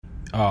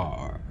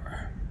are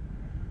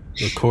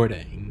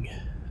recording.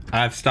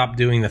 I've stopped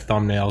doing the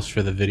thumbnails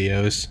for the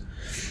videos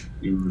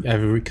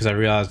because I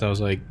realized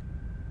I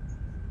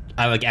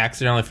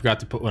accidentally forgot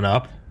to put one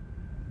up.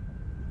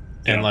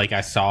 And I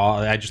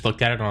just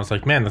looked at it and I was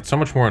like, man, that's so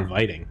much more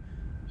inviting.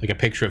 Like a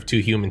picture of two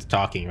humans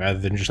talking rather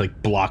than just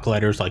like block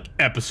letters like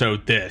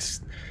episode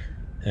this.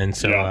 And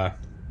so, I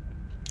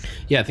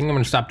think I'm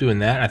going to stop doing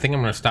that. I think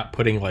I'm going to stop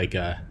putting like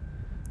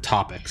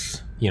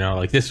topics,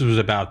 like this was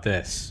about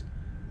this.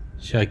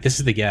 So, like, this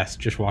is the guest,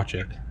 just watch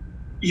it.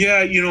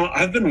 Yeah,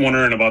 I've been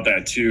wondering about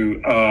that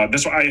too.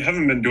 That's why I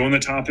haven't been doing the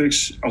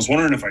topics. I was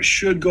wondering if I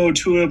should go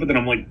to it, but then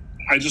I'm like,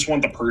 I just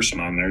want the person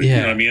on there. You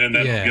know what I mean? And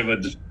then give a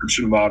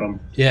description about them.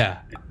 Yeah.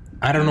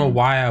 I don't know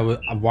why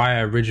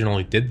I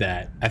originally did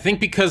that. I think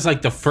because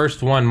like the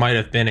first one might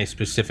have been a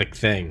specific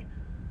thing.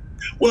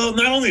 Well,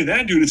 not only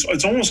that, dude,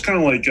 it's almost kind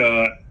of like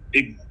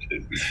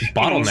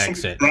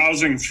bottlenecks it.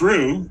 Browsing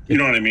through, you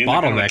know what I mean?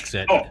 Bottlenecks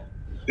it. Oh,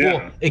 yeah.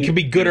 Well, it could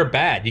be good or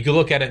bad. You could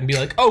look at it and be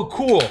like, oh,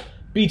 cool,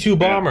 B-2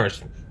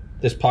 bombers.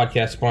 This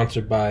podcast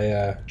sponsored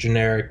by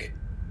generic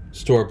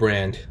store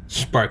brand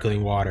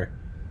sparkling water.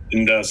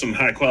 And some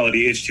high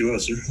quality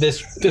H2O, sir.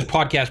 This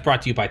podcast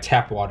brought to you by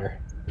Tap Water.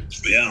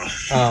 Yeah.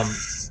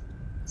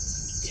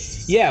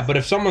 Yeah, but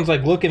if someone's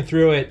like looking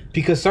through it,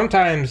 because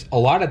a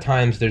lot of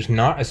times there's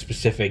not a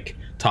specific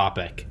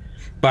topic,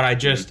 but I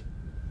just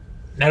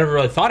never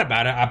really thought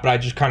about it, but I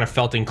just kind of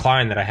felt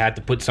inclined that I had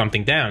to put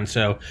something down.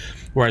 So,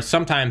 whereas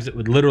sometimes it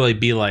would literally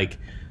be like,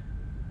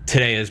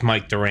 today is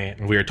Mike Durant,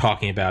 and we were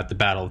talking about the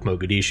Battle of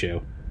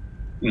Mogadishu.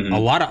 A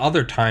lot of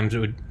other times it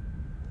would,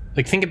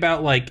 like, think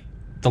about like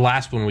the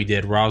last one we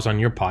did where I was on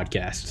your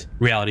podcast,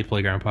 Reality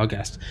Playground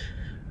Podcast.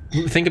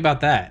 Think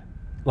about that.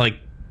 Like,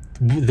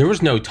 there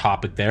was no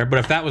topic there, but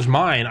if that was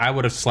mine, I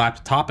would have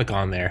slapped a topic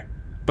on there.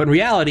 But in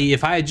reality,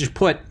 if I had just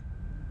put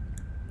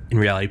in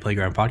Reality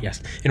Playground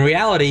Podcast,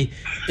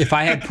 if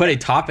I had put a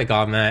topic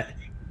on that,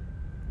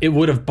 it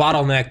would have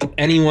bottlenecked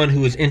anyone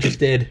who was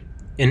interested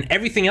in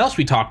everything else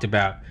we talked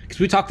about. Because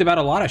we talked about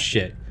a lot of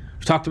shit.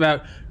 We talked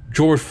about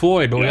George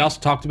Floyd, but we also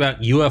talked about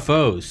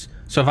UFOs.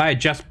 So if I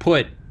had just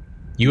put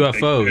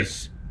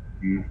UFOs,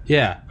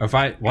 or if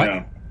I what?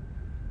 Yeah.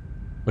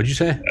 What'd you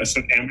say? I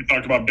said, and we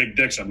talked about big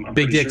dicks. I'm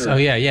big dicks. Sure. Oh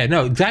yeah,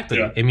 no, exactly.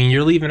 Yeah. I mean,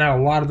 you're leaving out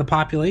a lot of the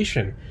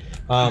population.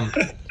 Or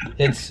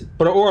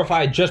if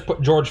I just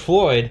put George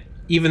Floyd,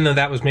 even though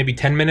that was maybe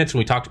 10 minutes, and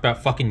we talked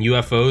about fucking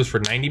UFOs for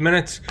 90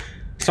 minutes,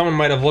 someone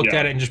might have looked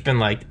at it and just been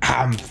like,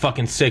 I'm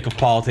fucking sick of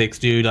politics,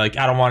 dude. Like,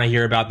 I don't want to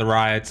hear about the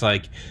riots.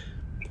 Like,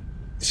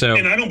 so.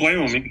 And I don't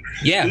blame them.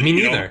 Yeah, me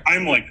neither.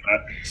 I'm like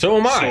that. So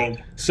am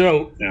I.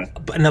 So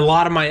and a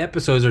lot of my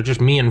episodes are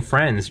just me and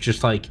friends,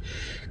 just like.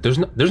 There's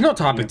no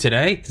topic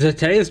today.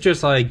 Today is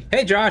just like,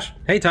 hey, Josh.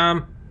 Hey,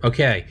 Tom.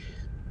 Okay.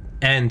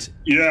 And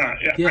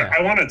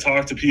I want to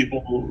talk to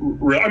people.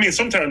 I mean,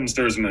 sometimes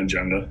there's an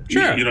agenda.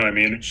 Sure. You know what I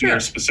mean? Sure.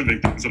 There's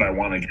specific things that I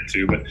want to get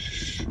to, but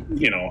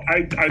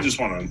I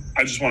just want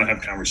to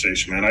have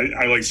conversation, man.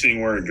 I like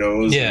seeing where it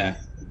goes. Yeah.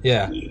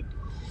 Yeah.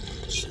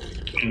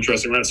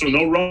 Interesting, man. So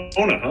no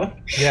Rona, huh?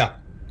 Yeah.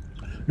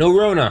 No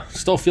Rona.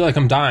 Still feel like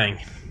I'm dying.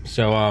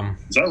 So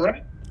is that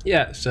right?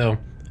 Yeah. So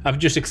I've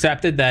just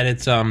accepted that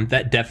it's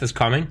that death is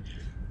coming,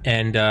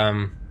 and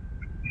I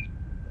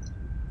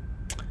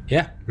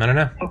don't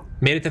know.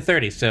 Made it to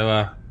 30,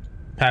 so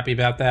happy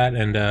about that.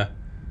 And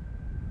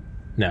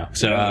no,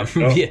 so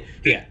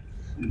yeah.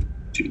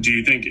 Do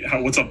you think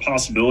what's a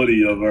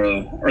possibility of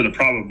or the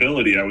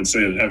probability, I would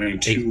say, of having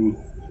two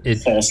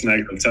false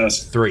negative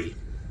tests? 3.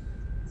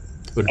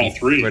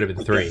 Three would have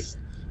been 3.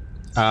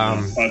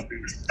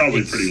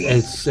 Probably pretty low.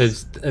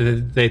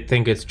 They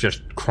think it's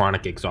just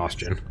chronic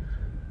exhaustion.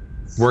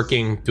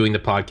 Working, doing the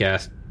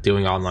podcast,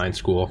 doing online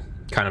school,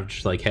 kind of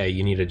just like, hey,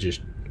 you need to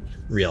just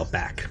reel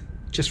back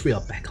a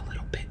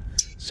little bit.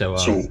 So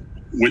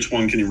which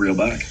one can you reel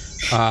back?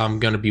 I'm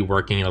going to be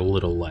working a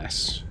little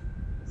less.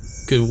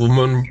 Because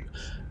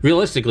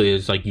realistically,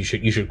 it's like you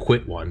should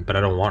quit one, but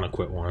I don't want to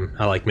quit one.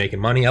 I like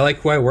making money. I like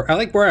who I work. I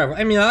like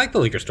I like the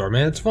liquor store,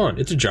 man. It's fun.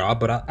 It's a job,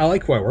 but I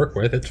like who I work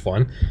with. It's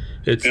fun.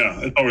 It's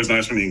always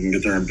nice when you can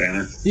get there and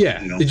banner.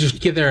 Yeah, you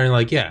just get there and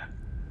like,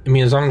 I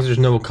mean, as long as there's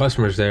no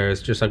customers there,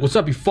 it's just like, what's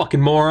up, you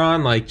fucking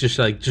moron? Like just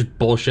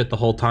bullshit the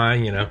whole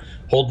time,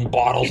 holding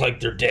bottles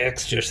like they're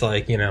dicks, just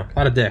like, a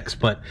lot of dicks.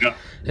 But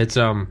it's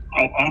I'm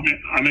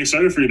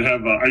excited for you to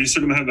have. Are you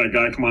still gonna have that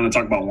guy come on and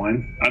talk about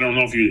wine? I don't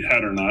know if you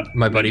had or not.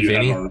 My buddy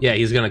Vinny. Yeah,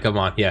 he's gonna come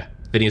on. Yeah,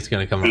 Vinny's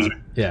gonna come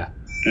on. Yeah.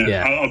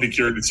 I'll be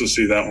curious to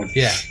see that one.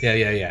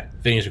 Yeah.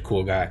 Vinny's a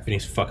cool guy.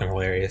 Vinny's fucking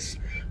hilarious.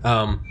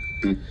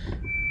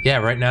 Yeah,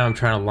 right now I'm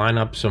trying to line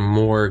up some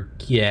more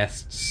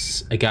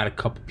guests. I got a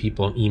couple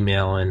people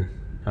emailing.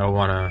 I don't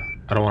want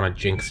to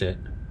jinx it.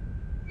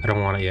 I don't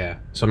want to,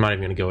 so I'm not even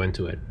going to go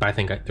into it. But I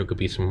think there could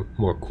be some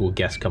more cool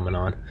guests coming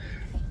on.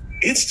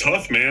 It's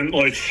tough, man.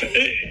 Like,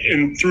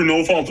 and through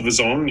no fault of his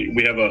own,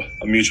 we have a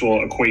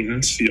mutual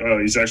acquaintance.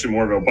 He's actually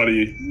more of a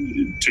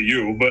buddy to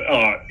you. But,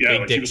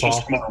 he was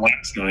supposed to come on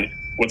last night.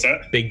 What's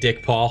that? Big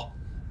Dick Paul.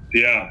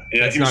 Yeah.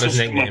 That's he was not his supposed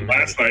to come nickname. up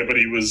last night, but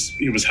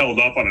he was held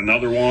up on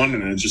another one,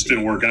 and it just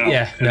didn't work out.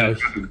 Yeah, no,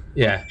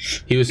 yeah.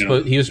 He was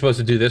supposed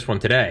to do this one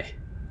today.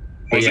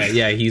 But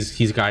yeah,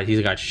 he's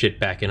got shit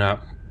backing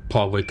up.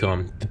 Paul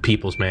Whitcomb, the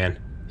people's man.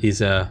 He's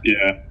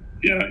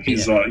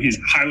he's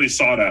highly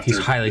sought after. He's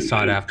highly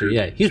sought after.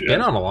 Yeah, he's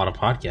been on a lot of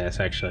podcasts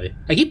actually.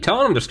 I keep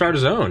telling him to start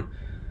his own,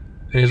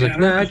 and he's like,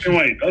 "Nah." I don't know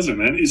why he doesn't,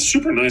 man. He's a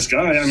super nice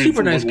guy. I mean,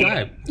 super nice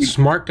guy,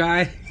 smart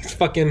guy. He's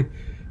fucking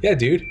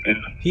dude. Yeah.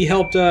 He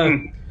helped.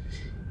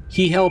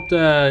 He helped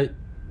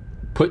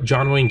put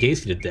John Wayne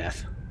Gacy to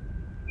death.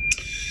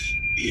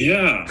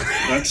 Yeah,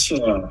 that's.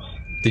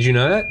 Did you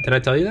know that? Did I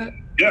tell you that?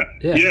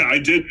 Yeah, I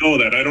did know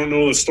that. I don't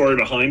know the story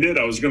behind it.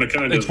 I was going to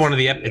kind of. It's one of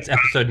the. It's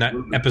episode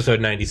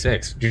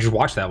 96. Did you just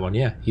watch that one?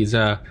 Yeah, he's Is it?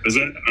 All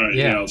right,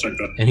 yeah, I'll check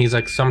that. And he's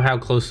like somehow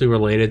closely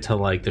related to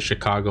like the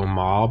Chicago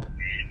mob.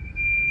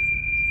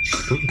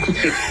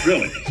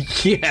 Really?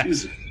 Yeah.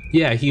 Jesus.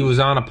 Yeah, he was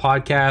on a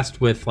podcast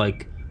with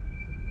like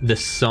the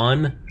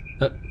son.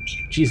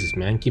 Jesus,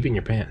 man, keep it in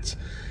your pants.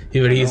 He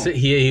was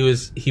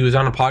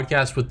on a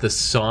podcast with the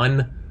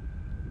son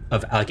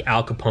of like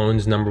Al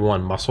Capone's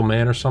 #1 muscle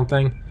man or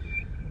something.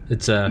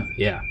 It's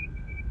yeah.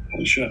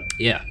 Holy shit.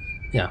 Yeah.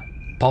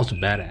 Paul's a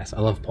badass. I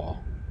love Paul.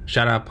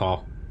 Shout out,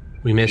 Paul.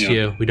 We miss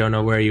you. We don't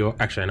know where you are.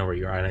 Actually, I know where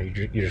you are. I know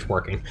you're just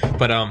working.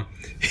 But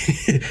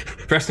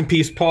rest in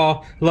peace,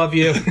 Paul. Love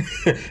you.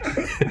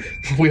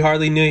 We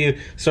hardly knew you.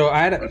 So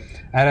I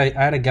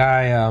had a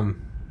guy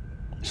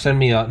send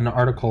me an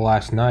article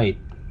last night.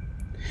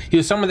 He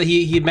was someone that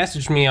he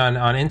messaged me on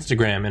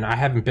Instagram, and I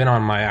haven't been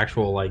on my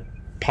actual like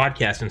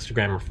podcast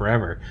Instagram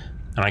forever.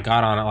 And I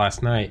got on it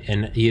last night,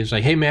 and he was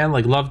like, "Hey man,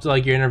 like loved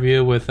like your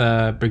interview with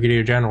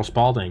Brigadier General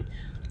Spaulding."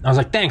 I was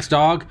like, "Thanks,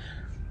 dog."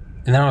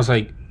 And then I was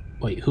like,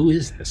 "Wait, who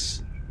is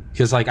this?"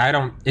 Because like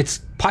its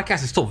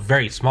podcast is still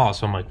very small,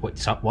 so I'm like, what?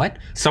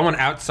 Someone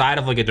outside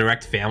of like a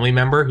direct family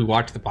member who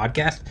watched the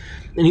podcast?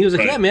 And he was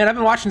like, "Yeah, man, I've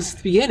been watching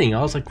since the beginning."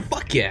 I was like,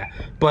 "Fuck yeah!"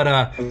 But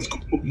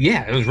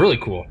yeah, it was really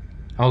cool.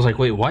 I was like,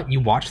 "Wait, what? You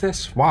watch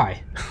this?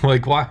 Why?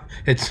 Like, why?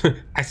 It's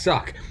I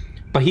suck."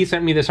 But he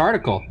sent me this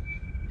article,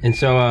 and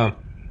so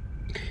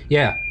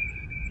yeah,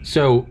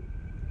 so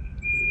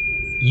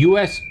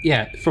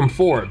from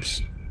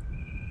Forbes.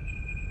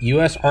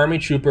 U.S. Army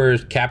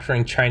troopers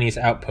capturing Chinese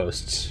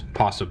outposts,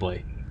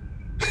 possibly.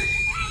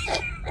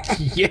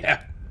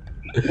 Yeah.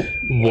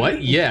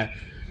 What? Yeah.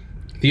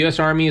 The U.S.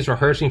 Army is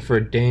rehearsing for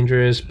a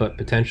dangerous but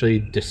potentially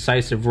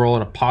decisive role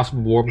in a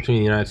possible war between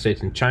the United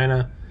States and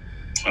China.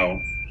 Oh.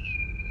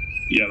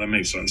 Yeah, that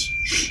makes sense.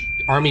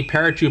 Army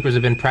paratroopers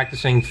have been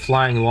practicing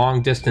flying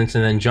long distance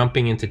and then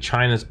jumping into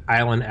China's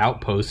island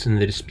outposts in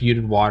the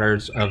disputed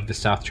waters of the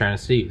South China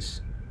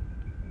Seas.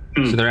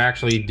 So they're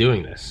actually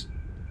doing this.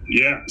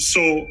 Yeah,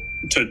 so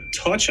to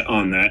touch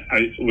on that,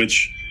 I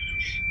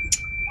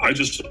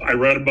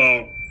read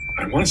about,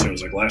 I want to say it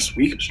was like last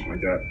week or something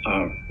like that.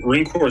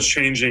 Marine Corps is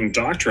changing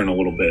doctrine a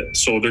little bit,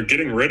 so they're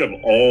getting rid of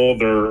all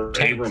their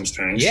Abrams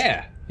tanks.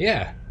 Yeah.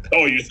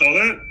 Oh, you saw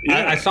that?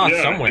 Yeah, I saw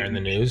it somewhere in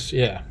the news.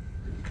 Yeah.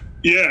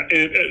 Yeah,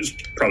 it's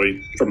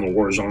probably from the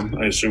war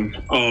zone, I assume.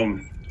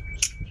 And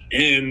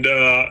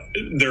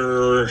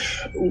they're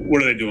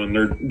what are they doing?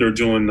 They're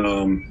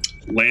doing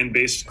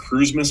land-based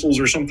cruise missiles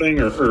or something,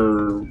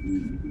 or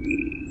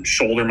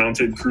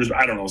shoulder-mounted cruise.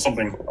 I don't know,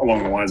 something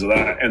along the lines of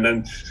that. And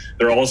then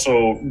they're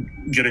also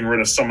getting rid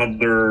of some of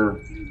their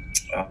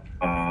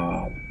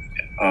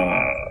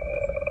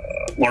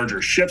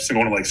larger ships and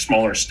going to like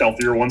smaller,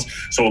 stealthier ones.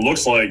 So it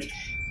looks like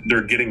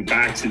they're getting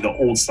back to the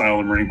old style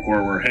of Marine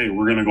Corps where, hey,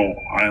 we're going to go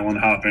island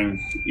hopping,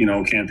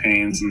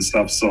 campaigns and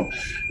stuff. So,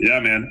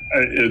 yeah, man,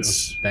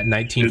 it's that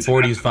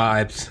 1940s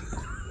vibes.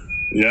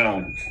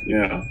 Yeah.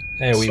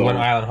 Hey, we went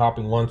island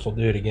hopping once. We'll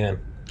do it again.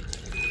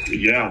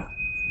 Yeah.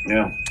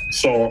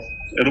 So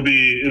it'll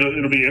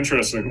be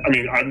interesting. I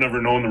mean, I've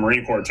never known the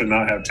Marine Corps to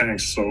not have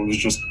tanks, so it was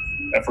just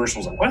at first I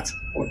was like,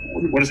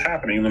 what is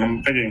happening? And then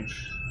I'm thinking,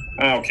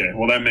 okay,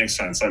 well that makes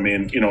sense. I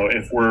mean,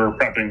 if we're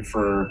prepping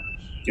for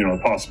the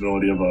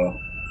possibility of a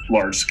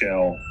large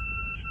scale,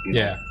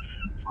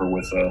 or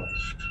with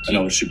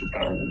another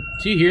superpower.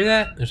 Do you hear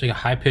that? There's like a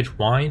high pitched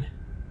whine.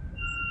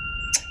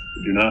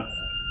 You do not.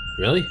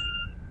 Really?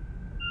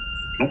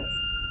 Nope.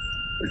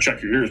 Or check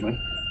your ears, man.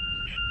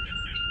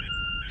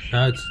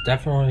 No, it's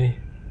definitely.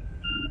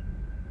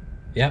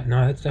 Yep,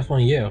 no, that's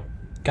definitely you.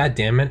 God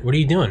damn it! What are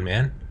you doing,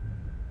 man?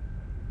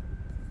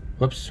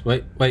 Whoops!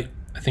 Wait! I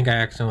think I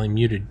accidentally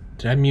muted.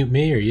 Did I mute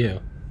me or you?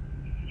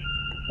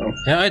 Oh.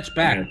 Yeah, it's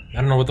back. Yeah.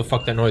 I don't know what the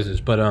fuck that noise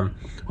is, but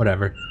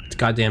whatever. It's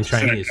goddamn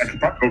Chinese. I could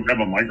probably go grab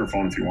a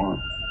microphone if you want,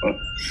 but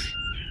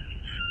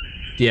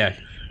yeah,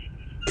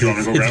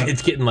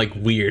 it's getting like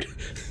weird.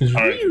 All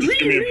right, just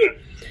give me a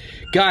minute.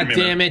 God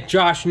damn it,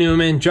 Josh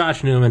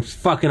Newman's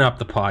fucking up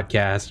the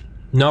podcast.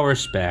 No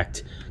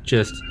respect.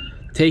 Just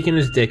taking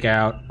his dick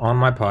out on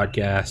my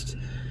podcast,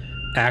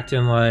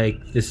 acting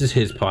like this is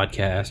his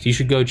podcast. You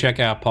should go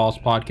check out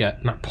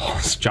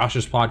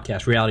Josh's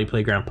podcast, Reality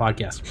Playground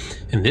Podcast.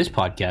 And this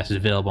podcast is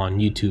available on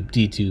YouTube,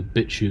 DTube,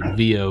 BitChute,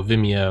 VO,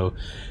 Vimeo,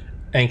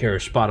 Anchor,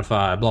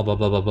 Spotify, blah, blah,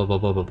 blah, blah, blah, blah,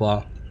 blah, blah,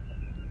 blah.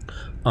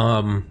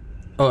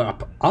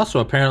 Also,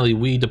 apparently,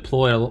 we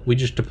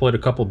just deployed a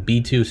couple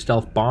B-2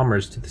 stealth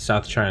bombers to the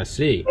South China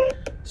Sea.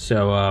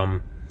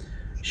 So,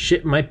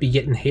 shit might be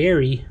getting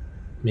hairy.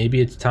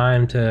 Maybe it's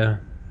time to...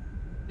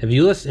 Have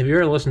you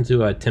ever listened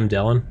to Tim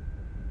Dillon?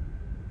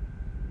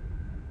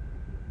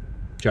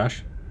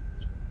 Josh?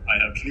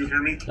 I have. Can you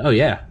hear me? Oh,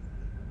 yeah.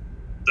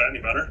 Is that any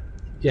better?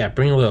 Yeah,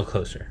 bring it a little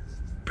closer.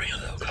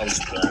 How's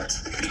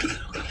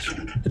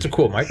that? It's a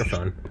cool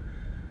microphone.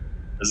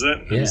 Is it?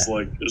 Yeah.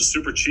 It was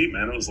super cheap,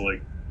 man. It was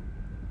like,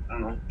 I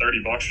don't know,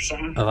 $30 or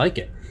something. I like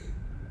it.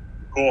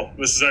 Cool.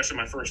 This is actually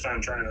my first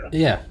time trying it.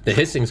 Yeah, the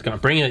hissing's gone.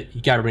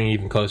 You gotta bring it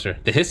even closer.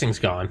 The hissing's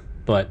gone,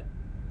 but...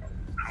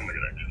 How am I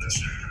gonna do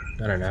this?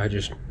 I don't know, I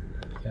just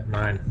got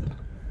mine.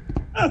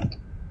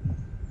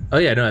 Oh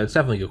yeah, no, it's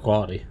definitely good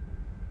quality.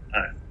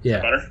 Alright.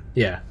 Yeah. Better?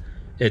 Yeah.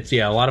 It's,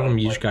 a lot of them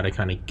you just gotta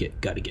kind of get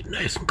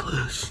nice and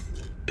close.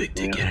 Big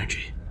dick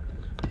energy.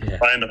 Yeah.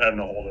 If I end up having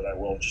to hold it, I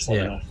will. Just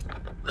let me know.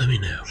 Let me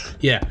know.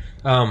 Yeah.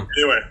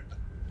 Anyway.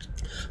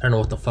 I don't know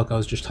what the fuck I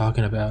was just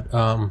talking about.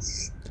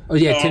 Oh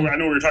yeah, I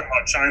know we were talking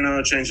about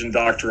China changing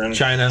doctrine.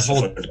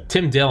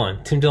 Tim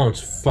Dillon. Tim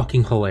Dillon's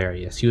fucking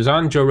hilarious. He was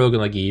on Joe Rogan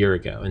like a year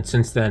ago, and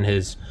since then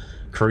his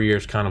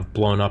career's kind of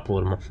blown up a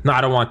little more. No,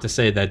 I don't want to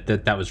say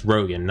that was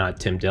Rogan, not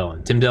Tim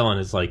Dillon. Tim Dillon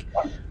is like,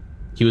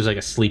 he was like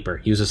a sleeper.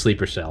 He was a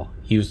sleeper cell.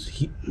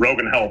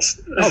 Rogan helps.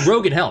 Oh,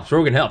 Rogan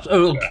helps.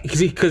 Oh,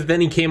 because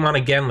then he came on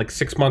again like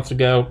 6 months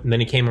ago, and then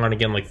he came on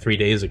again like 3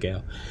 days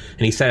ago,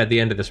 and he said at the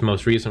end of this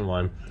most recent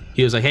one,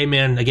 he was like, "Hey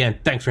man, again,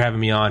 thanks for having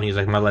me on." He's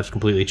like, "My life's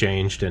completely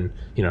changed," and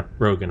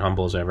Rogan,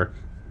 humble as ever,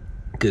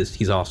 because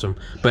he's awesome.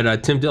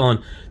 But Tim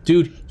Dillon,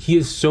 dude, he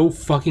is so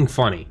fucking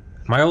funny.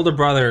 My older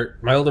brother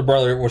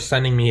was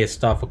sending me his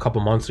stuff a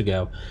couple months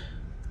ago,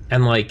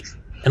 and like,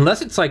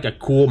 unless it's like a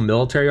cool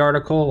military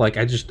article, like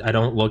I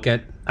don't look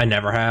at. I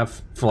never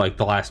have for like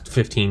the last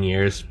 15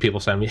 years. People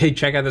send me, "Hey,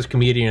 check out this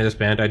comedian or this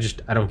band." I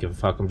don't give a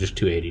fuck. I'm just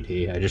too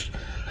ADD.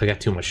 I got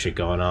too much shit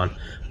going on.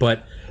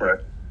 But right.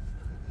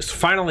 So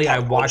finally, I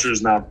watched.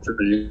 Culture's not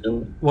for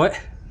you. What?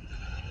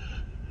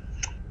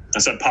 I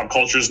said pop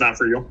culture's not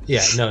for you.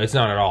 Yeah, no, it's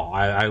not at all.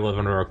 I live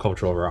under a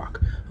cultural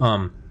rock.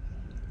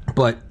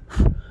 But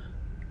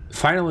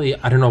finally,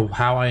 I don't know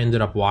how I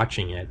ended up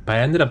watching it, but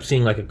I ended up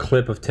seeing like a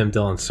clip of Tim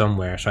Dillon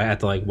somewhere, so I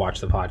had to like watch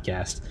the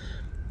podcast.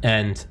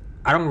 And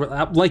I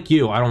don't like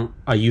you.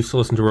 I used to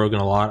listen to Rogan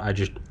a lot.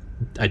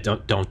 I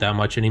don't that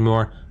much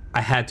anymore.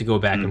 I had to go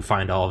back and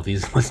find all of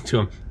these and listen to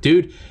him,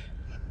 dude.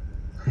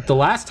 The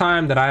last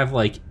time that I've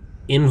like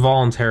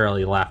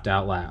involuntarily laughed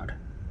out loud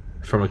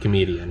from a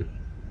comedian,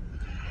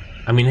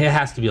 I mean, it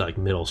has to be like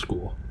middle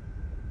school,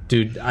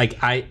 dude. Like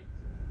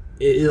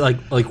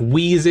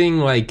wheezing,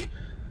 like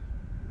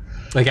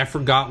I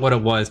forgot what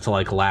it was to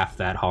like laugh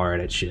that hard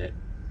at shit.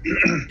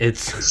 It's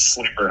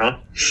sleeper, huh?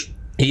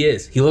 He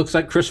is. He looks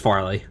like Chris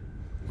Farley.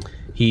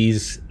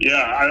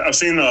 I've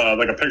seen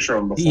like a picture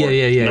of him before.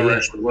 Yeah. Never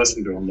actually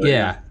listened to him. But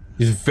yeah,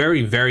 he's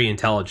very, very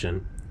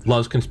intelligent.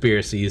 Loves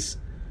conspiracies.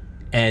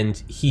 And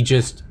he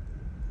doesn't.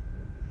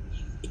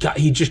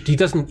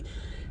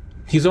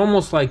 He's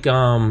almost like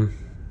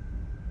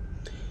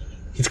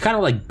he's kind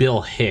of like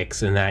Bill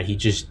Hicks in that he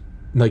just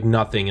like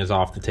nothing is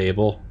off the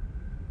table.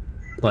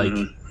 Like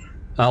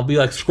I'll be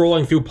like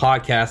scrolling through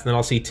podcasts and then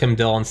I'll see Tim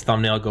Dillon's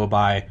thumbnail go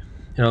by,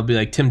 and it'll be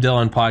like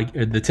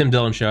the Tim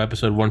Dillon Show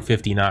episode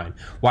 159.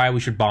 Why we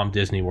should bomb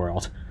Disney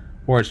World,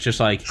 or it's just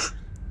like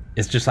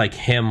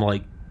him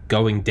like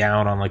going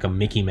down on like a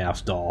Mickey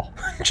Mouse doll,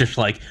 just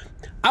like.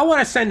 I want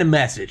to send a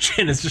message,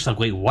 and it's just like,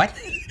 wait, what?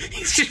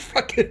 He's just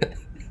fucking.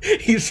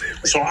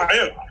 So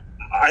I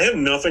have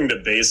nothing to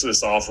base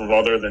this off of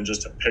other than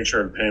just a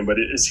picture of him. But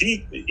is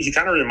he? He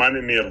kind of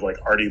reminded me of like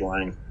Artie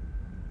Lang.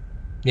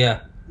 Yeah.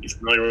 You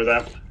familiar with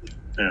that?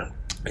 Yeah.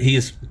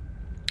 He's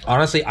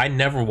honestly, I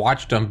never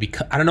watched him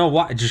because I don't know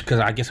why. Just because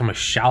I guess I'm a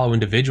shallow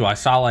individual. I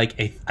saw like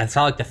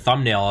the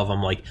thumbnail of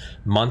him like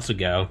months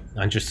ago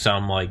on just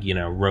some like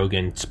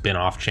Rogan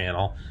spin-off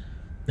channel,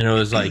 and it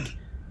was like.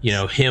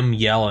 Him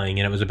yelling,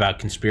 and it was about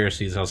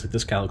conspiracies. I was like,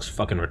 this guy looks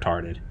fucking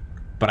retarded.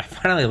 But I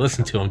finally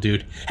listened to him,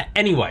 dude.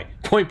 Anyway,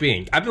 point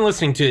being, I've been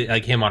listening to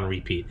like him on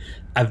repeat.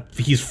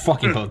 He's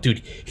fucking dude.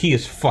 He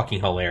is fucking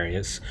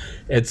hilarious.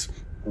 It's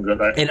good.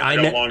 I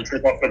got a long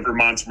trip up to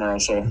Vermont tomorrow,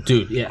 so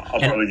dude, yeah,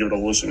 I'll probably give it a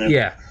listen.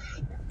 Yeah,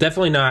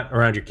 definitely not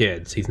around your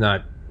kids. He's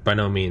not by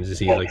no means is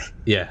he like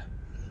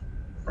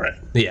right,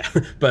 yeah,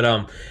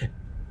 but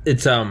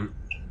it's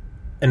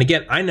And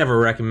again, I never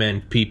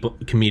recommend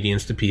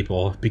comedians to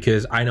people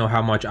because I know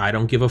how much I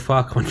don't give a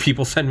fuck when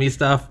people send me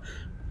stuff.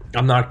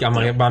 I'm not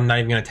even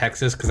going to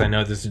text this because I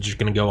know this is just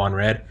going to go on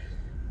read.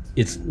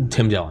 It's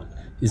Tim Dillon.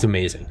 He's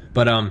amazing.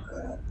 But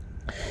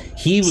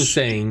he was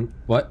saying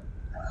what?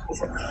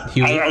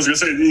 I was going to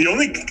say the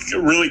only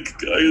really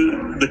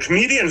the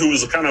comedian who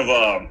was kind of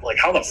like,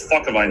 how the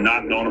fuck have I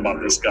not known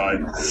about this guy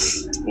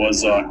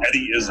was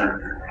Eddie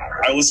Izzard.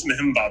 I listened to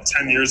him about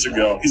 10 years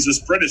ago. He's this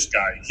British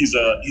guy. He's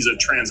a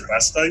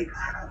transvestite.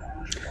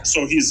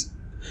 So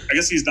I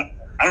guess he's not,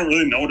 I don't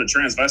really know what a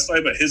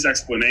transvestite, but his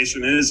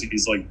explanation is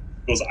he's like,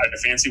 goes, I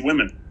fancy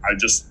women. I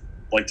just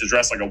like to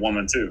dress like a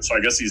woman too. So I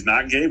guess he's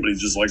not gay, but he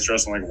just likes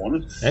dressing like a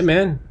woman. Hey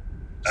man,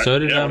 so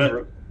did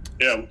whatever.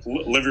 Yeah,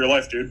 live your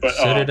life, dude. But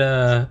so did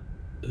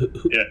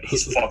yeah,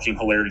 he's fucking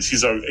hilarious.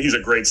 He's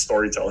a great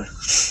storyteller.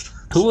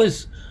 Who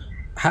was?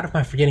 How am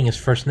I forgetting his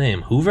first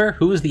name? Hoover?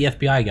 Who was the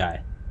FBI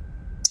guy?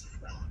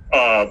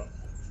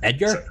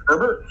 Edgar?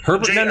 Herbert?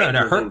 Herbert? J.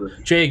 No.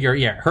 Herbert. J. Edgar.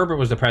 Yeah, Herbert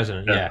was the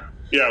president. Yeah.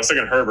 Yeah, I was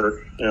thinking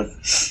Herbert. Yeah.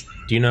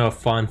 Do you know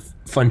fun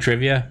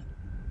trivia?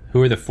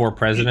 Who are the 4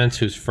 presidents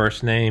whose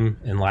first name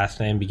and last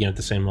name begin with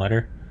the same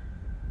letter?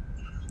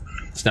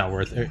 It's not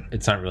worth it.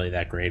 It's not really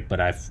that great, but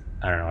I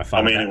don't know.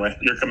 Anyway,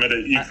 you're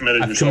committed. You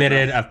committed. I've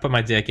committed. Now. I've put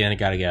my dick in. I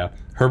gotta go.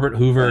 Herbert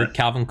Hoover, right.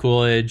 Calvin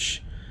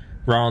Coolidge,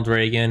 Ronald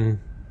Reagan.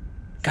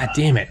 God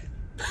damn it.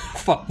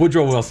 Fuck,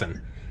 Woodrow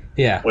Wilson.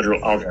 Yeah. Woodrow.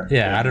 Okay.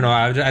 Yeah, I don't know.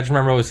 I just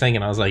remember I was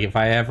thinking. I was like, if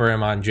I ever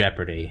am on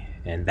Jeopardy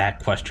and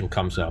that question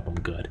comes up, I'm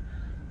good.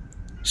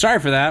 Sorry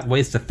for that.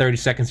 Waste of 30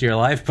 seconds of your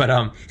life.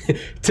 But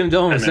Tim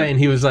Dillon was saying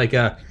he was like,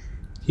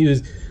 he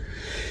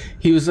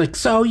was like,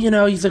 so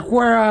he's like,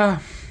 we're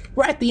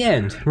at the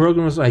end.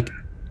 Rogan was like,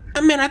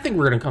 I think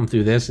we're gonna come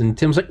through this. And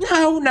Tim's like,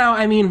 no.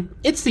 I mean,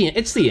 it's the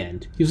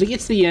end. He was like,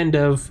 it's the end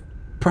of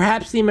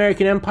perhaps the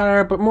American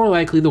Empire, but more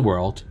likely the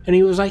world. And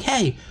he was like,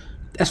 hey,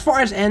 as far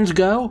as ends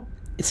go,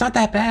 it's not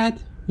that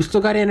bad. We still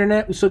got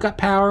internet. We still got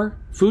power.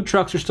 Food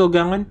trucks are still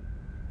going.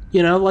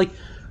 Like,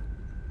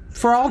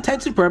 for all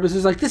intents and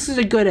purposes, like, this is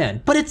a good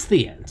end. But it's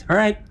the end, all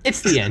right?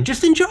 It's the end.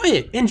 Just enjoy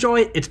it.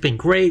 Enjoy it. It's been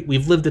great.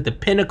 We've lived at the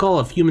pinnacle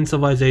of human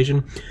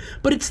civilization.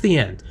 But it's the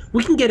end.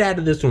 We can get out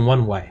of this in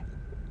one way.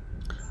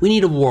 We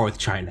need a war with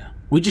China.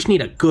 We just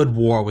need a good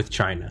war with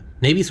China.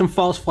 Maybe some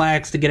false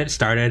flags to get it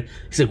started.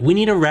 He's like, we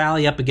need to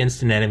rally up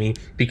against an enemy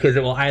because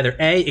it will either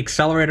A,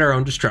 accelerate our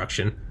own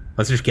destruction.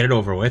 Let's just get it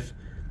over with.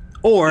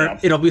 Or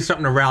it'll be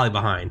something to rally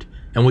behind.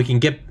 And we can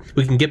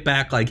get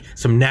back like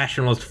some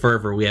nationalist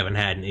fervor we haven't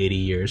had in 80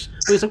 years.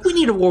 But he's like, we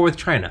need a war with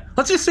China.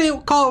 Let's just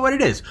call it what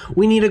it is.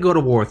 We need to go to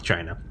war with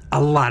China. A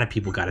lot of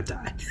people got to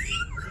die.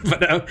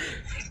 But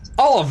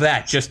all of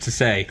that just to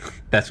say,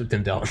 that's what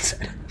Tim Dillon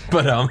said.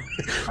 But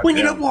we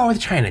need a war with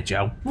China,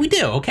 Joe. We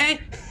do, okay?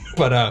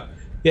 But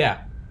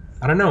yeah,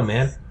 I don't know,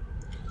 man.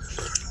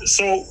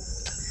 So,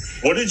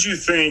 what did you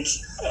think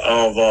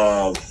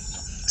of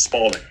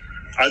Spalding?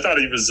 I thought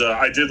he was.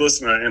 I did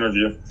listen to an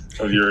interview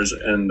of yours,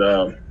 and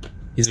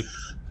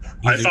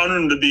I found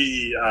him to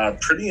be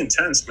pretty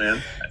intense,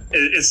 man.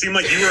 It seemed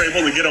like you were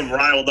able to get him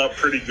riled up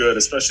pretty good,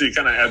 especially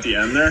kind of at the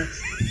end there.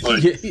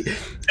 Like,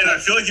 and I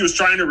feel like he was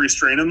trying to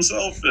restrain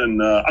himself.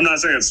 And I'm not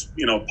saying it's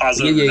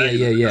positive.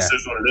 Yeah. This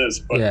is what it is.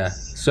 But, yeah.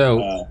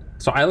 So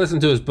I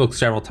listened to his book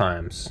several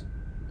times.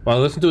 Well, I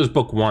listened to his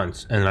book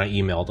once, and I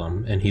emailed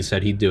him, and he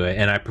said he'd do it.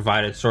 And I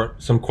provided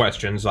some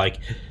questions like,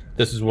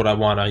 "This is what I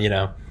want to,"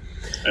 Yeah.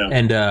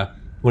 And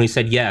when he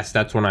said yes,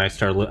 that's when I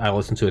started. I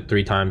listened to it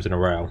 3 times in a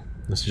row.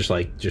 It's just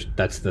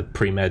that's the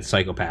pre-med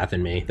psychopath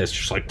in me. That's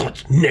just like,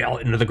 let's nail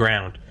it into the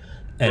ground,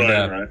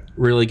 and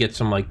really get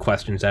some like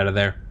questions out of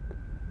there.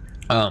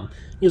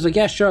 He was like,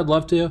 yeah, sure, I'd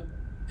love to.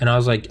 And I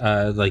was like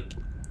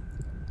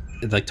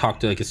talk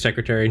to like his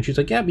secretary, and she's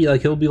like, yeah,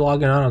 he'll be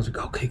logging on. I was like,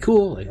 okay,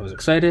 cool. Like, I was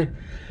excited.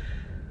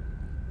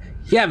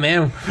 Yeah,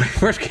 man. When I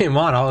first came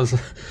on, I was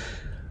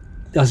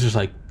just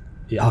like,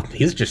 yeah,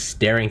 he's just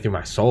staring through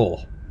my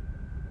soul.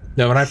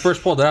 No, when I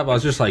first pulled it up, I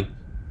was just like,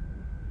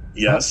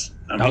 yes,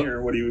 I'm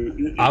here. What do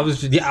you? I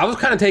was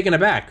kind of taken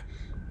aback.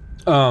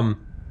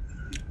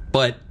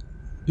 But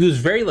he was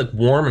very like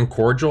warm and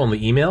cordial in the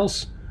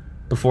emails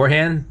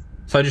beforehand.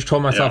 So I just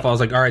told myself, I was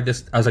like, all right,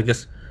 I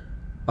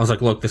was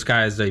like, look, this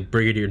guy is a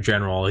brigadier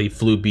general. He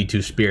flew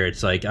B-2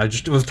 Spirits. Like, I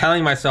just was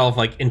telling myself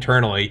like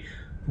internally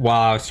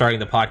while I was starting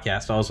the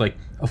podcast, I was like,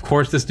 of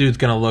course this dude's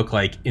gonna look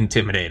like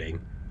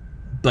intimidating.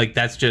 Like,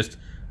 that's just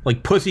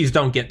like, pussies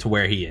don't get to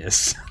where he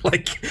is.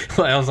 like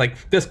I was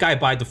like, this guy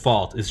by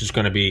default is just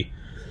gonna be.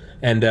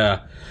 And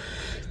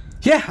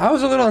yeah, I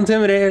was a little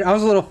intimidated. I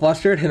was a little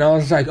flustered, and I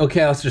was like,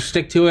 okay, let's just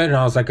stick to it. And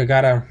I was like,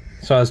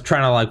 so I was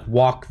trying to like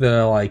walk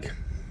the like.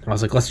 I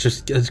was like,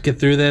 let's get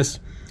through this.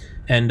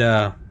 And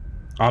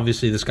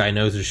obviously this guy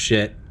knows his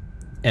shit.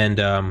 And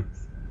I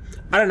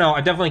don't know,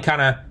 I definitely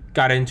kind of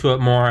got into it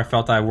more. I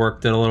felt I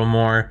worked it a little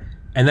more.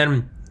 And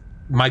then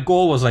my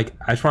goal was like,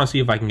 I just want to see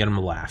if I can get him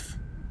to laugh.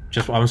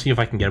 I want to see if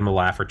I can get him to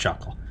laugh or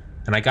chuckle.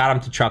 And I got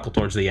him to chuckle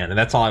towards the end, and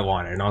that's all I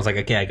wanted. And I was like,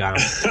 okay, I got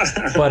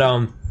him.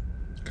 But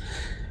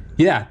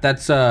yeah,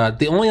 that's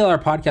the only other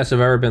podcast I've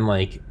ever been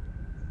like.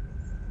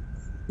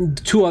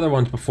 2 other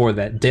ones before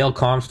that. Dale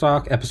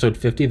Comstock, episode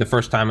 50, the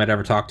first time I'd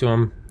ever talked to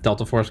him,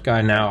 Delta Force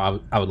guy. Now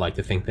I would like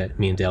to think that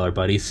me and Dale are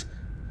buddies.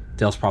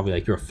 Dale's probably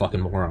like, you're a fucking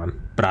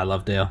moron. But I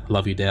love Dale. I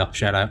love you, Dale.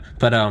 Shout out.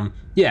 But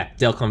yeah,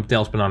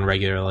 Dale's been on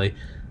regularly.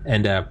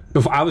 And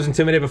I was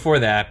intimidated before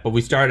that, but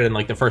we started in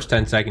like the first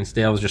 10 seconds.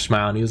 Dale was just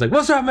smiling. He was like,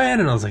 what's up, man?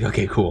 And I was like,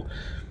 okay, cool.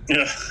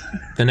 Yeah.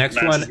 The next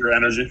one. Your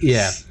energy.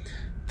 Yeah.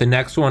 The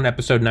next one,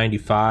 episode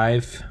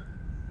 95,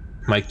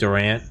 Mike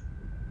Durant.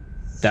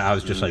 That I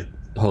was just like,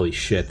 holy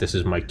shit, this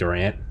is Mike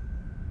Durant.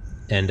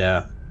 And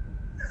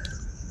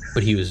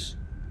but he was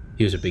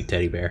a big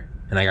teddy bear,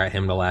 and I got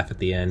him to laugh at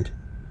the end.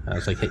 I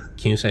was like, hey,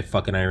 can you say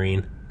fucking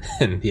Irene?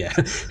 And yeah,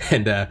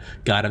 and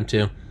got him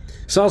to.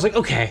 So I was like,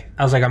 okay.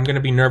 I was like, I'm gonna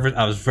be nervous.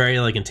 I was very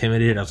like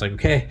intimidated. I was like,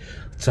 okay,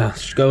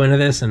 let's go into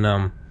this.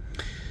 And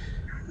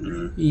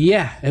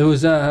yeah, it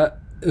was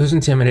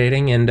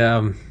intimidating, and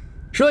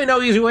there's really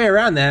no easy way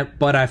around that.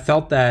 But I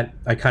felt that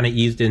I kind of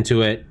eased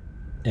into it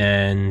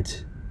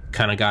and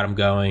kind of got him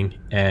going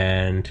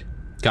and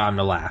got him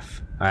to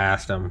laugh. I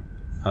asked him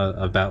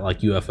about like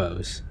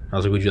UFOs. I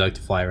was like, would you like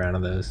to fly around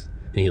on those?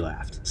 And he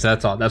laughed. So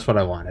that's all. That's what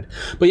I wanted.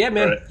 But yeah,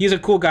 man, he's a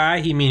cool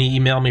guy. He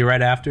emailed me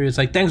right after. It's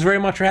like, thanks very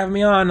much for having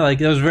me on. Like,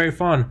 that was very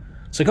fun.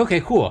 It's like,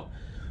 okay, cool.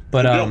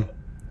 But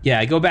yeah,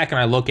 I go back and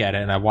I look at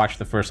it and I watch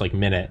the first like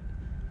minute,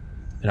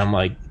 and I'm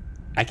like,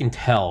 I can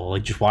tell,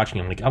 like, just watching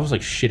him, like, I was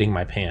like shitting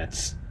my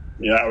pants.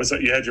 Yeah, I was.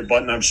 You had your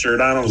button-up shirt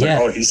on. I was like,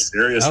 oh, he's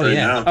serious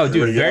now. Oh,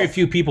 dude, very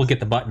few people get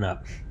the button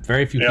up.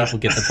 Very few people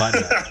get the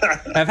button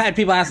up. I've had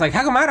people ask, like,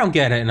 how come I don't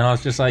get it? And I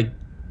was just like,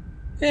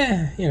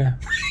 yeah, you know,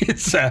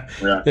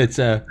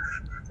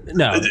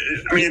 no.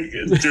 I mean,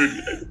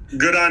 dude,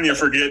 good on you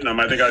for getting them.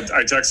 I think I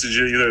texted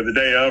you either the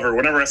day of or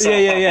whenever I saw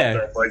yeah. up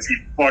there. Like, you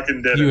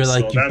fucking did it. You were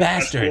like, you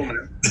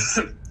bastard.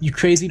 Cool, you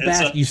crazy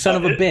bastard. You son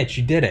of a bitch.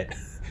 You did it.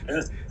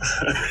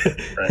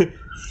 Right.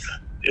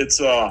 It's,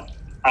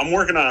 I'm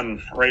working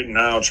on right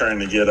now trying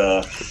to get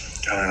a,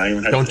 God, I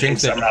even don't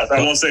jinx it.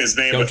 I won't say his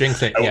name. Don't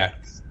jinx it, yeah.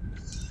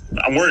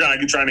 I'm working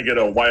on trying to get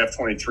a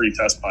YF-23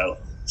 test pilot.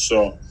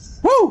 So,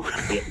 woo!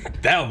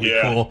 That would be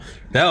cool.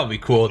 That would be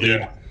cool,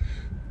 dude.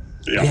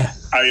 Yeah.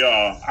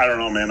 I don't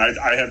know, man.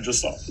 I have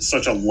just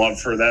such a love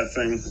for that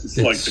thing. It's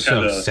like the so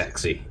kind of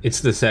sexy.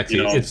 It's the sexy.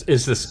 You know, it's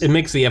this. It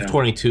makes the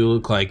F-22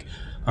 look like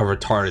a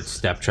retarded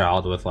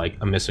stepchild with like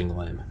a missing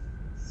limb.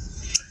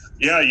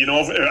 Yeah, you know,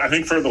 I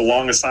think for the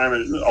longest time,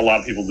 a lot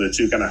of people did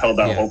too, kind of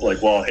held out hope,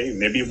 like, well, hey,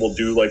 maybe we'll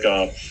do like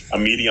a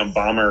medium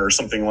bomber or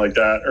something like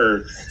that,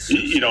 or,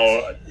 you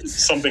know,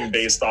 something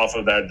based off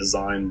of that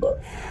design.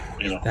 But,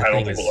 you know, I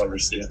don't think we'll ever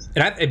see it.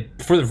 And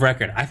for the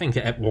record, I think,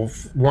 well,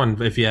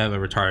 one, if you have a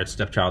retarded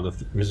stepchild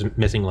with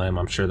missing limb,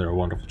 I'm sure they're a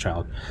wonderful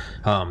child.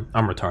 I'm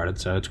retarded,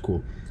 so it's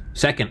cool.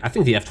 Second, I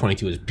think the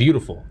F-22 is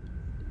beautiful.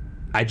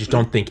 I just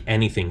don't think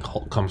anything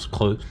comes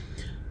close.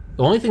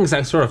 The only things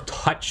that sort of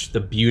touch the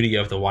beauty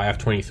of the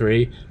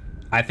YF-23,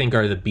 I think,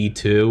 are the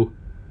B-2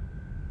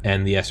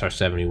 and the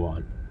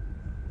SR-71.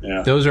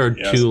 Yeah, those are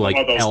two like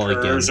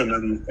elegant. And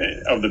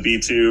then of the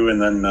B-2,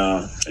 and then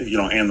you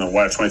know, and the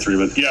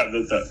YF-23. But yeah,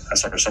 the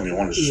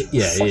SR-71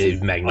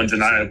 is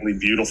undeniably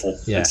beautiful.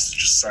 Yeah. It's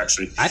just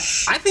sexy. I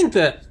think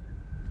that,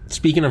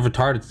 speaking of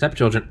retarded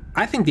stepchildren,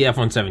 I think the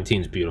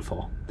F-117 is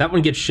beautiful. That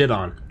one gets shit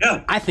on.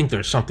 Yeah, I think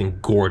there's something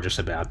gorgeous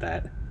about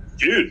that,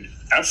 dude.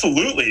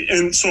 Absolutely.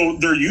 And so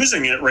they're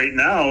using it right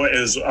now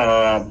as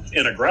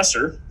an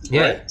aggressor.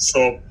 Yeah. Right?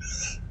 So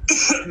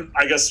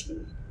I guess,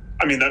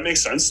 I mean, that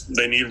makes sense.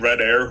 They need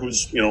red air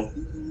who's, you know,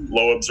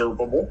 low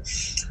observable.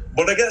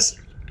 But I guess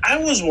I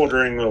was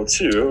wondering, though,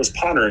 too, I was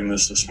pondering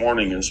this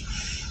morning,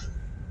 is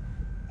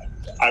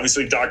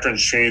obviously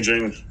doctrine's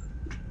changing.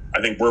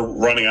 I think we're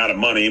running out of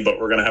money,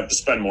 but we're going to have to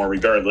spend more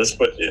regardless.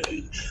 But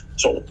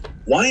so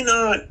why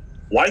not?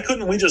 Why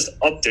couldn't we just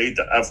update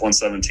the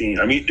F-117?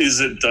 I mean, is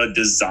it the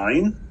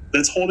design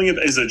that's holding it?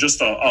 Is it just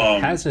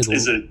a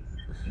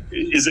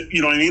is it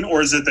you know what I mean,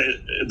 or is it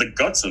the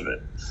guts of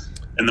it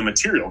and the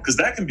material? Because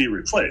that can be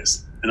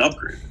replaced and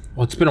upgraded.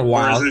 Well, it's been a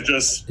while. Or is it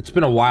just, it's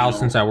been a while, you know,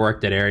 since I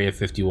worked at Area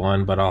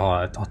 51, but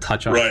I'll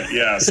touch on. Right.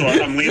 Yeah. So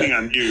I'm leaning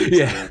on you.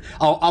 Yeah.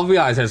 I'll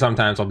realize that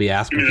sometimes I'll be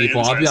asking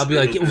people. I'll be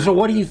like, so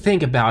what do you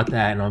think about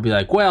that? And I'll be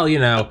like, well, you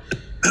know,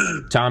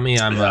 Tommy,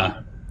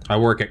 I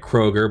work at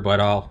Kroger,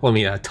 but let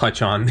me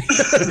touch on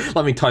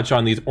let me touch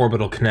on these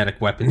orbital kinetic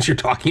weapons you're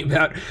talking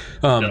about.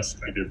 Yes,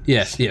 thank you.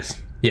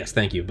 Yes,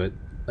 thank you. But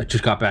I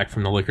just got back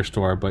from the liquor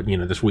store. But you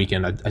know, this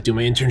weekend I do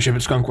my internship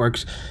at Skunk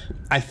Works.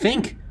 I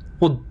think.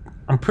 Well,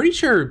 I'm pretty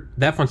sure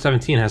the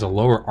F-117 has a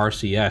lower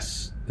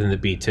RCS than the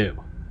B-2.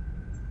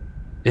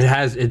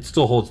 It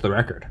still holds the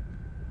record.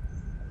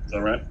 Is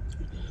that right?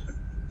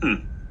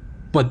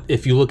 But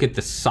if you look at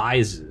the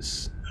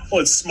sizes.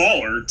 Well, it's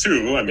smaller,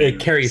 too. I mean, it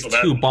carries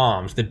two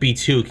bombs. The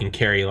B-2 can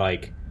carry,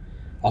 like...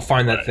 I'll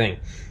find that thing.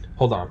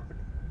 Hold on.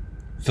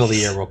 Fill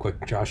the air real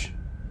quick, Josh.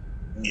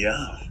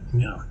 Yeah.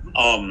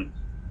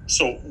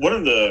 So one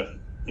of the...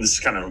 This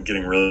is kind of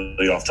getting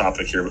really off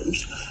topic here, but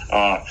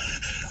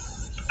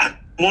I'm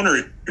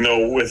wondering, you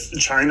know, with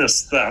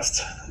China's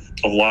theft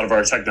of a lot of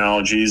our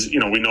technologies, you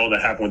know, we know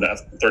that happened with the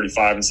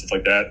F-35 and stuff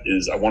like that,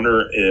 is I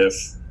wonder if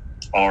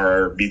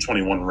our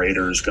B-21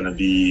 Raider is going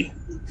to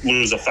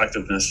lose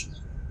effectiveness,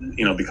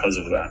 you know, because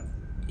of that.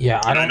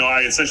 Yeah, I know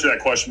I answered that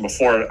question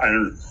before.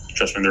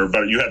 Trust me,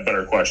 you had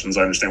better questions.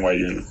 I understand why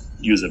you didn't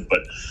use it,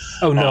 but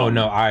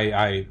no.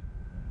 I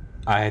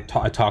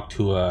talked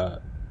to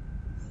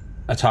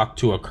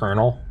a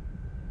colonel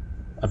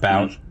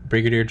about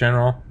Brigadier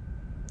General,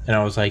 and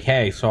I was like,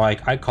 hey, so I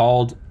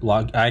called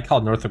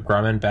Northrop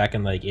Grumman back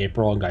in like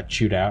April and got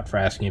chewed out for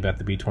asking about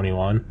the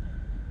B-21,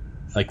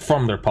 like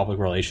from their public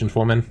relations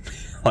woman,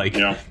 like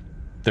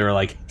they were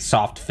like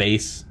soft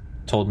face.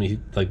 Told me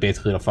like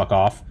basically to fuck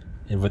off,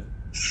 and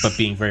but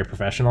being very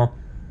professional.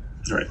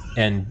 Right.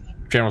 And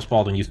General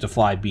Spaulding used to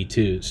fly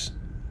B-2s.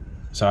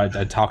 So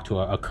I talked to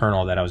a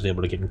colonel that I was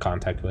able to get in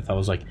contact with. I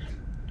was like,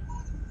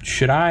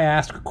 should I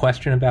ask a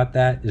question about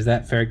that? Is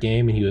that fair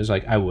game? And he was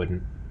like, I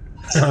wouldn't.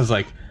 And I was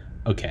like,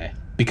 okay.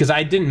 Because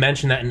I didn't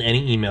mention that in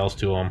any emails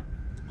to him.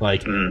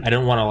 Like, I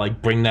didn't want to,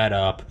 like, bring that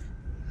up.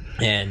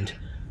 And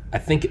I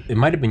think it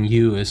might have been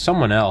you as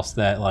someone else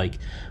that, like,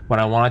 when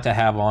I wanted to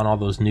have on all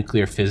those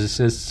nuclear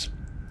physicists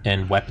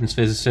and weapons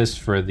physicists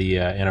for the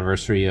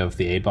anniversary of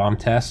the A-bomb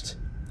test,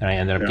 and I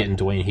ended up getting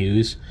Dwayne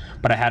Hughes.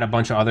 But I had a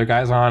bunch of other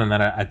guys on, and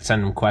then I'd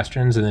send them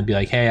questions, and they'd be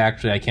like, hey,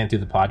 actually, I can't do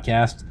the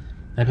podcast.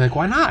 And I'd be like,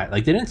 why not?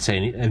 Like, they didn't say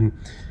anything. And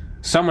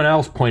someone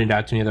else pointed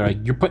out to me, they're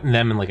like, you're putting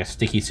them in, like, a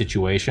sticky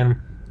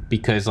situation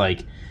because,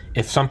 like,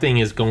 if something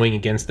is going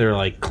against their,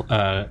 like,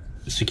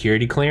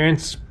 security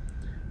clearance,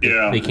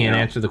 they can't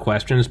answer the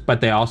questions, but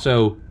they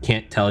also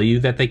can't tell you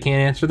that they can't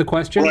answer the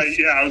questions. Right,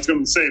 yeah, I was going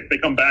to say, if they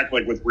come back,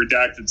 like, with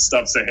redacted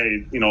stuff, say,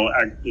 hey,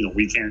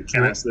 we can't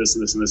answer this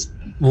and this and this.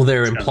 Well,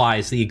 there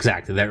implies,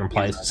 exactly, that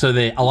implies. Yeah.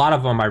 So a lot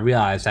of them, I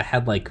realized, I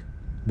had, like,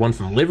 one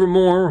from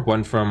Livermore,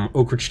 one from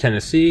Oak Ridge,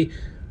 Tennessee,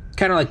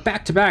 kind of, like,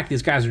 back-to-back,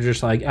 these guys are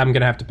just like, I'm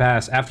going to have to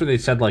pass. After they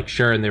said, like,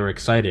 sure, and they were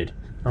excited.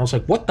 And I was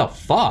like, what the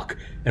fuck?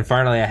 And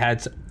finally, I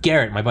had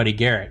Garrett, my buddy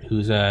Garrett,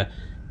 who's a...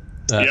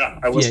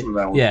 I listened to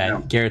that one.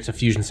 Yeah, Garrett's a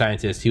fusion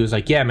scientist. He was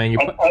like, "Yeah, man, you're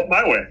up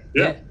my way."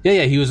 Yeah.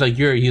 He was like,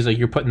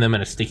 "You're putting them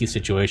in a sticky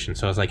situation."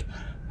 So I was like,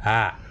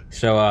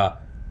 So that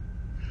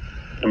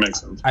makes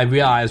sense. I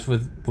realized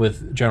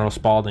with General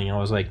Spaulding, I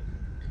was like,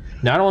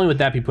 not only would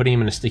that be putting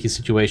him in a sticky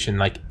situation,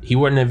 like he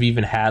wouldn't have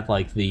even had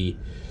like the.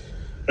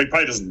 He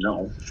probably doesn't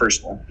know. First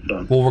of all,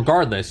 well,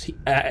 regardless,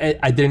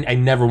 I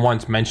never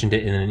once mentioned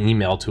it in an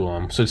email to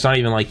him, so it's not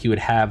even like he would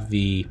have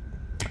the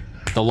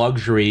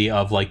luxury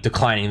of like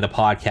declining the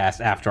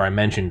podcast after I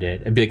mentioned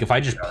it. It'd be like if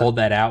I just pulled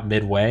that out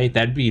midway,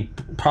 that'd be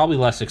probably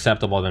less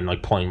acceptable than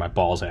like pulling my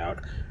balls out.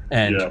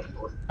 And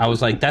I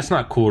was like, that's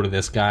not cool to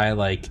this guy.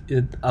 Like,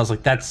 I was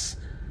like, that's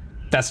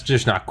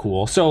just not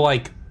cool. So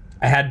like,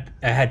 I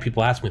had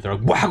people ask me, they're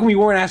like, well, how come you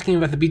weren't asking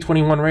about the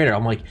B-21 Raider?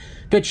 I'm like,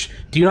 bitch,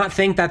 do you not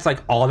think that's like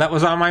all that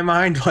was on my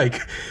mind?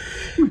 Like,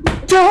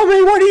 tell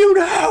me, what do you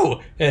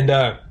know? And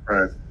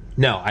right.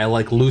 No, I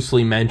like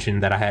loosely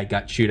mentioned that I had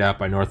got chewed out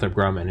by Northrop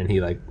Grumman, and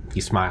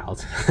he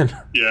smiled.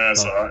 Yeah,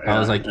 I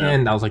was like,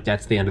 and I was like,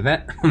 that's the end of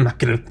that. I'm not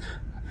gonna.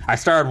 I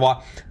started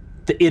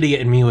the idiot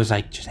in me was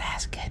like, just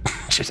ask it,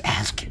 just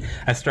ask it.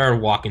 I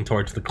started walking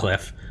towards the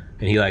cliff,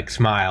 and he like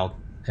smiled,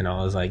 and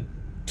I was like,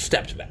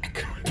 stepped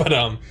back.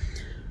 But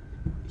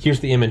here's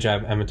the image I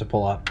meant to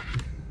pull up.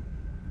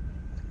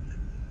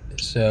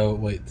 So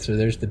wait, so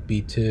there's the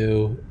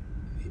B2.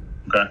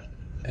 Okay.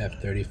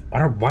 F-30.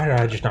 Why did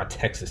I just not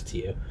text this to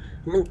you?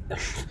 I'm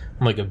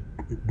like a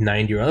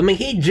 9-year-old. I'm like,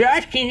 hey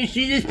Josh, can you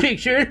see this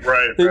picture?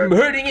 Right. I'm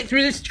hurting it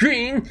through the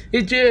string.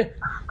 It's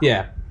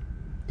yeah.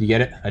 Do you get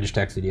it? I just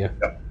texted you.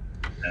 Yep.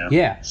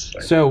 Yeah.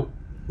 So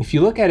if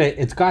you look at it,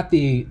 it's got.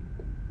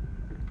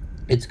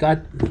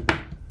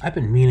 I've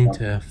been meaning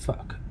to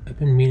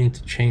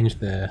change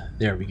the.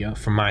 There we go.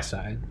 From my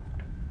side.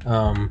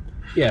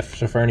 Yeah.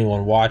 So for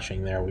anyone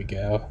watching, there we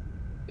go.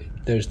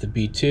 There's the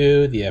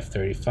B-2, the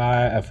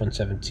F-35,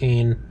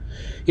 F-117.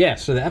 Yeah,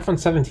 so the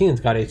F-117's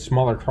got a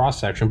smaller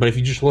cross-section, but if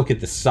you just look at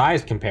the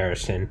size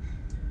comparison,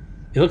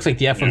 it looks like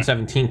the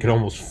F-117 could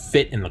almost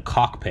fit in the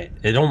cockpit.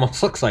 It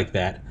almost looks like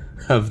that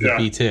of the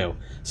B-2.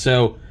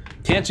 So,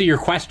 to answer your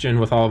question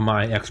with all of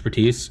my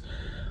expertise,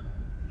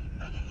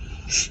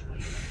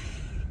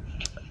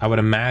 I would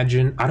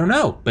imagine, I don't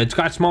know, but it's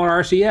got smaller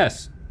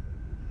RCS.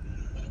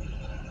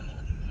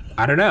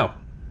 I don't know.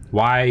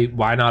 Why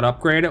not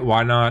upgrade it?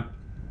 Why not?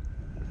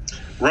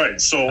 Right.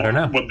 So I don't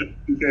know.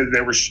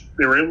 They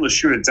were able to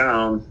shoot it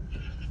down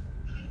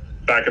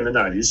back in the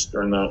 90s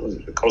during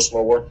the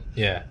Kosovo War.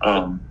 Yeah.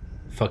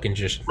 Fucking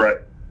just right.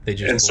 They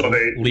just and so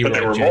they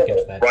were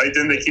mobile, right?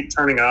 Then they keep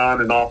turning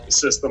on and off the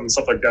system and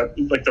stuff like that.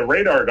 Like the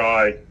radar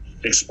guy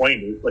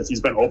explained it. Like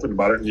he's been open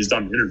about it and he's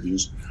done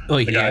interviews. Oh,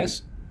 he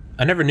has?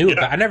 I never knew.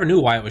 I never knew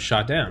why it was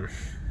shot down.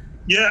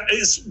 Yeah.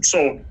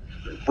 So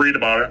read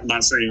about it. I'm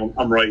not saying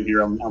I'm right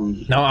here.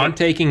 I'm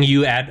taking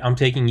you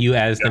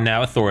as the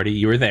now authority.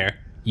 You were there.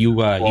 You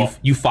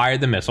fired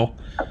the missile.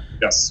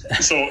 Yes.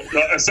 So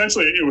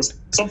essentially, it was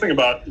something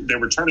about they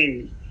were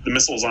turning the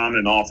missiles on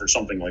and off or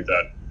something like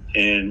that,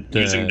 and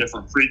using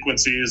different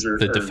frequencies or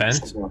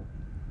defense.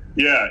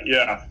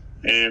 Yeah.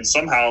 And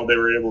somehow they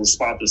were able to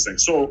spot this thing.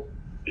 So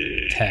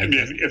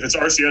if its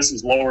RCS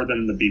is lower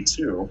than the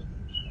B2,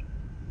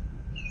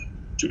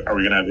 are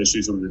we going to have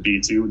issues with the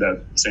B2?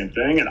 That same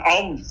thing? And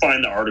I'll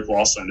find the article.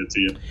 I'll send it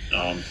to you.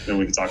 Then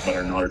we can talk about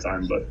it another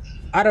time. But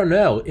I don't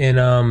know.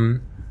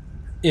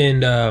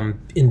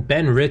 In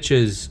Ben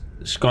Rich's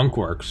Skunk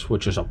Works,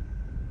 which is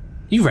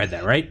you read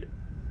that, right?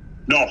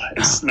 No,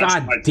 it's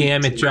God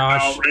damn it,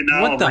 Josh! Right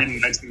now what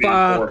I'm the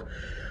fuck?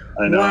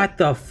 I know. What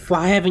the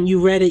fuck? Haven't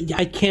you read it?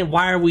 I can't.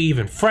 Why are we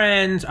even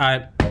friends?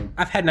 I've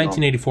had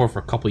 1984 for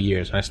a couple of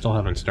years, and I still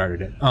haven't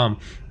started it.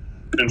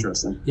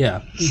 Interesting.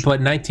 Yeah,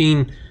 but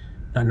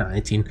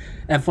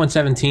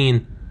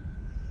F-117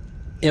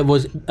 it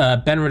was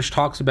Ben Rich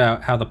talks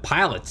about how the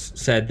pilots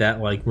said that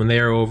like when they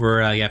were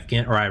over Iraq,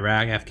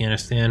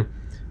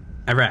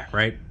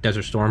 right?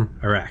 Desert Storm,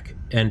 Iraq,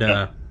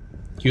 and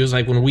he was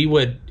like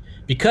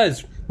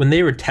because when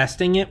they were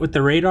testing it with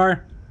the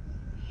radar,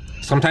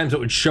 sometimes it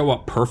would show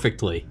up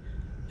perfectly,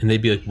 and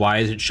they'd be like, "Why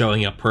is it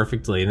showing up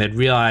perfectly?" And they'd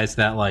realize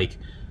that like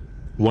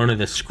one of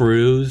the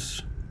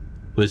screws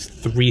was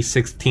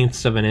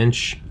 3/16 of an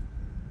inch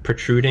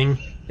protruding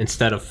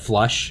instead of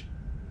flush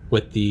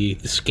with the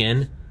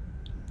skin.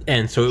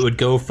 And so it would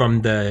go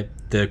from the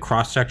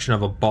cross-section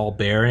of a ball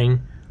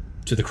bearing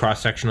to the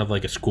cross-section of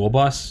like a school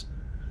bus.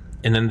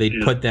 And then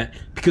they'd put that,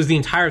 because the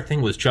entire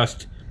thing was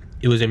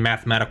it was a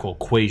mathematical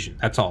equation.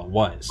 That's all it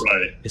was.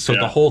 Right. So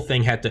the whole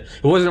thing had to,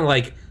 it wasn't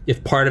like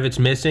if part of it's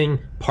missing,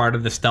 part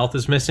of the stealth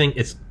is missing.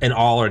 It's an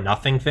all or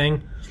nothing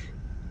thing.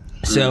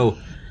 So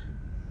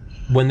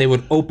when they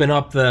would open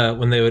up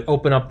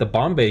the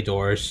bomb bay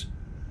doors,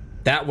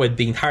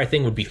 the entire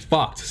thing would be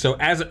fucked. So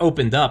as it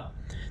opened up,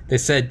 they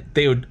said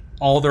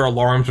all their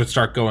alarms would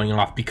start going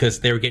off because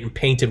they were getting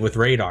painted with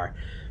radar,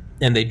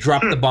 and they'd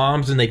drop the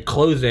bombs and they'd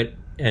close it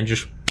and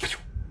just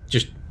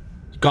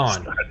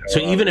gone. So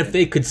even if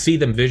they could see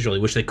them visually,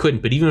 which they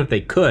couldn't, but even if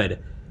they could,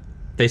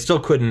 they still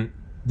couldn't.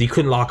 You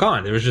couldn't lock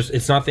on. There was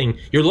it's nothing.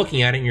 You're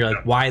looking at it and you're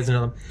like, why isn't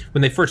it?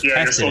 When they first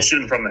tested you're still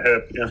shooting from the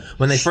hip. Yeah.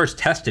 When they first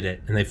tested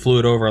it and they flew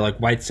it over like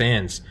White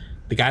Sands,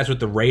 the guys with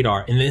the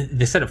radar, and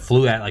they said it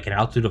flew at like an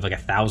altitude of like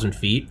 1,000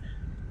 feet,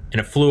 and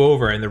it flew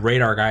over, and the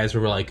radar guys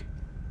were like,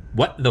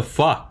 what the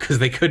fuck? Because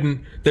they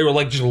were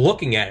like just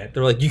looking at it.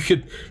 They're like, you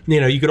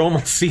could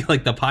almost see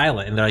like the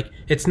pilot, and they're like,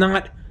 it's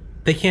not,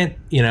 they can't,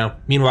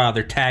 meanwhile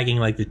they're tagging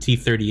like the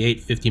T-38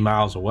 50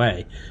 miles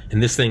away,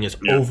 and this thing is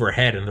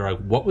overhead, and they're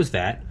like, what was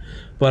that?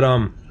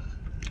 But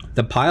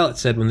the pilot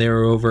said when they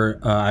were over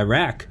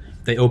Iraq,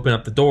 they opened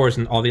up the doors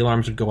and all the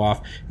alarms would go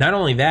off. Not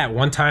only that,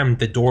 one time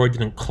the door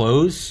didn't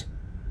close,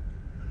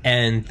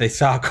 and they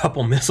saw a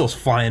couple missiles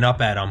flying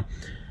up at them.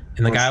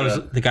 And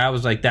the guy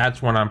was like,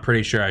 that's when I'm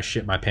pretty sure I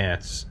shit my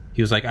pants.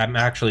 He was like,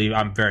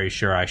 I'm very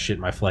sure I shit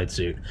my flight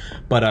suit.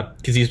 But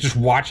because he's just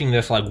watching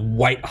this like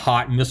white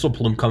hot missile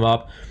plume come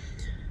up,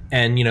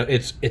 and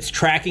it's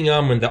tracking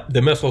them, and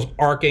the missile's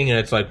arcing, and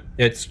it's like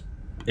it's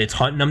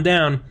hunting them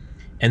down,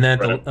 and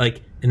then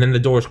and then the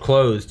doors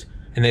closed,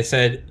 and they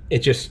said it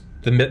just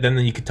then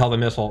you could tell the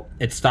missile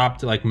it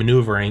stopped like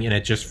maneuvering, and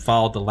it just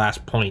followed the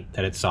last point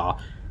that it saw,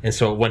 and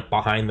so it went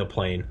behind the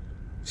plane.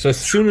 So as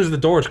soon as the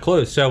doors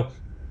closed, so.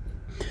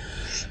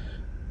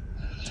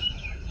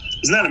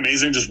 Isn't that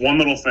amazing? Just one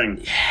little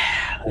thing.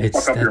 Yeah.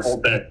 Fuck up your whole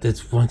day.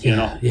 That's one thing.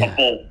 A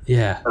bolt.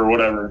 Yeah. Or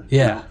whatever.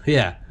 Yeah.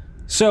 Yeah.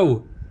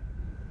 So,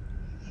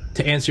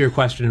 to answer your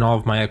question and all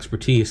of my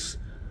expertise,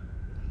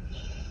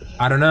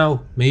 I don't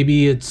know.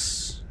 Maybe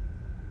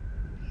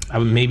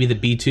maybe the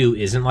B-2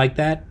 isn't like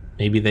that.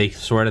 Maybe they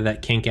sorted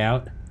that kink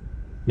out.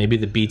 Maybe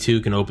the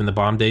B-2 can open the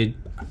bomb day.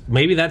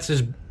 Maybe that's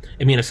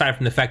aside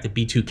from the fact that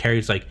B-2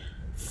 carries like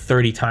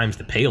 30 times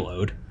the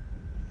payload.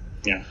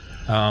 Yeah.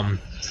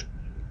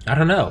 I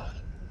don't know.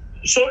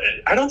 So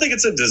I don't think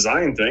it's a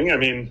design thing. I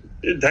mean,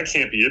 that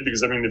can't be it,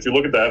 because if you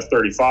look at the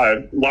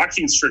F-35,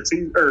 Lockheed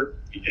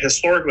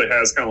historically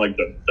has kind of like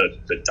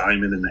the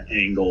diamond and the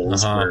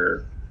angles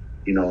where,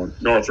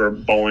 Northrop,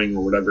 Boeing,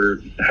 or whatever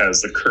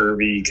has the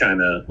curvy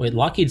kind of. Wait,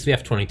 Lockheed's the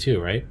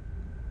F-22, right?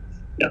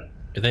 Yeah.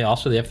 Are they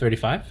also the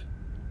F-35?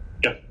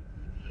 Yeah.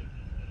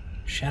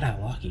 Shout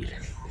out Lockheed.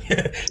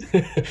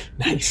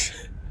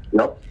 Nice.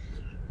 Yep.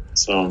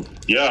 So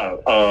yeah,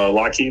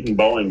 Lockheed and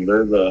Boeing,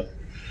 they're the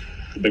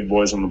big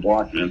boys on the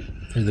block, man.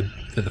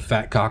 They're the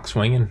fat cock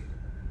swinging.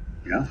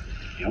 Yeah,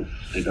 yep,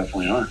 they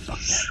definitely are.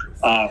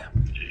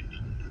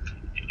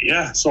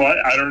 Yeah, so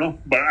I don't know,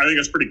 but I think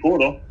it's pretty cool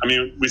though.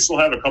 We still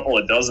have a couple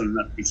of dozen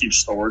that we keep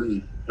stored,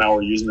 and now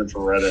we're using it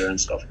for red air and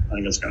stuff. I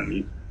think it's kind of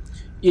neat.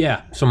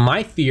 Yeah. So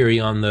my theory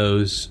on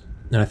those,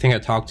 and I think I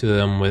talked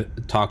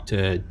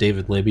to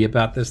David Libby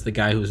about this, the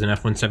guy who's an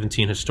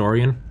F-117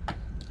 historian.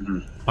 Mm-hmm.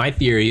 My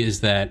theory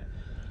is that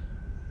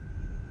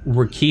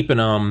we're keeping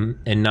them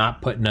and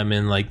not putting them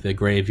in like the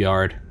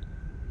graveyard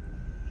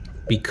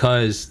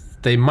because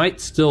they might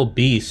still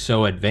be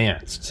so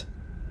advanced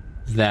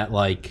that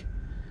like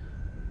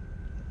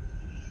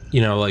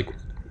like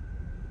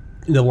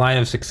the line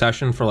of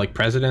succession for like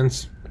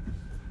presidents,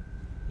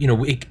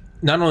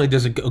 not only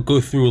does it go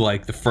through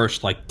like the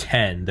first like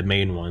 10, the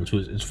main ones,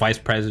 who's vice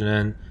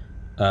president,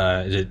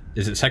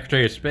 is it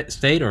secretary of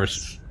state or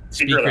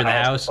speaker of the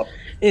house?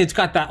 It's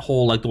got that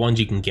whole like the ones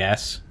you can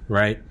guess,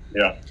 right?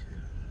 Yeah.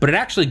 But it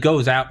actually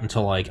goes out into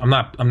like I'm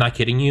not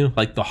kidding you,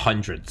 like the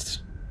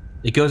hundreds.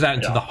 It goes out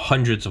into the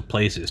hundreds of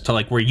places to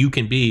like where you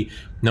can be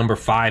number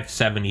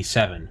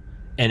 577,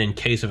 and in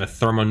case of a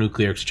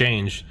thermonuclear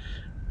exchange,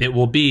 it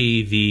will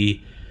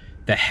be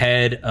the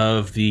head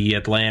of the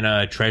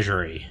Atlanta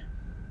Treasury.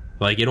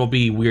 Like it'll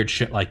be weird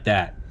shit like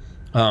that.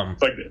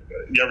 Like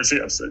you ever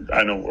see?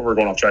 I know we're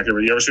going off track here,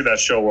 but you ever see that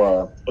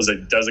show? Was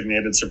it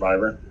Designated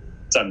Survivor?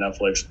 It's on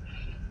Netflix.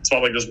 It's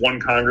about like this one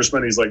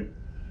congressman. He's like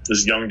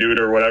this young dude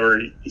or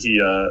whatever. He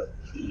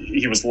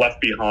was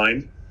left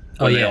behind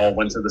when they all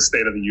went to the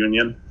State of the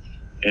Union.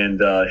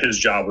 And his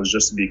job was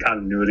just to be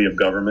continuity of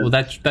government.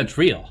 Well, that's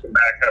real.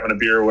 Back having a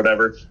beer or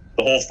whatever.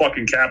 The whole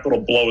fucking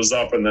Capitol blows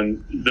up, and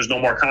then there's no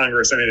more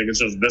Congress, anything. It's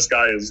just this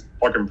guy is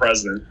fucking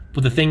president.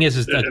 But the thing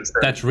is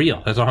that's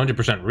real. That's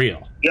 100%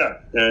 real. Yeah.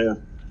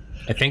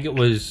 I think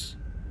there's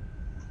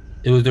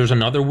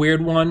another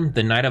weird one.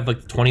 The night of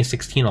like the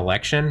 2016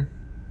 election,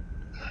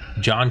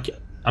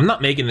 I'm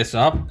not making this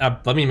up.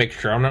 Let me make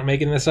sure I'm not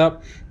making this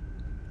up.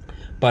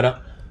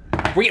 But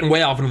we're getting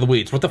way off into the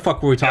weeds. What the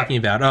fuck were we talking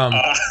about?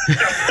 I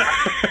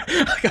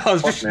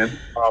was just, man.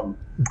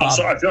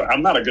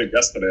 I'm not a good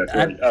guest today. I feel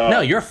like.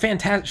 No, you're a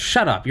fantastic.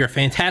 Shut up. You're a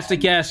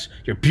fantastic guest.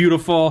 You're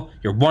beautiful.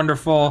 You're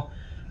wonderful.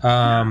 We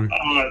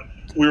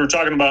were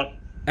talking about.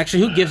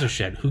 Actually, who gives a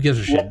shit?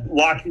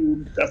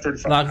 Lockheed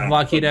F-35.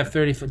 Lockheed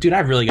F-35. Dude, I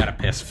really got to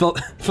piss. Fill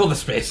the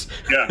space.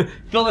 Yeah.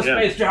 Fill the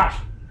space, Josh.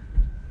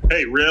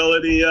 Hey,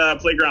 Reality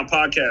Playground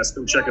Podcast.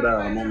 Go check it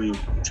out. I'm only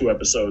 2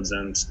 episodes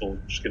in, still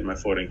just getting my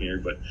footing here,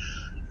 but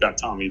got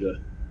Tommy to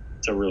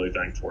really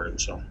thank for it.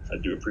 So I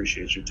do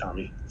appreciate you,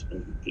 Tommy. It's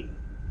been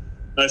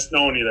nice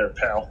knowing you there,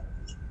 pal.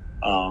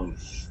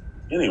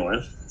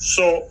 Anyway,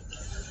 so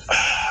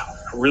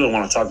I really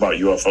want to talk about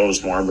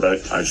UFOs more, but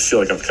I feel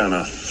like I've kind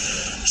of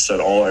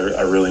said all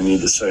I really need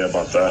to say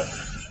about that.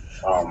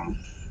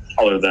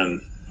 Other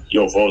than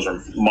UFOs are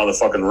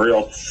motherfucking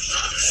real.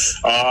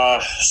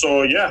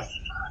 So yeah.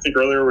 I think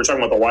earlier we were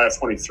talking about the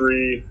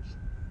YF-23.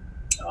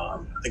 I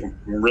think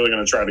I'm really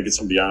going to try to get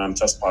some beyond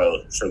test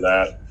pilot for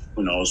that.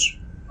 Who knows?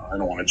 I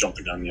don't want to jump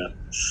the gun yet.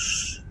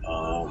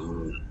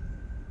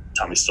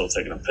 Tommy's still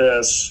taking a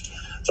piss.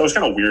 So it's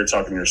kind of weird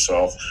talking to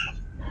yourself.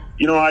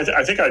 You know, I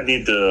think I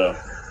need to.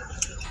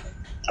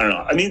 I don't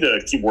know. I need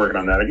to keep working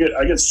on that.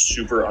 I get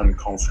super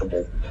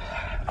uncomfortable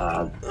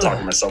talking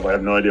to myself. I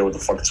have no idea what the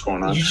fuck is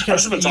going on. I've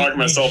just been talking to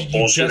myself,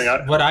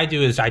 bullshitting. What I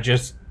do is I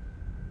just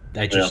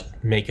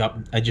make up.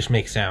 I just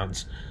make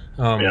sounds.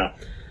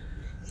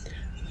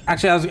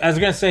 Actually, I was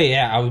gonna say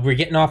we're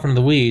getting off into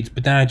the weeds,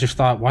 but then I just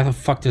thought, why the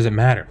fuck does it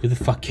matter? Who the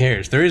fuck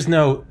cares?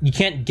 You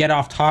can't get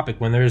off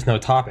topic when there is no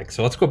topic.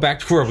 So let's go back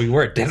to where we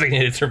were,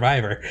 designated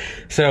survivor.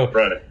 So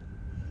right.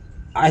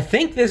 I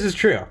think this is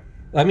true.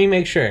 Let me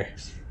make sure.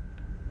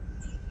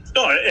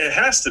 No, it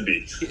has to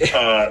be.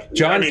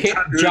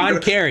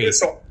 John Kerry.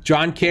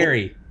 John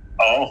Kerry.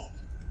 Oh.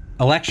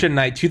 Election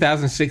night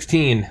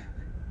 2016.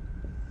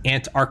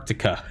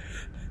 Antarctica.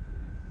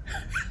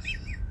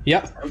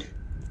 Yep.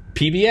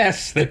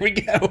 PBS. There we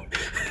go.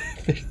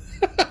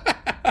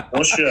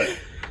 Oh shit.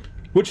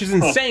 Which is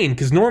insane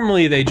because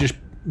normally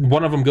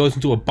one of them goes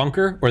into a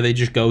bunker or they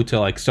just go to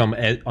like some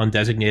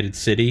undesignated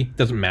city.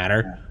 Doesn't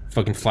matter.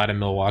 Fucking flat in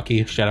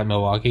Milwaukee. Shout out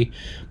Milwaukee.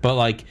 But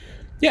like,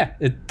 yeah,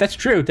 that's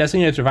true.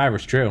 Designated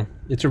survivor's true.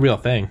 It's a real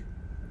thing.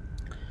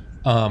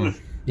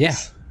 Yeah.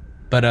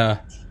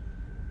 But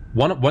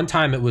one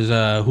time it was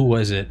who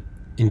was it?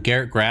 In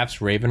Garrett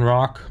Graff's Raven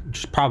Rock, which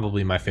is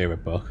probably my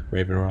favorite book,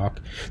 Raven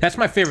Rock. That's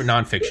my favorite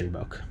nonfiction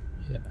book.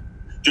 Yeah.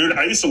 Dude,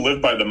 I used to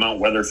live by the Mount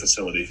Weather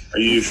facility. Are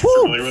you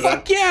familiar with that?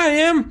 Fuck yeah, I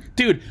am.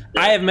 Dude,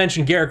 yeah. I have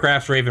mentioned Garrett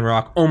Graff's Raven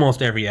Rock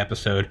almost every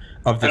episode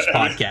of this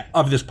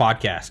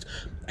podcast.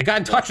 I got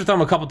in touch with him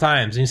a couple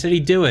times, and he said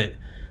he'd do it.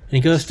 And he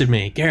ghosted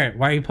me. Garrett,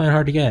 why are you playing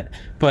hard to get?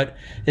 But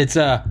it's,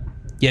 yeah,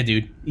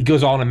 dude. He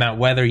goes all in Mount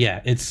Weather.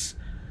 Yeah, it's...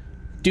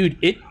 Dude,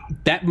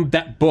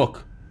 that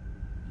book...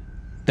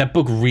 That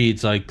book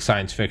reads like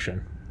science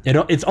fiction.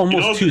 It's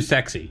almost too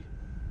sexy.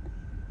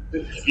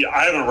 Yeah,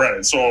 I haven't read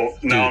it, so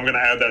now I'm going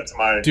to add that to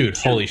my... Dude,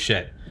 holy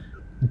shit.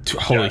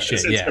 Holy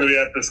shit, It's going to be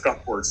at the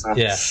Skunk Works now.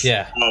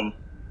 Yeah.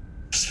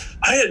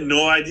 I had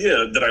no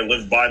idea that I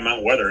lived by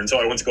Mount Weather until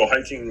I went to go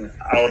hiking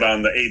out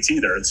on the AT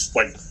there. It's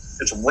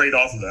right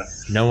off of that.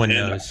 No one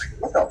knows.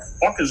 What the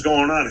fuck is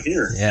going on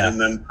here? Yeah.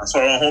 And then so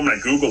I went home and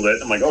I Googled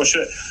it. I'm like, oh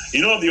shit.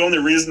 You know, the only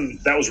reason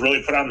that was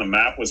really put on the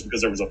map was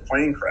because there was a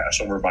plane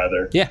crash over by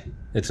there. Yeah,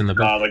 it's in the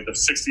book. Like the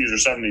 60s or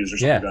 70s or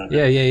something.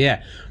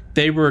 Yeah.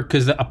 They were,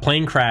 because a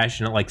plane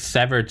crashed and it like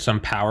severed some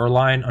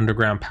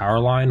underground power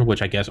line,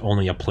 which I guess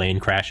only a plane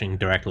crashing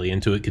directly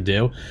into it could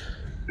do.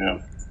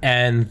 Yeah.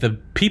 And the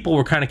people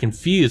were kind of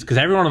confused because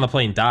everyone on the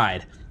plane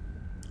died.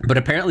 But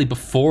apparently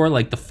before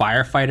like the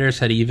firefighters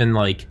had even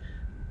like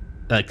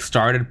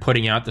started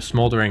putting out the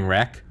smoldering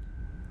wreck,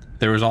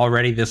 there was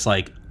already this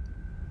like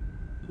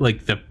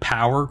the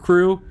power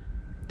crew.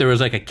 There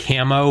was like a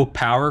camo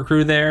power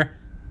crew there,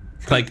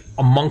 like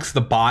amongst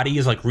the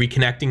bodies, like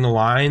reconnecting the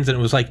lines, and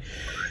it was like,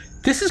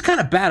 this is kind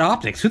of bad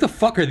optics. Who the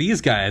fuck are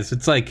these guys?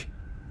 It's like,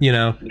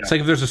 it's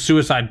like if there's a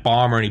suicide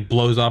bomber and he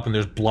blows up and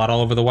there's blood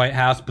all over the White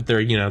House, but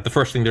they're, the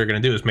first thing they're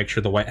going to do is make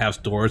sure the White House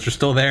doors are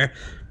still there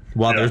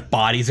while there's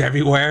bodies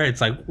everywhere.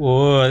 It's like,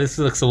 whoa, this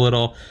looks a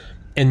little...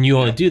 And you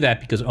only do that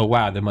because, oh,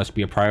 wow, there must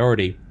be a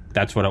priority.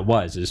 That's what it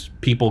was, is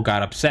people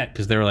got upset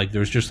because they were like, there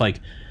was just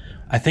like,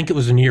 I think it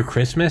was near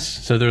Christmas,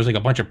 so there was like a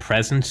bunch of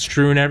presents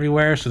strewn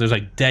everywhere. So there's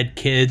like dead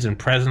kids and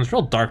presents,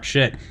 real dark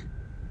shit.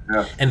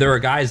 Yeah. And there were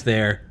guys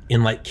there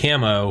in like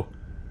camo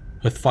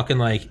with fucking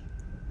like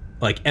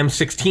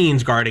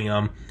M16s guarding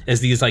them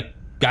as these like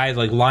guys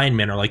like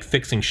linemen are like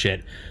fixing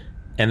shit.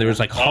 and there was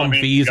like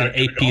Humvees and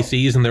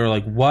APCs, and they were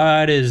like,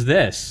 "What is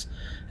this?"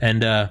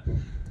 And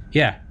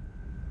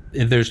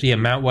there's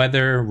Mount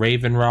Weather,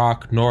 Raven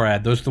Rock,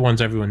 NORAD. Those are the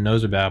ones everyone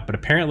knows about. But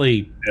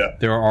apparently,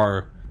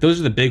 those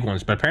are the big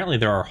ones. But apparently,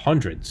 there are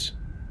hundreds.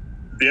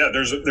 Yeah,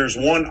 there's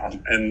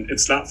one, and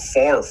it's not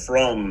far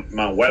from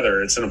Mount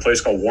Weather. It's in a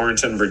place called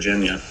Warrenton,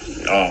 Virginia.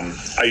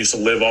 I used to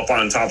live up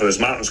on top of this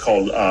mountain. It's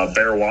called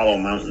Bear Wallow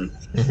Mountain,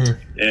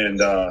 and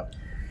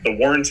the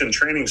Warrenton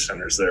Training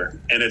Center's there,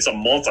 and it's a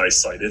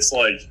multi-site. It's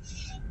like,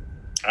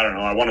 I don't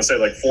know, I want to say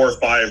like 4 or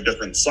 5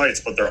 different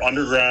sites, but they're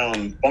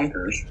underground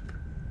bunkers,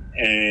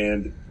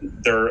 and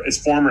it's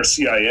former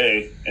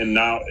CIA, and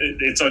now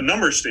it's a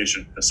number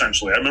station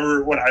essentially. I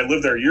remember when I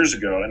lived there years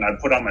ago, and I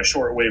put on my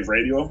shortwave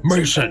radio.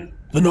 Mason,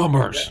 the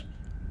numbers.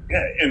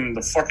 Yeah, and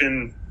the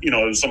fucking, it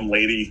was some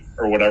lady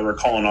or whatever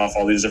calling off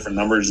all these different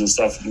numbers and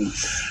stuff. And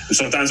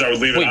sometimes I would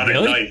leave it on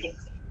at night.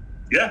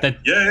 Yeah.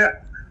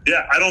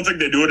 Yeah, I don't think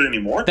they do it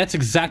anymore. That's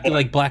exactly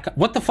like Black.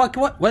 What the fuck?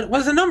 What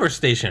was the number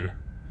station?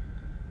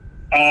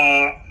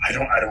 I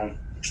don't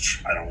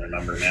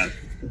remember, man.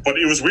 But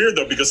it was weird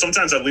though, because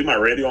sometimes I'd leave my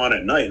radio on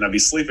at night and I'd be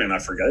sleeping and I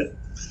forget.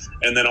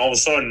 And then all of a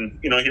sudden,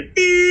 you hear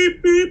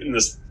beep beep, and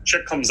this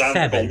chick comes on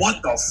and I go,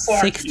 "What the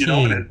fuck?"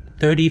 16,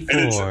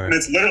 34. And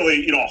it's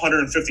literally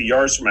 150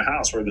 yards from my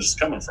house where this is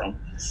coming from.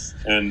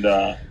 And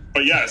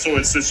but yeah, so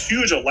it's this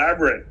huge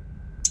elaborate.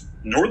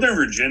 Northern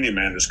Virginia,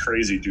 man, is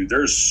crazy, dude.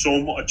 There's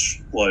so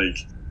much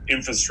like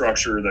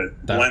infrastructure that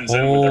blends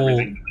in with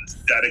everything that's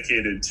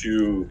dedicated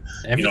to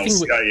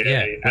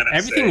CIA, NSA.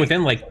 Everything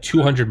within like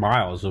 200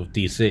 miles of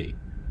DC.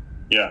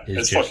 Yeah,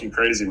 it's just fucking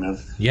crazy, man.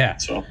 Yeah,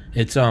 so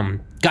it's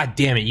God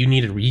damn it, you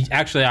need to read.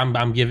 Actually,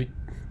 I'm giving,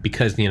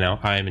 because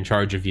I am in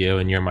charge of you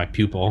and you're my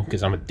pupil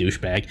because I'm a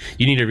douchebag.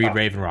 You need to read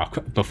Raven Rock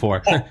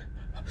before.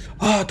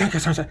 Oh, thank you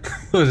so much.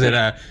 Was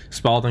it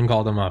Spalding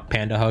called them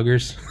panda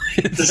huggers?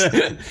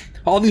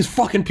 All these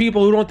fucking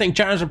people who don't think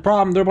China's a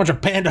problem, they're a bunch of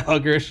panda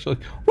huggers. Like,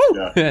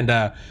 woo! Yeah.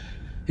 And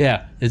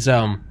it's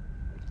you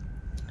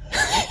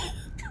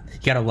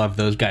gotta love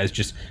those guys.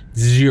 Just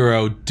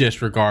zero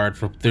disregard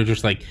for. They're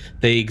just like,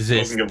 they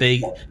exist.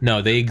 They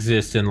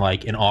exist in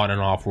like an on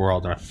and off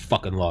world, and I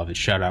fucking love it.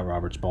 Shout out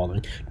Robert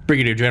Spalding,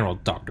 Brigadier General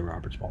Dr.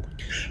 Robert Spalding.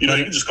 You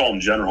can just call him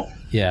General.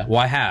 Yeah,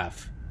 well, I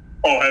have.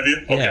 Oh, have you?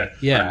 Okay.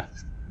 Yeah.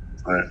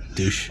 All right.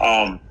 Douche.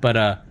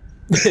 But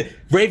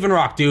Raven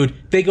Rock, dude,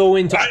 they go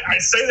into. I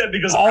say that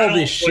because all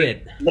this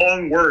shit,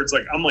 long words.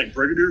 Like I'm like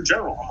Brigadier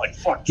General. I'm like,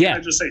 fuck. Can't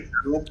I just say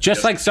General?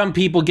 Just like some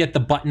people get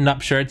the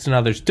button-up shirts and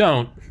others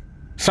don't.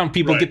 Some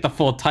people get the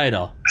full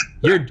title.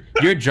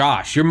 You're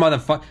Josh. You're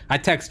motherfucker. I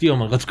text you.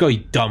 I'm like, let's go, you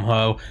dumb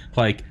hoe.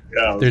 Like,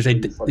 there's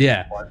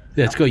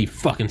let's go, you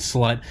fucking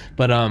slut.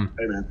 But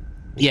hey man.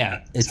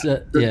 Yeah, it's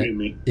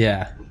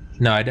yeah.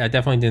 No, I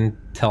definitely didn't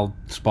tell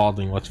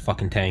Spalding what's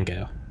fucking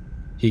tango.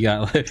 He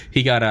got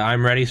a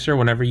I'm ready, sir,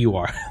 whenever you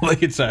are.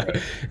 Like you got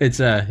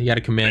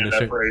a command.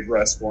 That parade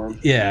rest for him.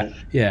 Yeah.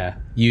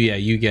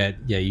 You get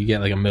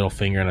like a middle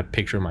finger and a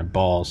picture of my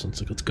balls. And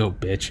it's like, let's go,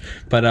 bitch.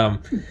 But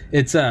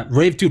it's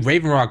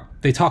Raven Rock.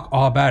 They talk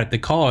all about it. They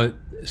call it,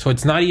 so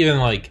it's not even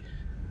like,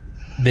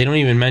 they don't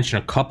even mention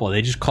a couple.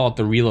 They just call it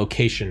the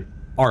relocation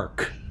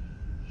arc,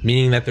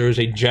 meaning that there is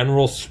a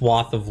general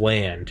swath of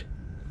land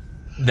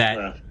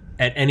that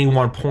at any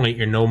one point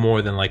you're no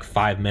more than like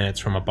 5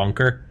 minutes from a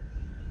bunker.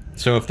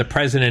 So if the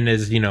president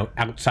is,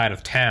 outside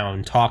of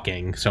town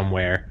talking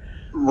somewhere,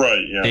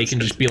 they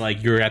can just be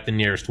like, you're at the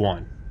nearest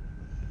one.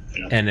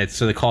 Yeah. And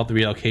so they call it the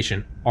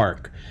relocation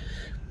arc.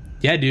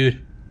 Yeah,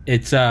 dude,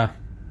 it's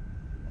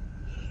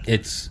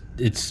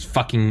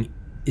fucking,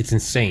 it's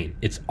insane.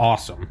 It's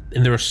awesome.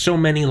 And there were so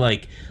many,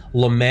 like,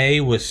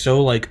 LeMay was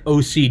so like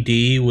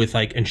OCD with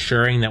like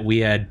ensuring that we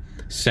had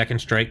second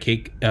strike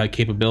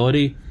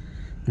capability,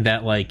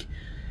 that like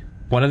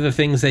one of the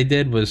things they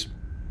did was,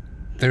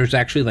 there's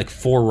actually like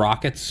 4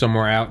 rockets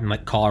somewhere out in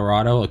like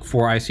Colorado, like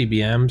 4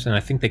 ICBMs, and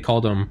I think they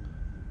called them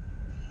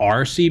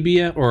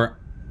RCBM or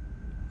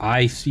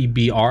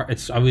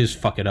ICBR. I always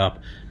fuck it up,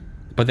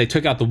 but they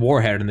took out the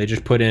warhead and they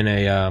just put in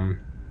a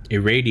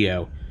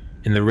radio.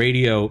 And the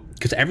radio,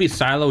 because every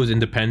silo is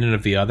independent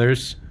of the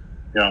others.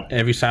 Yeah.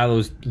 Every silo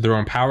is their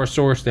own power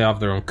source. They have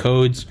their own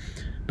codes,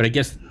 but I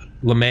guess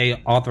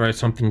LeMay authorized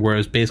something where it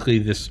was basically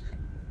these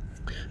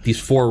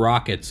 4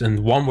 rockets, and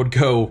one would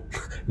go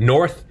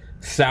north,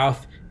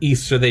 south,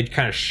 east, so they'd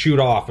kind of shoot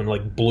off and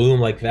like bloom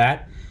like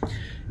that.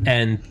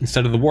 And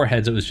instead of the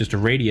warheads, it was just a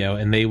radio,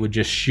 and they would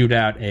just shoot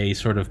out a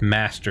sort of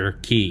master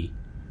key.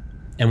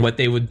 And what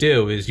they would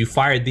do is, you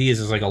fired these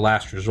as like a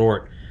last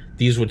resort.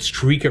 These would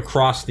streak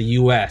across the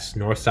U.S.,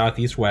 north, south,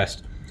 east,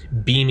 west,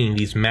 beaming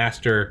these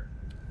master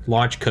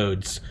launch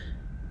codes.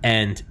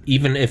 And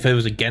even if it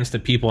was against the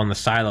people in the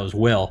silos'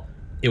 will,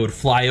 it would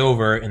fly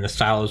over and the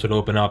silos would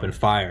open up and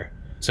fire.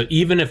 So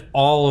even if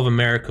all of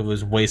America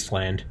was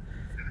wasteland,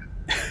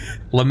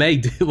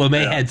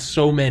 LeMay had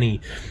so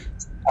many.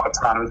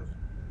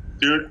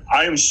 Dude,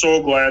 I am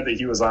so glad that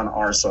he was on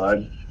our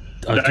side.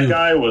 That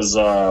guy was.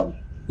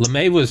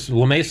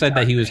 LeMay said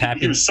that he was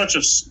happy. He was such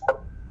a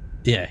smart.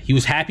 Yeah, he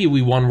was happy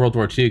we won World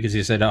War II because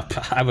he said, oh,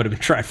 I would have been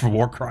tried for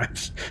war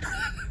crimes.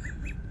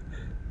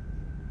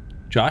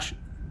 Josh?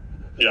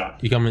 Yeah.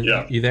 You coming?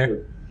 Yeah. You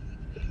there?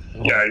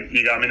 Yeah,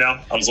 you got me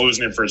now? I was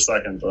losing it for a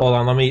second. But... Hold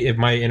on, let me, if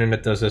my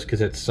internet does this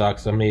because it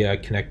sucks, let me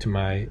connect to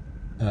my,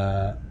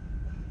 well,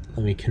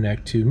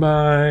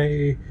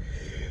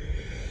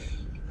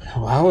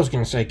 I was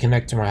going to say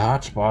connect to my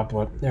hotspot,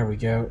 but there we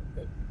go.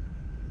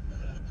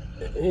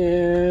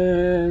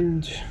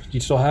 And you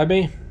still have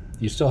me?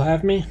 You still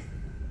have me?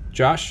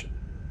 Josh?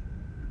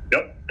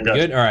 Yep. I got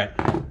Good? you. All right.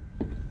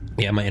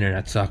 Yeah, my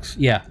internet sucks.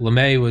 Yeah,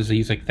 LeMay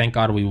he's like, thank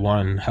God we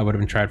won. I would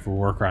have been tried for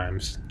war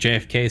crimes.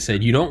 JFK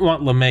said, you don't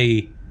want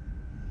LeMay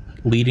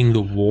leading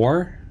the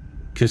war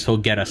because he'll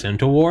get us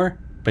into war.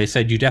 But he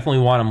said, you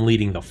definitely want him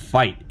leading the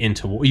fight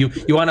into war. You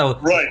want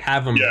to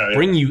have him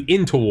bring you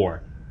into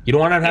war. You don't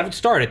want to have it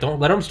start it.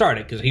 Don't let him start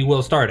it because he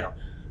will start it.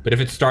 But if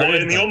it started...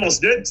 Well, and he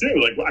almost did, too.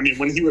 Like, I mean,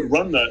 when he would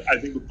run I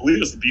believe it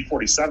was the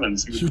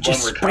B-47s, he would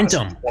just sprint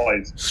them.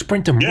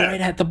 Sprint them right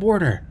at the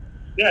border.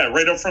 Yeah,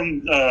 right up from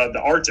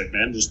the Arctic,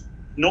 man. Just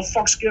no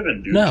fucks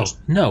given, dude.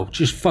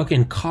 Just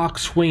fucking cock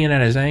swinging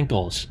at his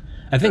ankles.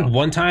 I think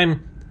one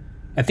time,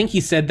 I think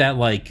he said that,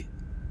 like,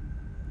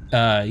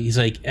 he's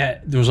like,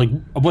 there was, like,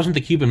 it wasn't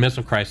the Cuban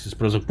Missile Crisis,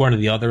 but it was, like, one of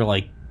the other,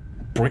 like,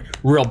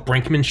 real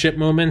brinkmanship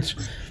moments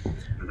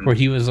where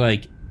he was,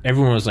 like,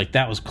 everyone was like,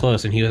 that was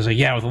close. And he was like,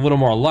 yeah, with a little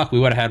more luck, we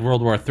would have had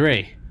World War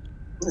III.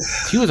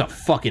 He was a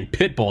fucking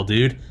pit bull,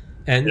 dude.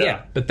 And,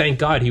 but thank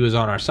God he was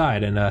on our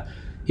side. And,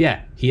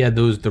 he had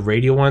the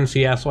radio ones.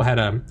 He also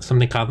had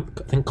something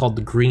called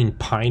the Green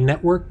Pine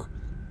Network,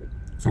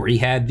 where he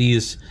had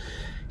these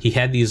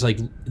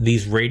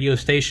radio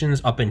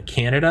stations up in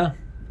Canada,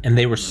 and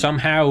they were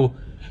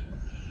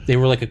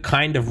like a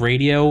kind of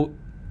radio.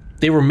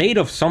 They were made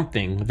of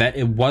something that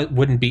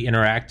wouldn't be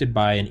interacted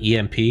by an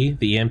EMP,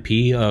 the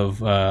EMP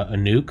of a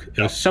nuke.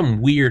 It was some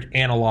weird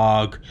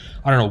analog,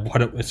 I don't know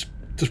what it was,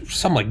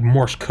 some like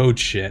Morse code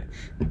shit.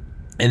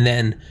 And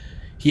then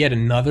he had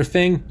another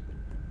thing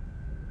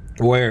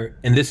where,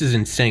 and this is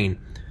insane,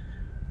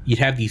 you'd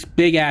have these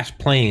big ass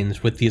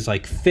planes with these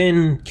like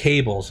thin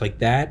cables like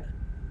that,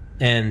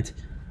 and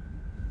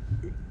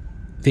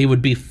they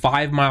would be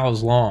 5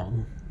 miles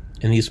long,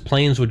 and these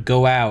planes would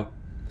go out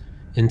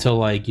into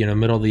like,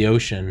 middle of the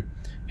ocean,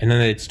 and then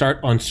they'd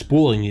start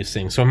unspooling these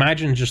things. So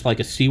imagine just like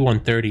a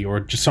C-130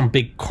 or just some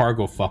big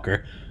cargo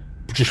fucker,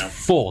 just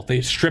full. They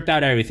stripped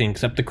out everything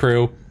except the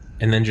crew,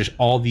 and then just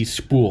all these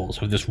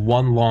spools of this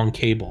one long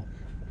cable.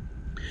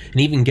 And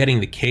even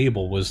getting the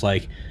cable was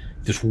like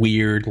this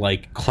weird,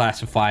 like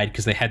classified,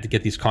 because they had to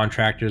get these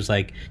contractors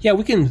like, yeah,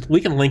 we can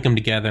link them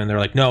together, and they're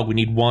like, no, we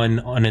need one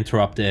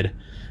uninterrupted,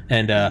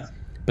 and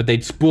but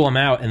they'd spool them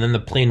out, and then the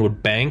plane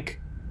would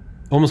bank,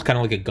 almost kind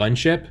of like a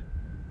gunship,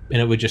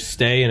 and it would just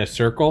stay in a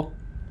circle.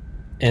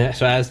 And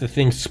so as the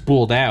thing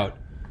spooled out,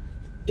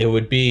 it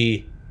would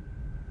be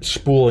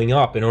spooling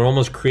up, and it would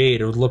almost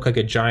it would look like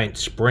a giant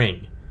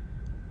spring.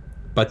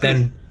 But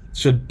then,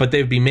 but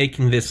they'd be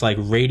making this like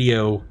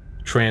radio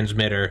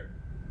transmitter,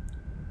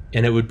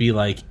 and it would be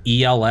like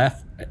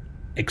ELF,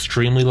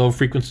 extremely low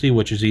frequency,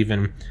 which is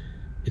even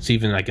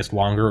I guess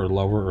longer or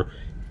lower, or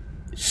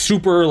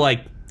super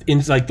like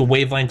in like the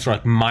wavelengths are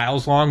like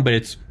miles long,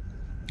 but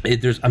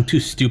I'm too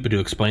stupid to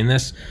explain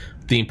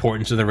the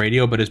importance of the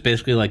radio, but it's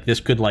basically like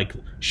this could like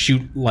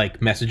shoot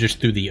like messages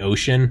through the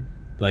ocean,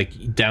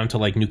 like down to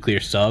like nuclear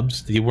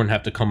subs. You wouldn't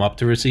have to come up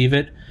to receive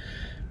it.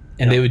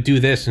 And they would do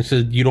this, and so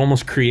you'd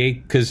almost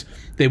create, because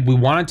we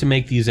wanted to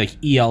make these like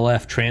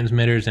ELF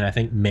transmitters, and I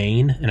think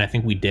Maine, and I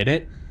think we did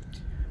it,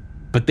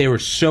 but they were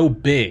so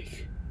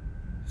big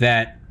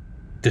that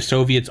the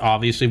Soviets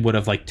obviously would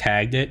have like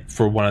tagged it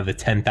for one of the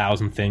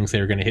 10,000 things they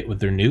were going to hit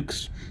with their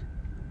nukes.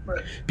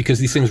 Right. Because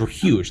these things were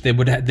huge.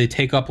 They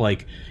take up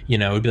like,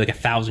 it'd be like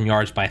 1,000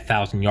 yards by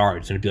 1,000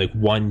 yards, and it'd be like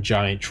one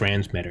giant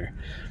transmitter.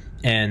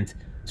 And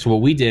so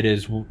what we did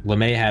is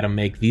LeMay had them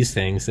make these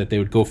things that they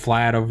would go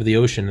fly out over the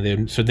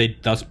ocean. So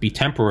they'd thus be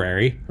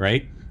temporary,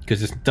 right?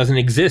 Because this doesn't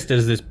exist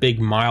as this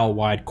big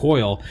mile-wide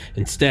coil.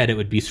 Instead, it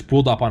would be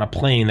spooled up on a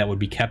plane that would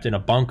be kept in a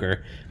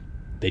bunker.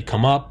 They'd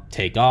come up,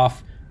 take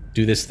off,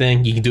 do this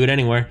thing. You can do it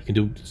anywhere. You can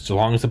do it so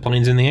long as the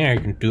plane's in the air.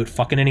 You can do it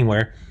fucking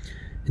anywhere.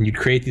 And you'd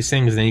create these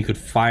things, and then you could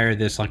fire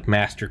this like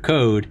master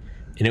code,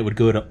 and it would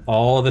go to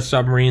all the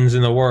submarines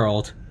in the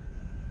world.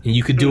 And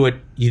you could do it.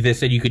 They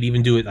said you could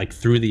even do it like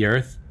through the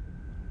earth.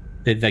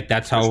 Like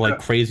that's how like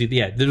crazy.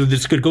 Yeah,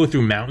 this could go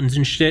through mountains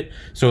and shit.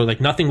 So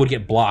like nothing would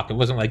get blocked. It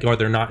wasn't like, oh,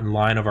 they're not in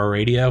line of our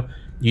radio.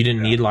 You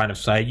didn't need line of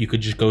sight. You could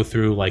just go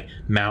through like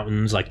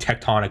mountains, like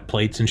tectonic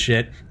plates and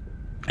shit.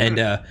 And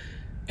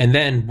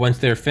then once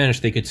they're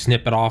finished, they could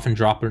snip it off and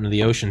drop it into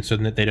the ocean so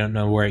that they don't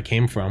know where it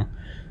came from.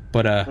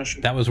 But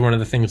that was one of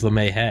the things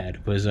LeMay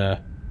had. Was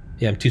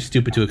I'm too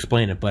stupid to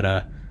explain it,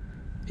 but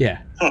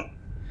yeah. Huh.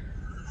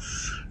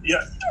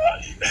 Yeah.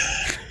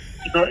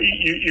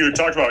 You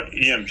talked about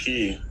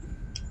EMP.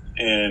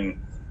 And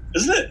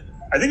isn't it?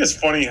 I think it's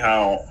funny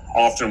how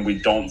often we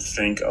don't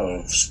think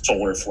of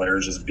solar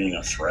flares as being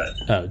a threat.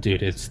 Oh,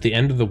 dude, it's the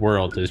end of the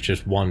world is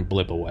just one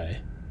blip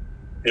away.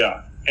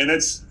 Yeah, And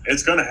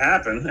it's going to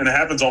happen, and it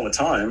happens all the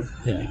time.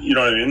 Yeah. You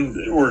know what I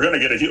mean? We're going to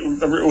get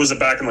was it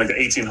back in like the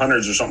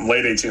 1800s or something,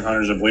 late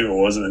 1800s, I believe it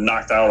was, and it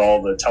knocked out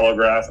all the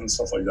telegraph and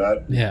stuff like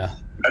that. Yeah.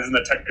 Imagine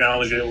the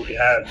technology that we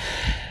had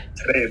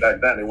today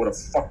back then, it would have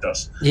fucked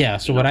us. Yeah,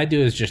 so what I do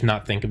is just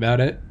not think about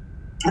it.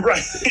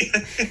 Right.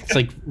 It's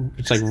like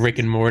Rick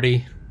and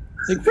Morty.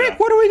 Like, Rick,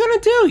 what are we gonna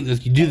do? He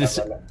goes, you do this.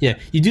 Yeah,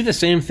 you do the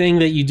same thing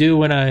that you do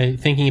when I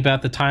thinking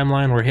about the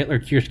timeline where Hitler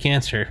cures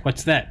cancer.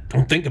 What's that?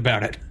 Don't think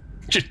about it.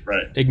 Just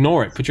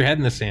ignore it. Put your head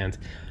in the sand.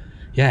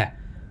 Yeah,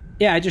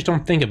 I just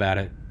don't think about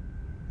it.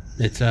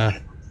 It's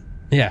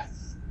yeah.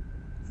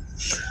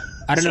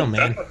 I don't know,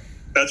 man.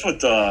 That's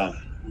what.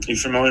 You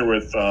familiar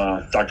with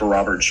Dr.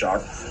 Robert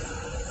Schoch?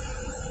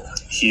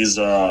 He's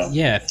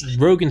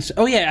Rogan's.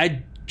 Oh yeah,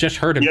 I just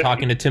heard him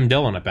talking to Tim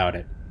Dillon about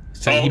it.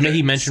 So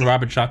he mentioned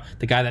Robert Schoch,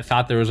 the guy that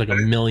thought there was like a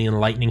million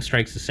lightning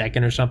strikes a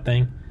second or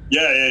something.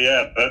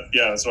 Yeah.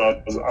 That's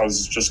what I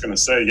was just gonna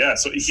say. Yeah,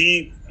 so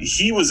he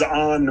was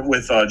on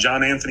with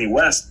John Anthony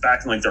West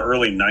back in like the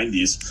early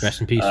 '90s. Rest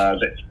in peace. No,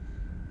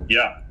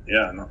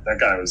 that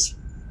guy was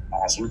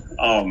awesome.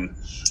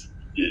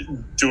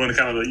 Doing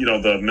kind of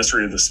the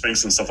mystery of the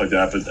Sphinx and stuff like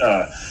that. But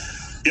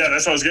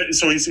that's what I was getting.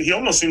 So he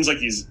almost seems like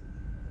he's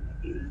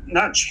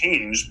not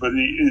changed, but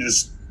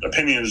his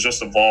opinion has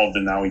just evolved,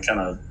 and now he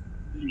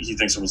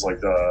thinks it was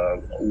like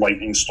the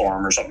lightning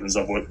storm or something. Is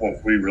that what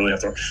we really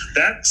have to?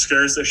 That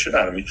scares the shit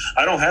out of me.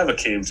 I don't have a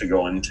cave to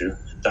go into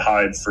to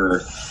hide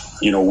for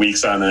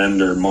weeks on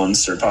end or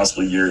months or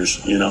possibly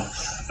years.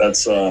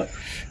 That's I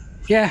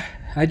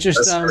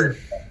just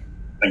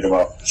think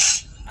about.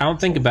 I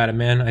don't think about it,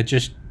 man. I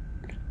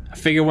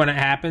figure when it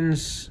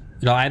happens,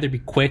 it'll either be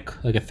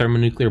quick, like a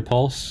thermonuclear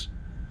pulse,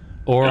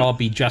 or I'll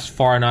be just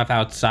far enough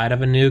outside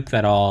of a nuke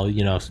that I'll,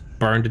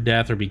 burn to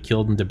death or be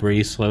killed in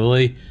debris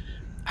slowly.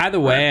 Either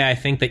way, I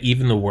think that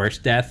even the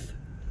worst death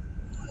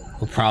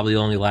will probably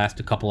only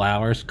last a couple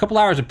hours. A couple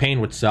hours of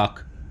pain would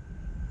suck.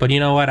 But you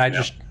know what?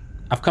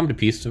 I've come to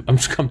peace. I'm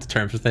just come to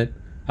terms with it.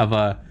 Of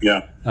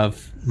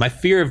my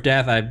fear of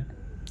death,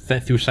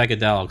 through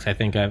psychedelics, I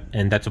think,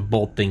 and that's a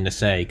bold thing to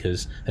say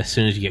because as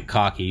soon as you get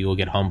cocky, you will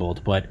get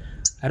humbled. But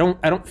I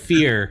don't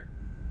fear,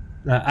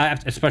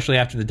 especially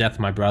after the death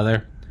of my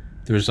brother.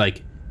 There was I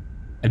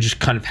just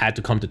kind of had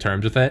to come to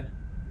terms with it,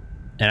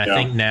 and I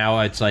think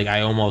now it's like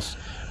I almost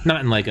not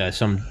in like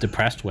some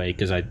depressed way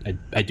because I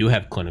do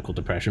have clinical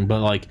depression,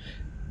 but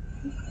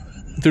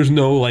there's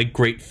no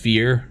great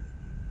fear.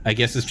 I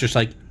guess it's just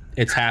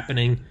it's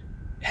happening.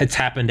 It's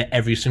happened to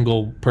every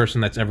single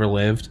person that's ever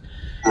lived.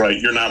 Right,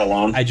 you're not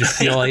alone. I just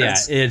feel,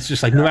 it's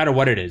just no matter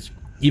what it is,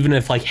 even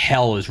if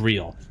hell is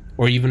real,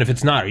 or even if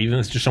it's not, or even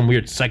if it's just some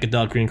weird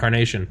psychedelic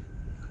reincarnation,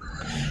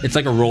 it's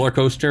like a roller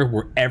coaster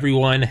where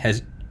everyone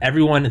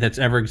that's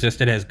ever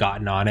existed has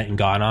gotten on it and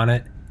gone on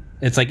it.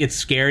 It's it's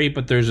scary,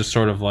 but there's a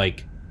sort of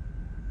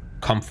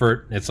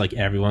comfort. It's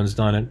everyone's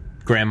done it.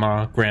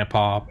 Grandma,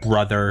 grandpa,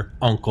 brother,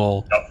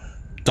 uncle,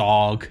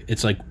 dog.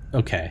 It's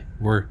okay,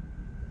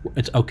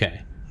 it's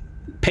okay.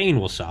 Pain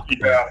will suck.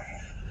 Yeah.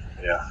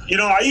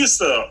 I used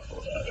to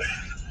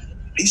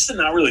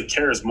not really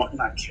care as much.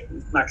 Not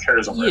care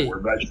is a right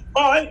word, but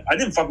I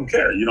didn't fucking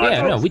care.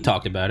 We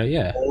talked about it.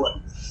 Yeah.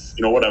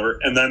 Whatever.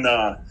 And then,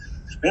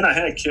 I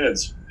had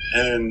kids,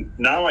 and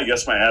now I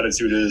guess my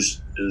attitude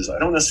is I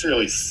don't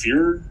necessarily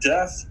fear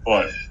death,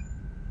 but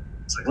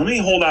it's let me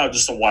hold out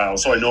just a while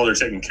so I know they're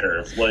taken care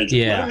of. Let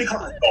them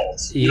become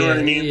adults. You know what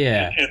I mean?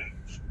 Yeah.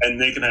 And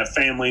they can have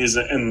families,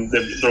 and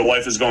their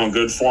life is going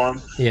good for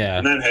them. Yeah.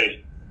 And then,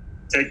 hey,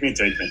 take me.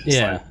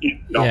 Yeah.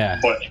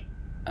 But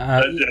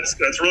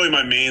that's really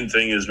my main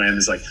thing is, man,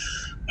 is I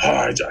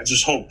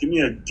just hope give me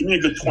a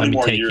good 20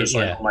 more years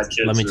for my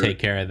kids. Let me take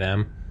care of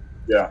them.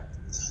 Yeah.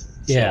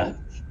 Yeah. So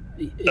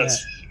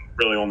that's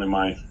really only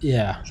my.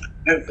 Yeah.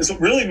 It's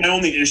really my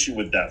only issue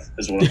with death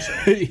is what I'm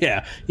saying.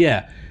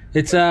 Yeah.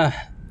 It's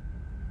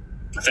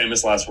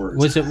famous last words.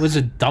 Was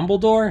it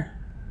Dumbledore?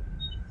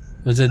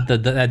 Was it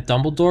that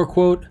Dumbledore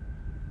quote?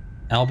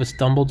 Albus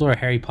Dumbledore,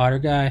 Harry Potter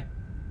guy?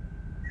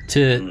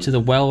 To the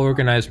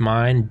well-organized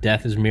mind,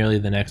 death is merely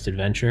the next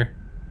adventure.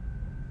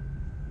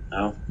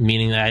 Oh.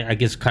 Meaning, I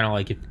guess kind of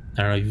if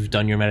you've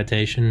done your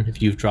meditation,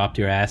 if you've dropped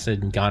your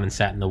acid and gone and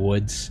sat in the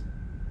woods,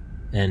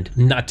 and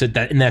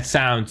that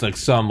sounds like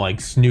some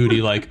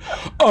snooty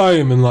I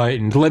am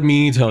enlightened. Let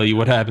me tell you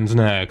what happens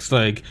next.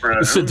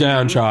 Sit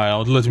down,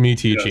 child. Let me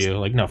teach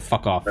you. No,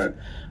 fuck off. Right.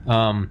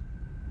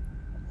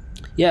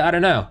 Yeah, I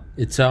don't know.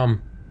 It's I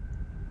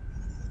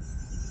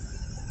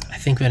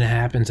think when it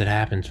happens,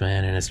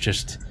 man, and it's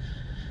just.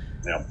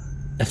 Yeah.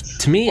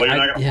 To me, you're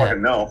not gonna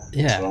fucking know.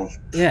 Yeah. So.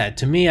 Yeah.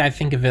 To me, I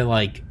think of it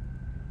I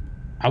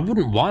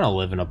wouldn't want to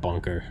live in a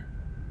bunker.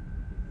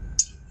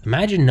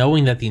 Imagine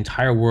knowing that the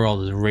entire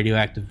world is a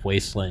radioactive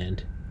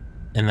wasteland,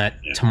 and that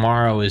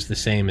tomorrow is the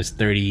same as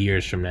 30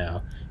 years from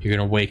now. You're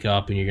gonna wake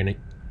up and you're gonna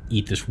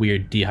eat this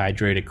weird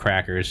dehydrated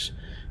crackers,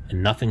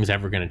 and nothing's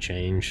ever gonna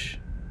change.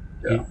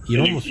 Yeah.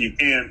 You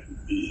can't.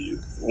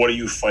 What are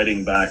you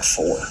fighting back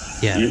for?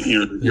 Yeah.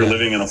 You're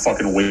living in a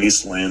fucking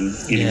wasteland,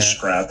 eating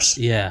scraps.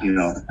 Yeah.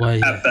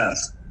 At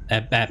best.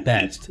 at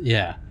best.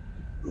 Yeah.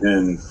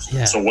 And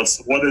so what's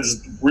the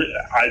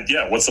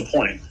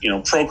point? You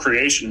know,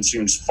 procreation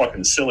seems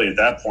fucking silly at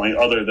that point,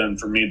 other than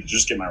for me to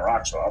just get my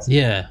rocks off.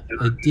 Yeah.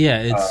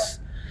 It's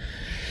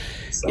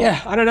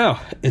I don't know.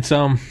 It's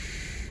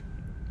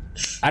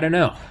I don't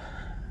know.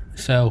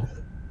 So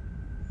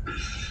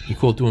you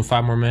cool doing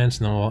 5 more minutes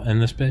and then we'll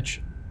end this bitch?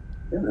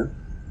 Yeah, man.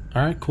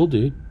 All right, cool,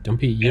 dude. Don't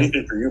be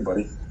anything for you,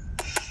 buddy.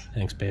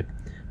 Thanks, babe.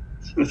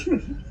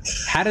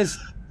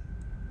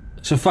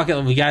 So fuck it.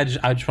 I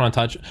just want to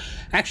touch.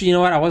 Actually, you know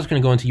what? I was going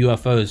to go into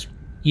UFOs.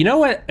 You know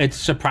what? It's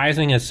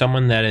surprising as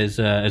someone that is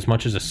as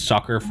much as a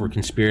sucker for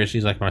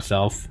conspiracies like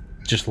myself,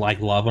 just like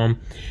love them.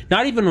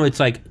 Not even it's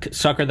like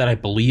sucker that I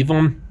believe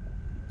them.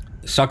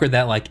 Sucker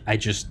that like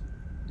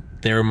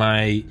they're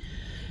my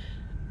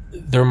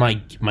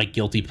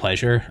guilty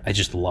pleasure. I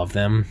just love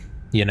them.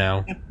 You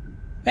know.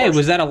 Hey,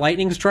 was that a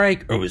lightning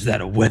strike or was that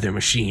a weather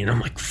machine? I'm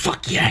like,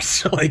 fuck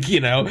yes. Like,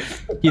 you know,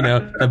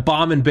 the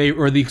bomb in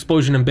or the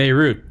explosion in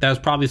Beirut, that was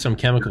probably some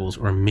chemicals,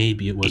 or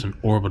maybe it was an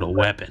orbital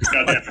weapon.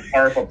 Got that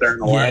tarp up there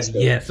in Alaska.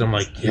 Yes. I'm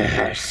like,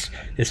 yes.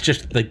 It's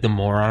just like the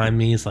moron in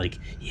me is like,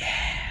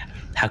 yeah,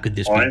 how could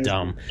this be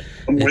dumb?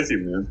 I'm with you,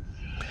 man.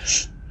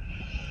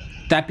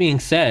 That being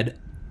said,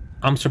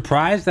 I'm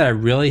surprised that I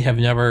really have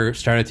never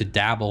started to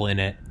dabble in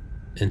it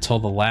until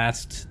the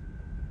last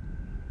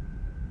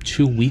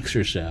 2 weeks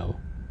or so.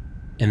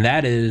 And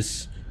that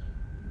is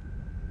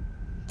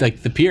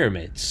like the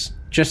pyramids,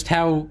 just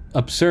how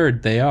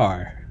absurd they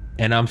are.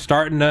 And I'm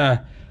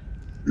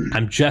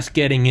just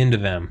getting into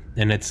them.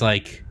 And it's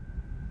like,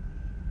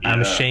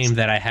 I'm ashamed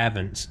that I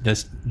haven't.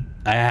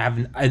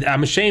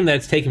 I'm ashamed that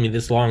it's taken me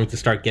this long to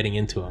start getting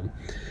into them.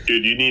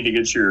 Dude, you need to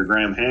get your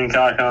Graham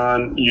Hancock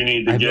on. You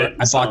need to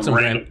I bought some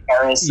random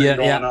Carlson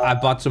going on. I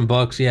bought some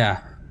books, I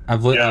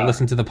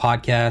listened to the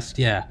podcast,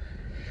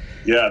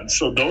 Yeah,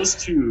 so those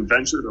two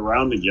ventured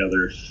around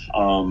together,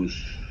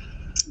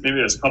 maybe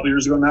it was a couple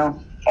years ago now,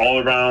 all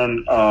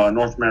around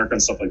North America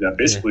and stuff like that,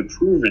 basically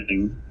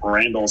proving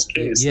Randall's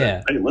case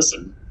that, hey,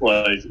 listen,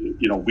 like,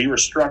 you know, we were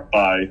struck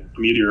by a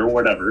meteor or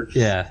whatever.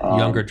 Yeah,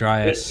 Younger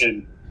Dryas.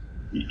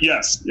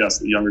 Yes,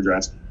 the Younger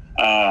Dryas.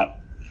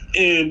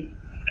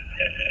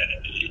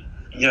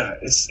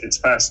 It's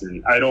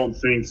fascinating. I don't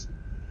think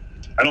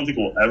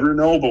we'll ever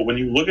know, but when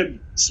you look at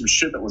some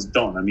shit that was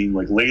done, I mean,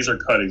 like laser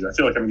cuttings, I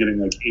feel like I'm getting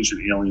like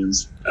Ancient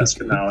Aliens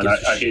now, and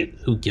I hate.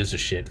 Who gives a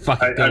shit?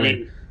 Fuck it, go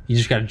in. You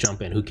just gotta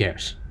jump in. Who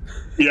cares?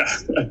 Yeah,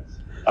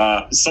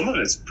 some of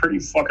it's pretty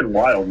fucking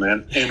wild,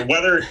 man. And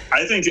whether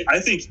I think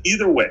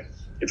either way,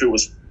 if it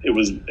was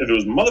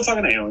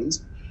motherfucking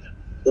aliens,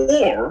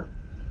 or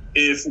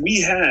if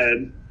we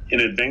had an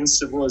advanced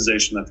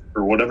civilization that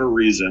for whatever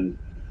reason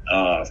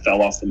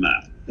fell off the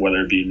map.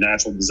 Whether it be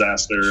natural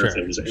disaster, if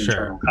it was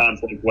internal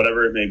conflict,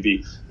 whatever it may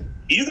be.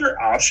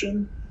 Either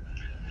option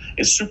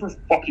is super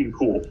fucking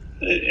cool.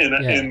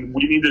 And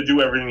we need to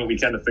do everything that we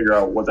can to figure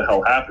out what the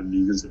hell happened.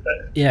 Because,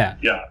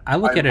 I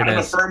look at it as... I'm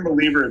a firm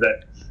believer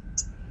that,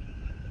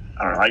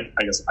 I don't know,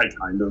 I guess I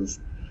kind of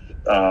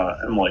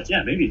am like,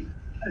 yeah, maybe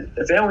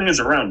if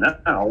aliens are around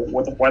now,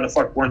 why the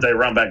fuck weren't they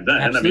around back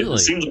then? Absolutely. I mean, it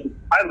seems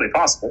highly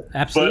possible.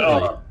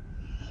 Absolutely.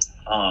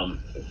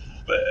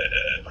 But,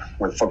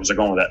 where the fuck was I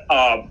going with that?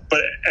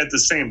 But at the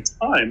same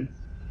time,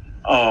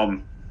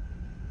 I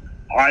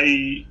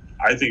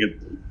think it.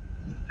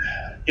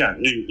 Yeah,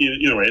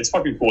 either way, it's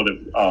fucking cool that.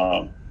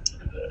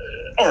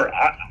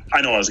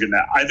 I know what I was getting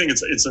at. I think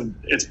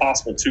it's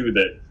possible too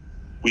that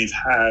we've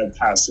had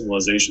past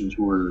civilizations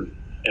who were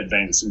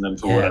advanced and then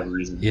for whatever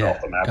reason fell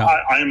off the map.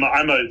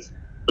 I'm a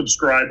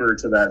subscriber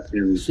to that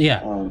theory.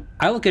 So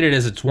I look at it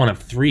as it's one of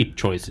 3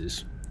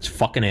 choices. It's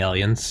fucking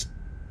aliens.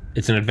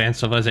 It's an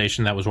advanced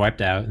civilization that was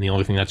wiped out, and the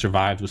only thing that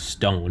survived was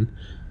stone.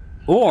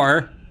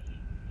 Or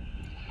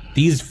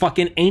these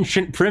fucking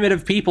ancient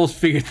primitive peoples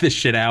figured this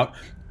shit out.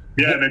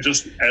 Yeah, and it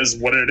just as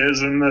what it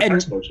is in the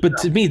textbook. But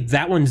to me,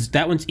 that one's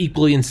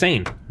equally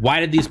insane. Why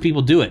did these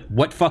people do it?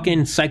 What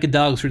fucking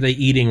psychedelics were they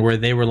eating where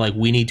they were like,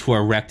 we need to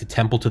erect a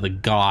temple to the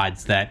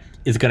gods that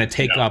is going to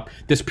take up...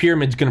 This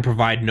pyramid's going to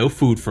provide no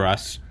food for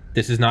us.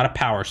 This is not a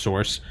power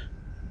source.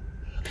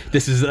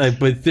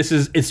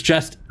 It's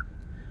just...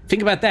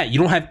 Think about that. You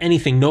don't have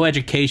anything, no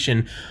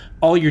education.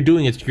 All you're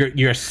doing is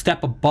you're a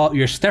step above,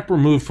 you're a step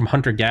removed from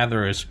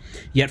hunter-gatherers.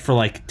 Yet for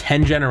like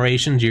 10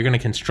 generations, you're going to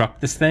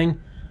construct this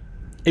thing.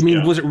 I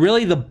mean, was it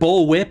really the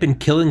bull whip and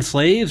killing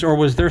slaves, or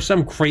was there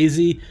some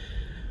crazy?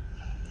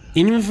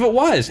 Even if it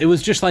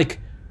was just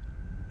like,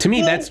 to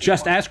me, that's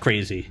just as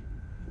crazy.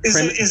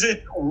 Is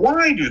it?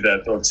 Why do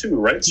that though? Too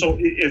right. So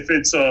if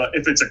it's a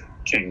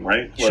king,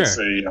 right? Let's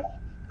say.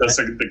 That's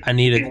like the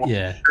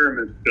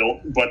pyramid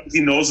built, but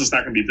he knows it's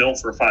not going to be built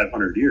for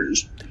 500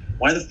 years.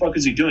 Why the fuck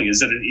is he doing?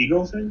 Is it an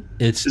ego thing?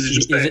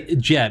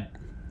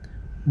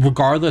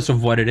 Regardless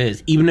of what it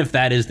is, even if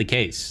that is the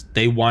case,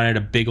 they wanted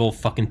a big old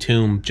fucking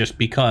tomb just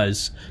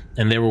because,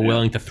 and they were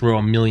willing to throw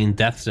 1 million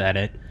deaths at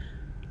it.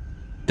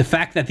 The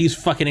fact that these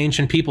fucking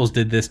ancient peoples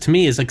did this, to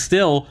me, is like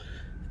still,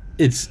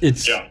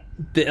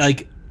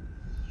 like,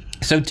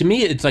 so to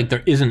me, it's like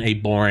there isn't a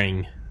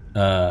boring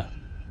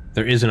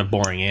there isn't a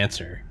boring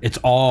answer. It's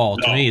all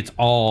to me. It's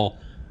all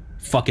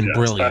fucking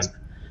brilliant.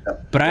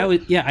 But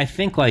I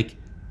think like,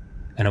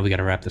 I know we got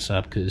to wrap this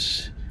up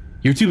because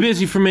you're too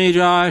busy for me,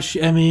 Josh.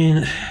 I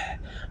mean,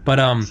 but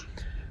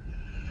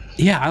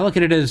I look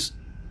at it as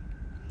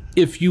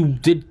if you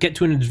did get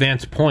to an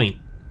advanced point.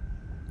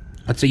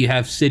 Let's say you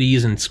have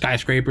cities and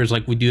skyscrapers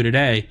like we do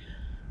today.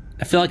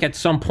 I feel like at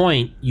some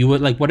point you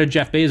would like, what did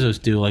Jeff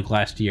Bezos do like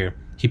last year?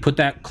 He put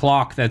that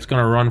clock that's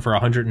going to run for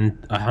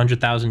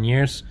 100,000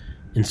 years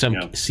in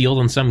some sealed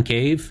in some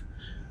cave.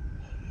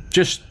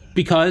 Just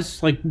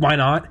because, like, why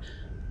not?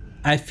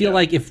 I feel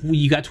like if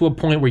you got to a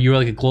point where you're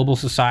like a global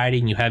society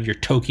and you have your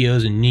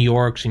Tokyos and New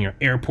Yorks and your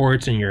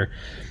airports and your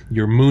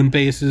moon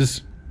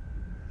bases,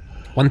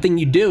 one thing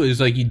you do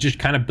is like you just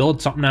kind of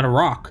build something out of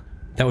rock.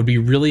 That would be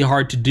really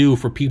hard to do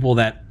for people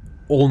that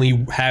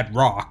only had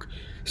rock.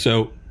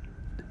 So,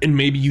 and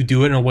maybe you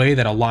do it in a way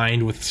that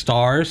aligned with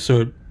stars.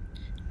 So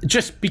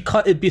just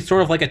because it'd be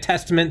sort of like a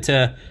testament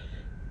to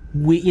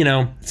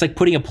it's like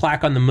putting a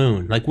plaque on the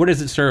moon. Like, what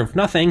does it serve?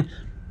 Nothing.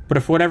 But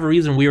if for whatever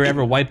reason we were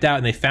ever wiped out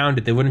and they found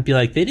it, they wouldn't be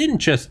like, this didn't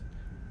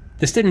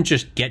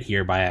just get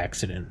here by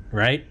accident,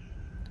 right?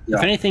 Yeah.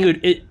 If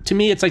anything, to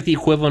me, it's like the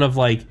equivalent of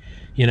like,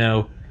 I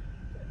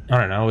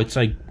don't know. It's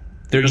like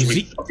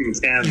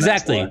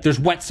exactly. There's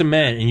wet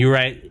cement, and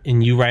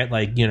you write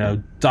like,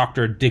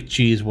 Dr. Dick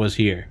Cheese was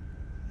here.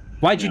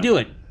 Why'd you do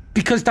it?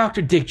 Because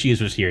Dr. Dick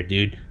Cheese was here,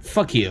 dude.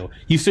 Fuck you.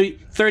 You see,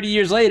 30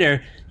 years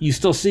later, you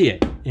still see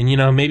it,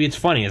 and maybe it's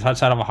funny. It's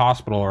outside of a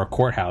hospital or a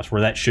courthouse where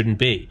that shouldn't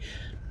be.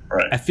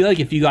 Right. I feel like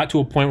if you got to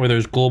a point where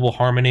there's global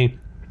harmony,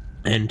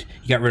 and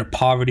you got rid of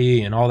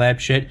poverty and all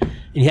that shit, and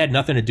you had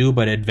nothing to do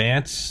but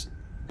advance,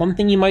 one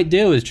thing you might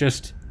do is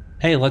just,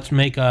 hey, let's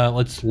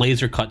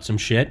laser cut some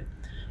shit,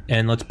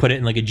 and let's put it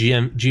in like a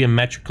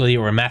geometrically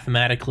or a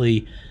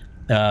mathematically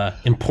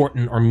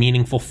important or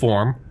meaningful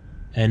form,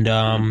 and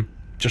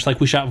just like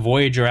we shot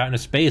Voyager out into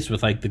space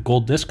with like the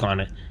gold disc on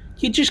it,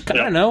 you just I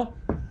don't know,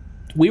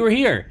 we were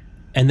here,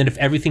 and then if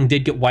everything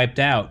did get wiped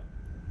out,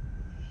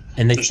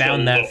 and they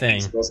found that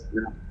thing.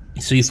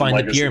 So you find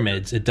the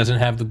pyramids. It doesn't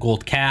have the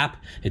gold cap.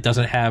 It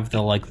doesn't have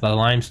the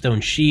limestone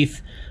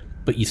sheath,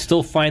 but you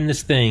still find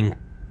this thing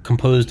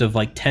composed of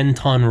like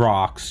 10-ton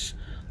rocks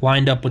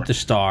lined up with the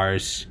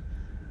stars.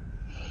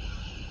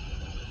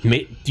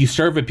 You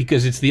serve it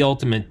because it's the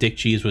ultimate Dick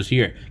Cheese was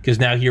here. Because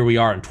now here we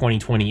are in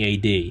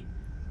 2020 AD.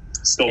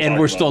 And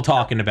we're still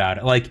talking about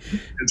it. Like,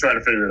 and trying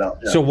to figure it out.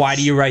 Yeah. So why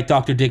do you write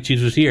Dr. Dick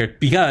Cheese was here?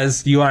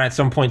 Because you want at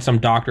some point some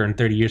doctor in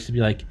 30 years to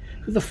be like,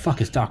 who the fuck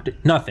is Dr.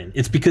 Nothing.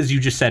 It's because you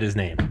just said his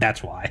name.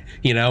 That's why.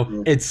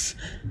 Mm-hmm.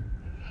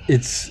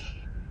 It's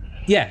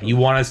you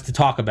want us to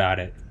talk about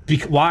it.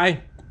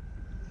 Why?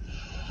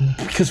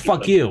 Because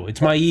fuck you.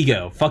 It's my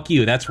ego. Fuck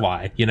you. That's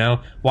why.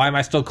 Why am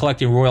I still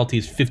collecting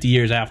royalties 50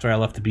 years after I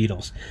left the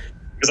Beatles?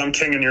 Because I'm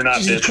king and you're not,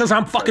 bitch. Because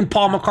I'm fucking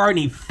Paul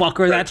McCartney, fucker.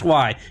 Right. That's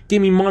why. Give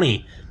me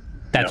money.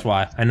 That's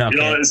why. I know.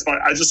 It's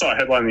funny. I just saw a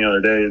headline the other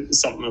day,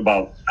 something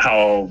about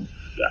how,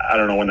 I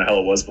don't know when the hell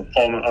it was, but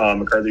Paul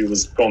McCartney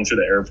was going through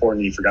the airport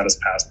and he forgot his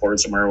passport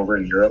somewhere over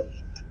in Europe.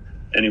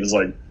 And he was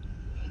like,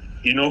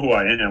 you know who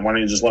I am. Why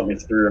don't you just let me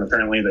through? And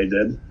apparently they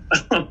did.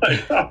 I'm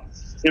like, oh,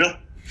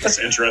 that's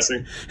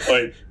interesting.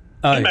 Like,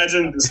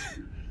 imagine this.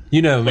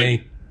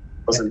 Me.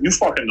 Listen, you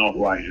fucking know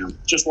who I am.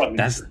 Just let me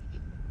through.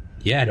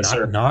 Yeah, yes,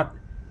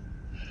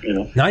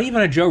 not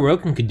even a Joe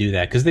Rogan could do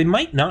that, because they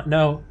might not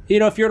know.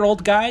 If you're an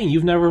old guy and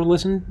you've never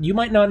listened, you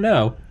might not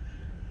know.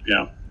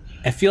 Yeah.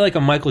 I feel like a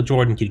Michael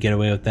Jordan could get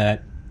away with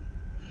that.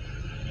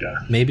 Yeah.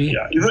 Maybe.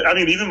 Yeah.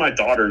 Even my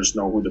daughters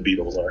know who the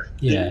Beatles are.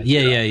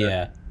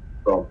 Yeah.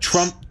 So,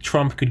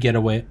 Trump could get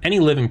away. Any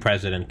living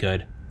president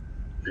could.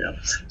 Yeah.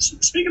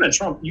 Speaking of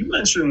Trump, you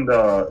mentioned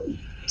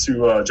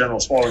to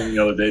General Spaulding the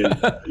other day,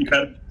 you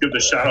had to give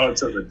the shout out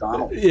to the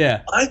Donald.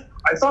 Yeah.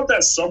 I thought that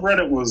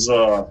subreddit was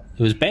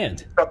it was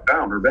banned. Shut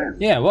down or banned.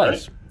 Yeah, it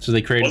was. Right? So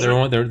they created their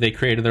own. They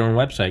created their own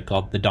website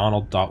called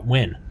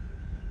thedonald.win.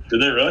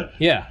 Did they really?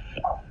 Yeah.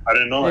 I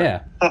didn't know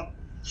that. Yeah.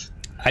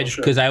 Huh.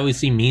 Because I always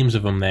see memes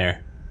of them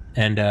there,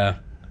 and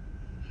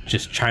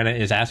just China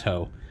is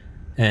asshole,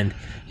 and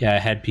I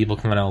had people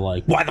coming out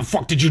like, why the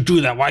fuck did you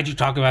do that? Why'd you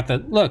talk about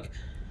that? Look,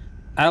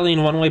 I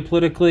lean one way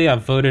politically. I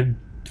voted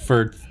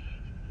for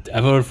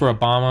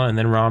Obama and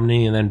then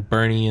Romney and then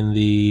Bernie in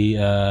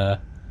the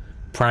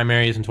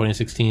primaries in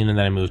 2016, and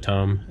then I moved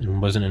home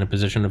and wasn't in a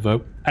position to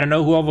vote. I don't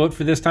know who I'll vote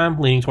for this time,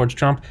 leaning towards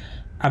Trump.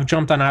 I've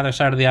jumped on either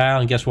side of the aisle,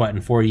 and guess what?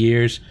 In 4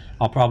 years,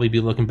 I'll probably be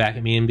looking back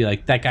at me and be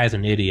like, that guy's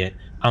an idiot.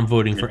 I'm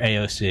voting for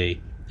AOC.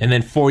 And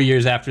then 4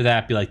 years after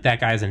that, be like, that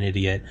guy's an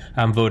idiot.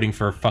 I'm voting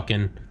for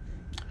fucking...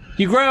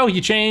 You grow,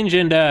 you change,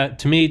 and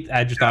to me,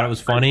 I just thought it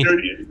was funny.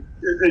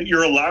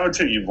 You're allowed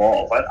to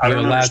evolve. I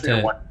don't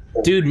understand why.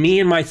 Dude, me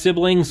and my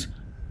siblings,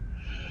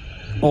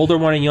 older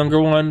one and younger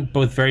one,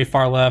 both very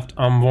far left.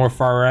 I'm more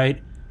far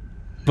right.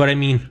 But I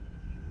mean,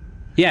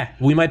 yeah,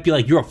 we might be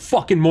like, you're a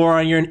fucking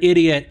moron, you're an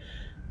idiot.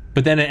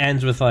 But then it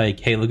ends with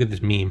like, hey, look at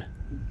this meme.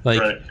 Like,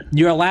 right.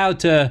 You're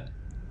allowed. Actually,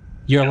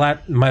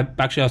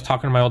 I was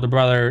talking to my older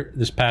brother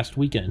this past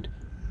weekend,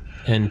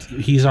 and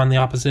he's on the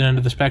opposite end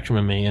of the spectrum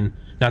of me, and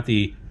not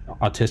the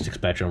autistic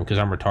spectrum because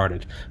I'm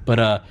retarded.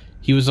 But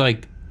he was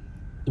like,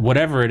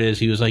 whatever it is,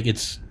 he was like,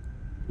 it's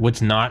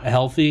what's not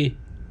healthy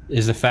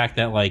is the fact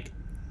that like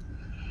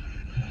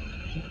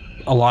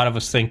a lot of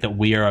us think that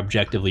we are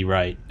objectively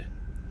right.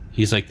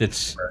 He's like,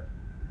 that's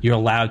you're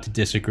allowed to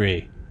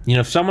disagree. You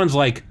know, if someone's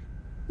like,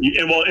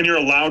 and you're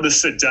allowed to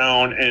sit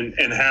down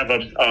and have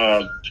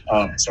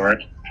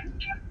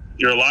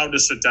you're allowed to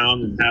sit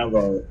down and have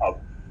a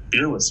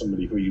beer with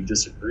somebody who you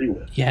disagree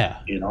with. Yeah.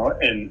 You know,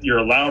 and you're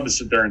allowed to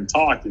sit there and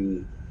talk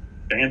and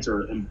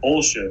banter and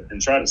bullshit and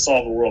try to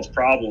solve the world's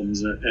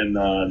problems and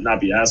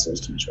not be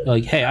assholes to each other.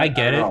 Like, hey, I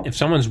get it. If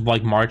someone's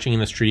like marching in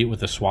the street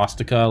with a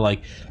swastika,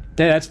 like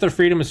that's their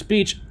freedom of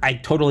speech. I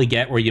totally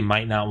get where you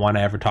might not want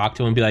to ever talk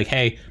to him and be like,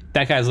 hey,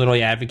 that guy's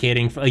literally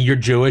advocating for, like, you're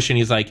Jewish, and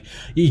he's like,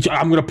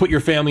 I'm going to put your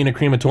family in a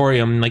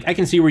crematorium. Like, I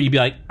can see where you'd be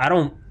like, I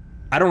don't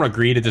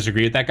agree to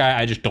disagree with that guy.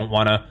 I just don't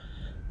want to.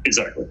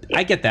 Exactly. Yeah.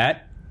 I get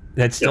that.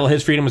 That's still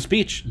his freedom of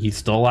speech. He's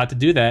still allowed to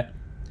do that.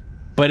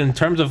 But in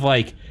terms of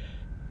like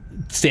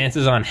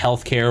stances on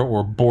healthcare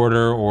or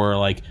border or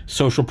like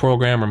social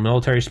program or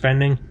military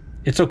spending,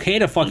 it's okay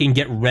to fucking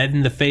get red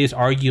in the face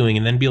arguing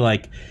and then be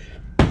like,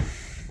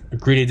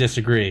 agree to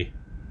disagree.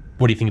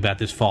 What do you think about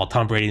this fall?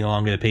 Tom Brady no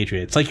longer the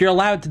Patriots. Like, you're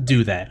allowed to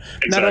do that.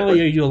 Exactly. Not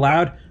only are you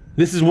allowed,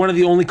 this is one of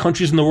the only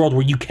countries in the world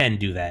where you can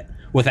do that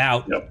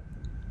without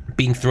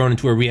being thrown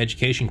into a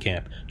re-education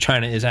camp.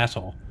 China is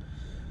asshole.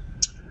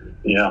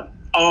 Yeah.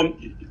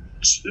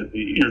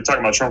 You're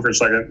talking about Trump for a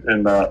second,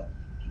 and it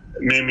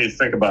made me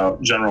think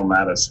about General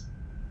Mattis.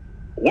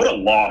 What a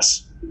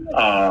loss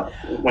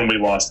when we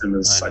lost him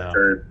as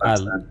Secretary of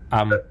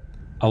Defense.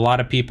 A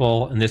lot of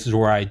people, and this is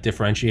where I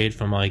differentiate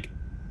from like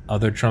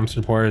other Trump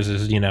supporters,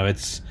 is, you know,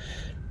 it's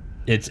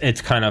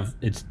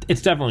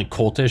definitely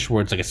cultish,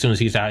 where it's like as soon as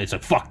he's out, it's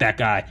like, fuck that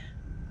guy.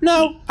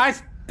 No, I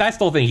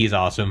still think he's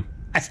awesome.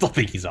 I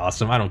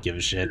don't give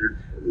a shit.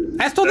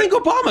 I still think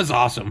Obama's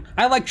awesome.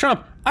 I like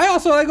Trump. I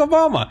also like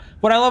Obama.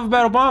 What I love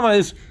about Obama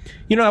is,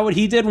 you know what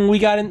he did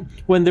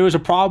when there was a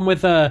problem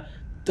with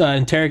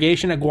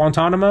interrogation at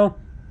Guantanamo,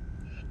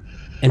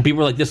 and people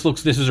were like, this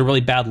is a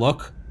really bad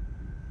look.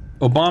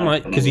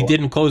 Obama, because he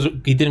didn't close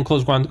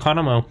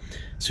Guantanamo,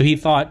 so he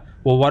thought,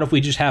 well, what if we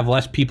just have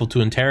less people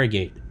to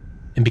interrogate?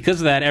 And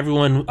because of that,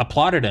 everyone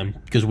applauded him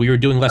because we were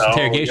doing less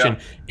interrogation.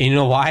 Yeah. And you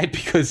know why?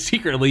 Because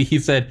secretly he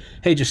said,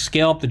 hey, just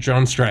scale up the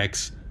drone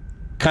strikes.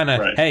 Kind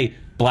of, hey,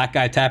 black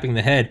guy tapping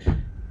the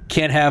head.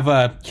 Can't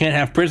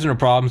have prisoner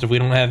problems if we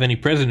don't have any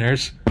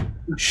prisoners.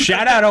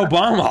 Shout out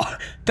Obama.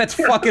 That's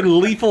fucking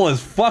lethal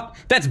as fuck.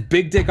 That's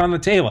big dick on the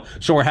table.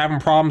 So we're having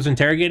problems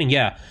interrogating?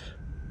 Yeah.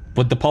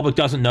 What the public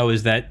doesn't know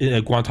is that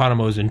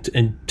Guantanamo is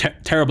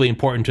terribly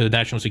important to the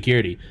national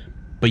security.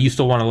 But you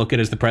still want to look at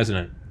it as the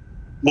president.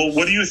 Well,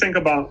 what do you think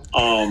about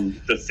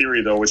the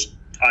theory, though, which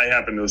I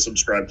happen to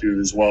subscribe to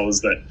as well,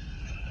 is that,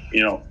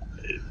 you know,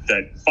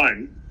 that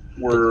fine,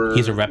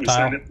 he's a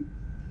reptile,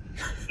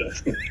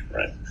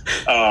 right?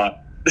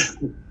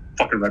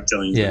 Fucking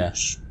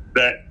reptilians.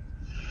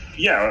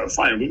 Yeah.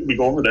 Fine. We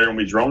go over there and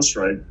we drone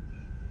strike.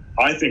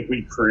 I think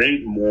we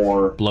create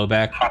more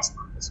blowback.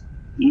 Hospitals.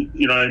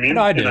 You know what I mean?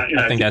 No, I do.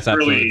 I think that's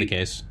absolutely the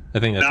case. I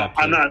think that's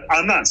absolutely.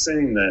 I'm not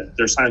saying that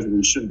there's times when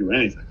we shouldn't do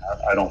anything.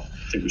 I don't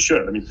think we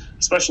should. I mean,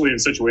 especially in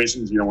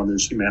situations, you know, when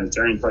there's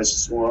humanitarian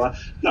crisis going on.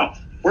 No,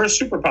 we're a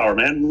superpower,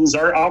 man. It was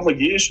our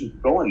obligation to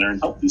go in there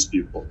and help these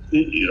people,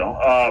 you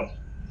know,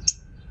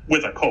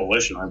 with a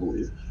coalition, I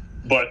believe.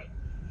 But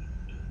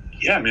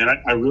yeah, man,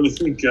 I really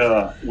think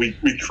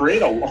we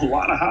create a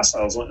lot of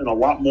hostiles and a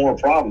lot more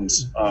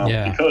problems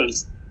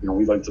because, you know,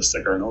 we like to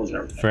stick our nose in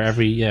everything.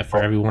 For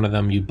every one of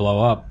them you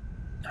blow up,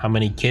 how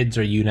many kids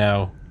are you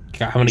now?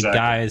 How many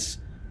guys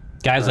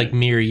like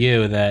me or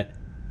you that,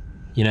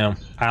 you know,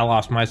 I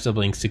lost my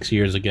sibling 6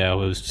 years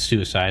ago. It was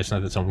suicide. It's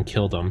not that someone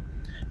killed him.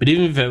 But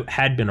even if it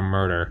had been a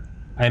murder,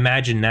 I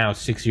imagine now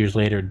 6 years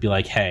later it'd be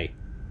like, hey,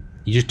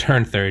 you just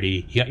turned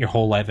 30. You got your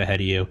whole life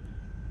ahead of you.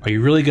 Are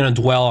you really going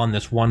to dwell on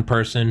this one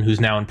person who's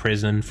now in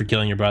prison for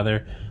killing your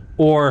brother?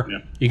 Or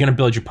you're going to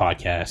build your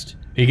podcast?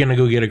 Are you going to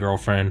go get a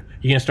girlfriend? Are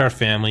you going to start a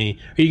family?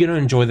 Are you going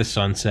to enjoy the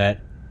sunset?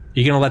 Are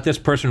you going to let this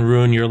person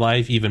ruin your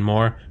life even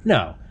more?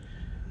 No.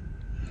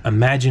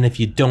 Imagine if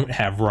you don't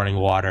have running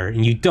water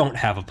and you don't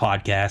have a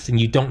podcast and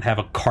you don't have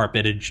a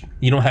carpeted,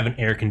 you don't have an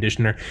air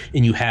conditioner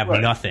and you have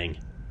nothing.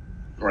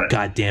 Right.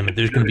 God damn it!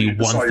 There's going to be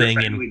one thing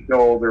and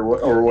killed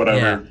or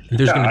whatever.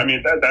 Yeah, I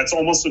mean that's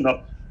almost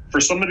enough for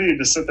somebody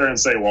to sit there and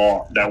say,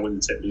 "Well, that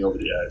wouldn't tip me over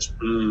the edge."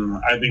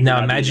 I think.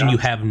 Now imagine you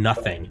have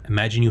nothing.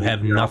 Imagine you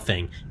have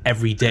nothing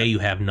every day. You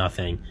have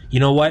nothing.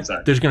 You know what?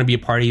 Exactly. There's going to be a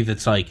party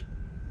that's like,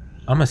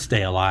 "I'm gonna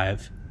stay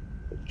alive,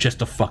 just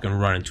to fucking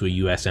run into a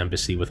U.S.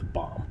 embassy with a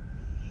bomb."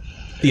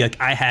 Be like,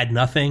 I had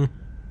nothing,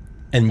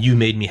 and you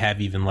made me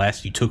have even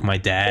less. You took my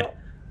dad,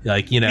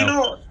 like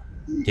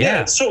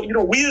Yeah. So, you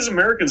know, we as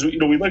Americans, you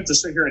know, we like to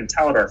sit here and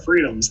tout our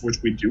freedoms, which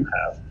we do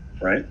have,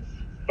 right?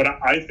 But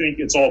I think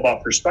it's all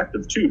about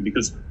perspective, too,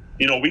 because,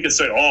 you know, we could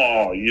say,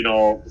 oh, you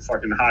know,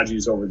 fucking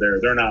Hajis over there,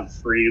 they're not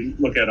free.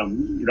 Look at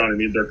them. You know what I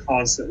mean? They're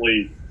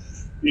constantly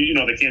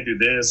they can't do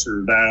this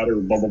or that or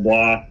blah, blah,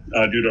 blah,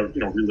 due to,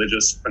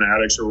 religious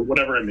fanatics or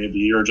whatever it may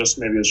be, or just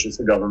maybe it's just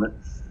the government.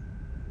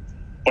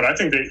 But I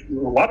think a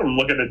lot of them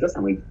look at it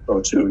differently,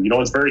 though, too.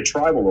 It's very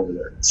tribal over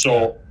there.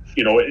 So,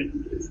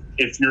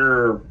 if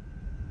you're,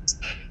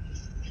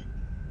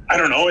 I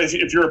don't know,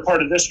 if you're a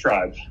part of this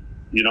tribe,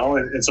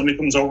 and somebody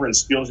comes over and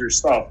steals your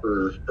stuff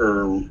or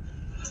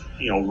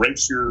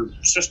rapes your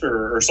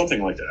sister or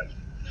something like that,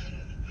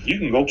 you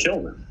can go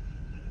kill them.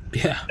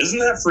 Yeah. Isn't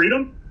that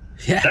freedom?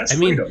 Yeah. That's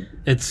freedom.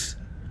 It's...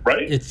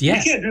 Right? Yeah.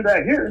 You can't do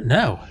that here.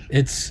 No.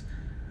 It's...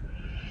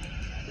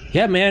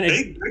 Yeah, man.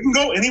 They can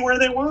go anywhere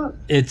they want.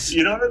 It's...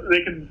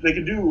 they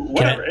can do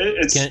whatever.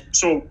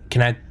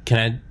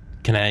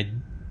 Can I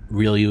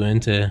reel you in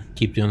to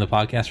keep doing the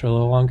podcast for a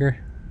little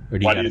longer? Or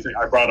do you think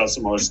I brought up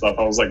some other stuff?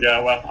 I was like, yeah,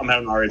 well, I'm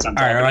having a hard time.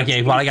 All right,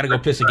 okay. Well, I gotta go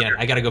piss again.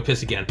 I didn't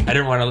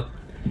want to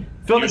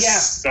fill the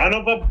gap. Son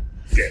of a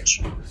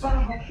bitch.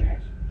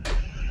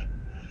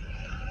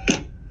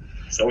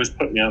 He's always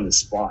putting me on the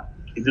spot.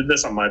 He did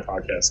this on my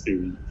podcast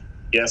too.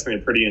 He asked me a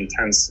pretty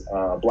intense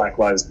Black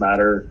Lives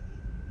Matter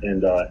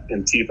and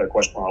Antifa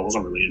question. Well, it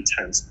wasn't really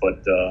intense,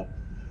 but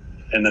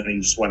and then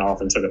he just went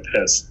off and took a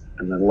piss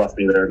and then left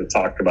me there to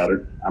talk about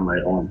it on my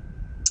own.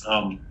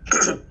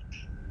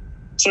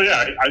 So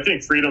yeah, I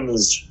think freedom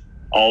is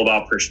all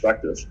about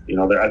perspective.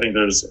 I think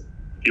there's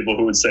people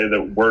who would say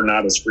that we're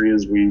not as free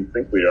as we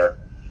think we are,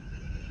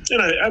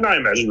 and I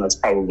imagine that's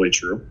probably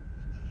true,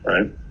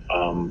 right?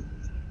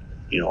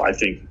 I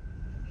think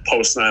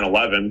post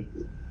 9/11,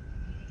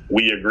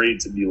 we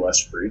agreed to be less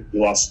free. We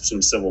lost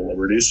some civil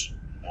liberties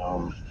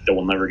that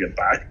we'll never get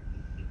back.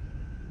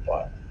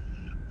 But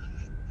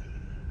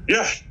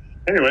yeah,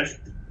 anyway,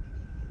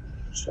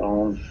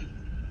 so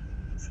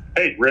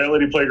hey,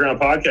 Reality Playground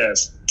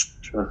Podcast.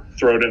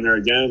 Throw it in there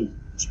again.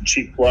 Some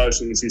cheap plugs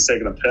so you can see he's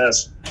taking a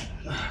piss.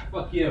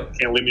 Fuck you.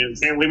 Can't leave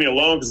me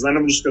alone, because then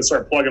I'm just gonna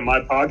start plugging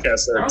my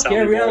podcast there. I don't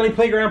care. Reality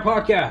Playground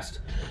Podcast.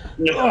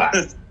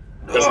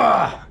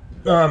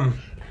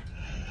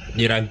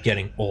 Dude, I'm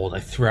getting old. I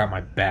threw out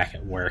my back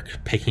at work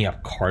picking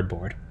up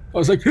cardboard. I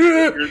was like,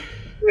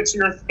 it's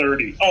your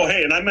 30. Oh,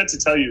 hey, and I meant to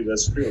tell you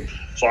this too.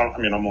 So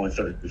I'm only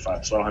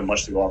 35, so I don't have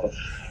much to go off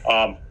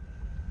of.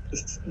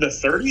 The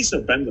 30s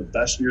have been the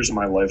best years of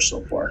my life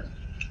so far.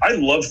 I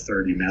love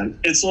 30, man.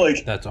 It's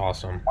like, that's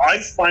awesome. I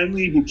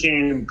finally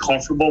became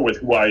comfortable with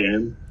who I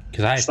am.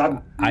 Because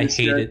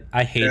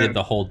I hated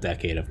the whole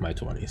decade of my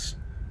 20s.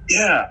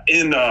 Yeah,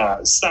 and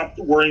stopped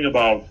worrying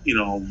about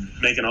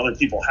making other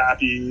people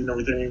happy and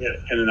everything.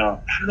 And I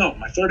don't know,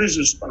 my 30s has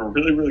just been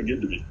really, really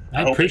good to me.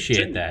 I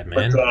appreciate that,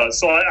 man. But,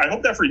 so I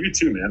hope that for you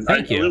too, man.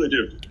 Thank you. I really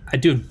do. I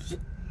do.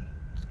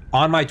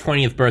 On my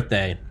 20th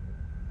birthday,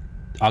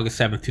 August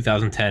 7th,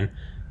 2010.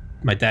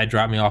 My dad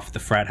dropped me off at the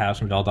frat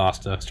house in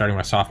Valdosta, starting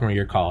my sophomore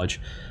year of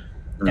college.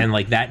 And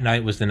that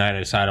night was the night I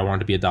decided I wanted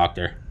to be a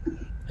doctor.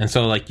 And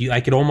so I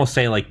could almost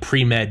say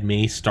pre-med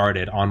me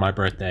started on my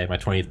birthday, my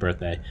 20th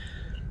birthday.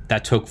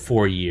 That took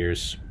 4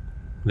 years.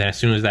 Then as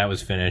soon as that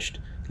was finished,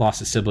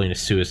 lost a sibling to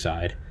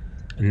suicide.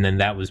 And then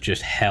that was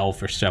just hell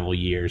for several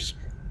years.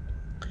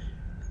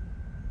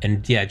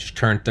 And yeah, I just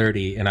turned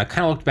 30. And I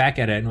kind of looked back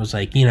at it and was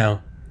like,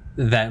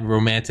 that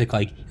romantic,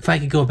 if I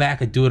could go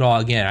back, I'd do it all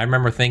again. I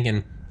remember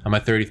thinking on my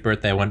 30th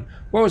birthday, I went,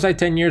 where was I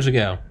 10 years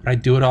ago? Would I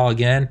do it all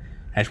again?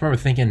 I just remember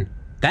thinking,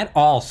 that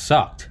all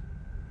sucked.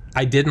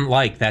 I didn't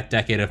like that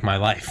decade of my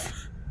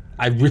life.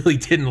 I really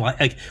didn't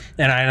like,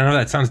 and I know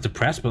that sounds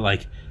depressed, but I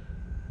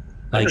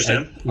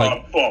understand.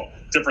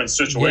 Different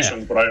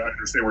situations, yeah. But I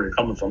understand where you're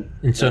coming from.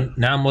 And so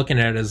now I'm looking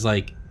at it as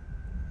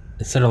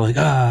instead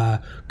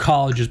of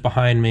college is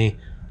behind me,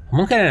 I'm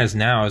looking at it as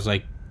now as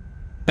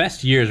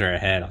best years are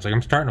ahead. I was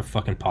I'm starting a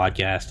fucking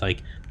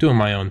podcast, doing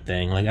my own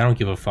thing. I don't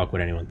give a fuck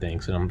what anyone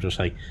thinks. And I'm just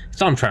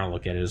so I'm trying to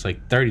look at it as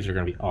 30s are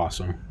going to be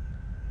awesome.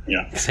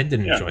 Yeah. Because I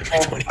didn't enjoy my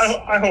 20s.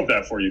 I hope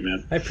that for you,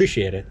 man. I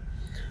appreciate it.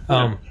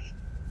 Yeah.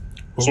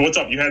 So what's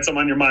up? You had something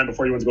on your mind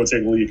before you went to go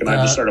take a leak, and I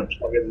just started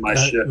plugging my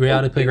shit.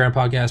 Reality Playground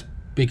Podcast,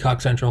 Big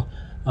Cock Central.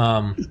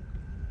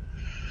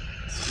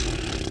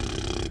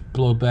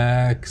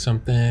 Blowback,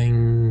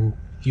 something.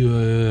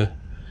 Yeah,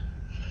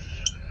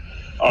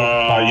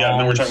 and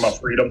then we're talking about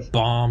freedom.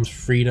 Bombs,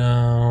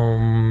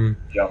 freedom.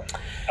 Yeah.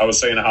 I was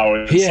saying how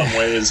in some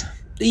ways...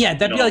 Yeah,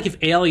 that'd be if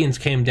aliens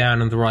came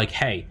down and they were like,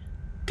 hey,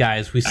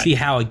 guys, we see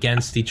how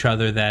against each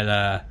other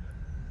that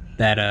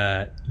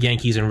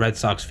Yankees and Red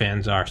Sox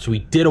fans are, so we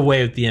did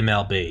away with the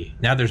MLB.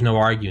 Now there's no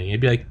arguing.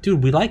 You'd be like,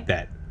 dude, we like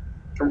that.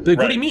 What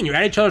do you mean? You're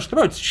at each other's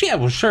throats. Yeah,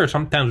 well, sure,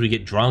 sometimes we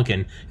get drunk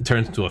and it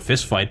turns into a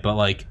fist fight, but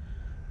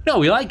no,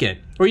 we like it.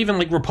 Or even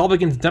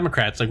Republicans and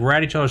Democrats, we're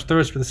at each other's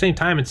throats, but at the same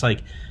time, it's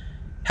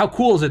how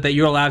cool is it that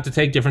you're allowed to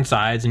take different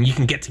sides and you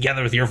can get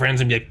together with your friends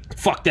and be like,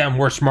 fuck them,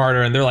 we're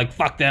smarter, and they're like,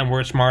 fuck them,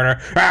 we're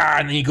smarter,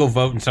 and then you go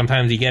vote, and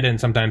sometimes you get it and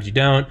sometimes you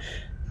don't,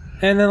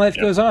 and then life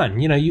goes on.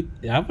 I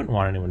wouldn't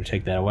want anyone to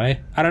take that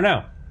away. I don't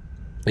know.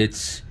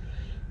 It's,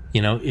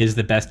 is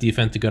the best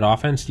defense a good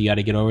offense? You got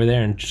to get over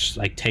there and just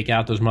take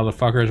out those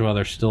motherfuckers while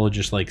they're still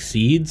just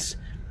seeds.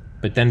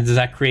 But then does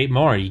that create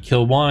more? You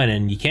kill one,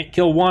 and you can't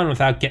kill one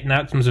without getting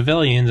out some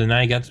civilians, and now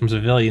you got some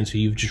civilians who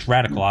you've just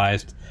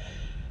radicalized.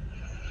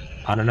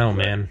 I don't know,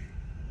 man.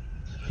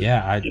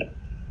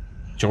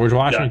 George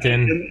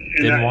Washington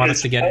didn't want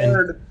us to get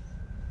in.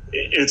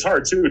 It's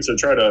hard, too, to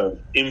try to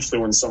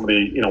influence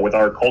somebody, with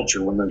our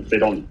culture when they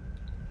don't,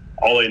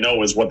 all they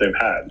know is what they've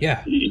had.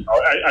 Yeah.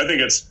 I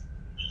think it's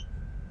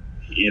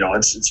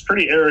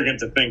pretty arrogant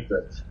to think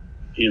that,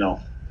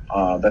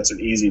 that's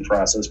an easy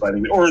process by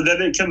any, or that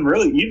it can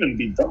really even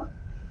be done.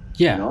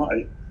 Yeah.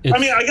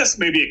 I guess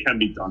maybe it can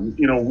be done.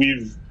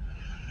 We've,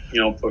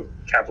 put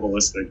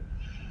capitalistic,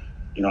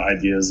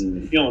 ideas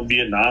in,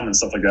 Vietnam and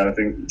stuff like that. I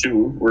think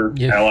too, we're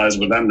allies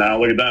with them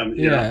now. Look at them.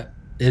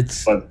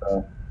 But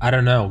I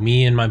don't know.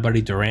 Me and my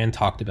buddy Duran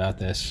talked about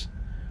this.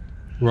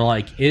 We're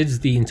like, is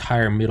the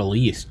entire Middle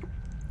East,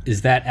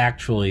 is that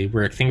actually,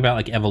 we're thinking about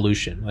like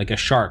evolution, like a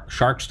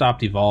shark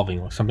stopped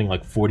evolving something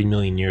like 40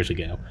 million years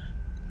ago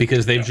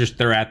because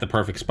they're at the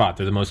perfect spot.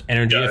 They're the most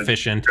energy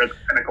efficient,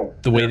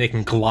 the way they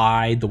can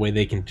glide, the way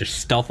they can just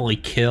stealthily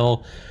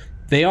kill.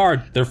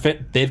 They're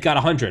fit. They've got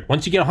 100.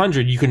 Once you get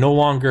 100, you can no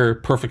longer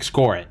perfect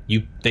score it.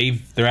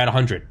 They're at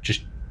 100.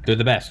 They're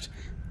the best.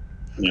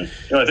 Yeah,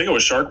 I think it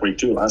was Shark Week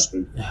too last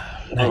week.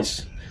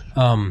 Nice.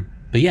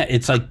 But yeah,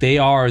 it's like they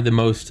are the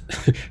most.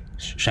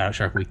 Shout out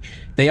Shark Week.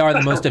 They are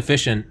the most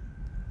efficient.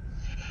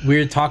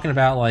 We're talking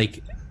about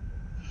like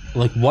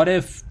what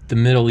if the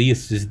Middle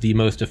East is the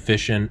most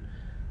efficient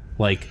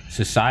like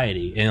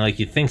society, and like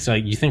you think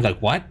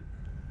what?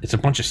 It's a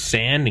bunch of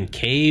sand and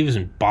caves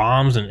and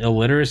bombs and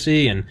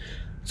illiteracy, and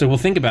so well,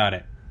 think about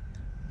it.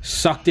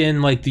 Sucked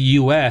in like the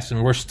U.S.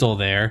 and we're still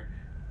there.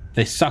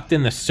 They sucked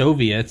in the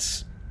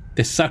Soviets.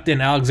 They sucked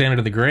in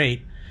Alexander the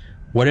Great.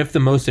 What if the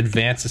most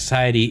advanced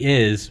society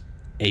is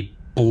a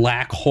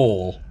black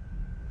hole?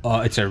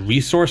 It's a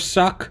resource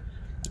suck.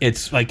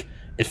 It's like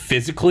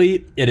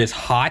physically it is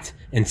hot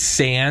and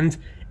sand,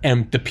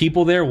 and the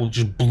people there will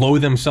just blow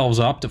themselves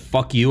up to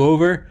fuck you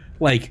over.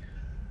 Like,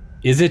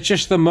 is it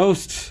the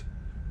most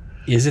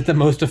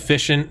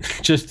efficient?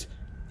 Just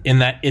in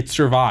that it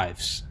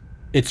survives.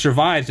 It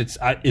survives.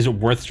 Is it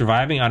worth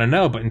surviving? I don't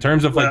know. But in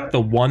terms of like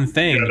the one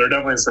thing, they're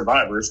definitely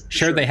survivors.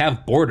 Sure, they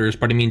have borders,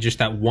 but I mean, just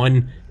that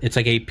one. It's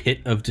like a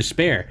pit of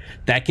despair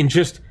that can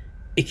just.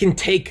 It can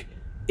take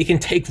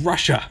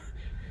Russia.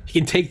 It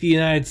can take the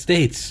United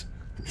States.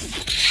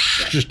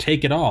 Just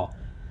take it all.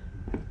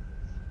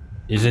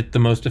 Is it the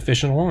most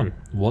efficient one?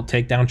 We'll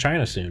take down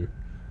China soon.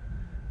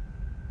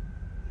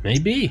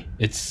 Maybe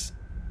it's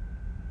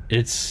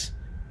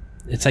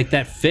like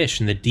that fish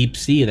in the deep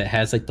sea that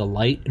has like the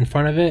light in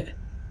front of it,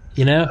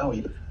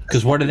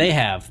 because what do they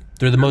have?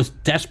 They're the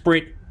most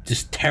desperate,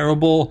 just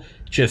terrible,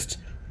 just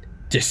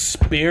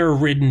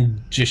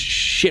despair-ridden, just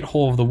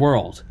shithole of the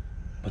world,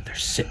 but they're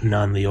sitting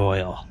on the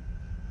oil.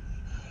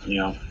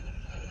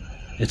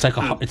 It's like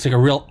a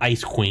real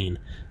ice queen,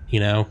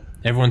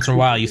 Every once in a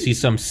while you see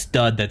some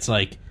stud that's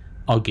like,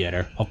 I'll get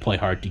her. I'll play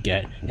hard to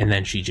get. And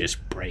then she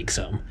just breaks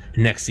him.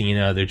 Next thing you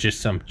know, they're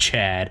just some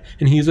Chad.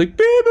 And he's like,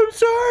 babe, I'm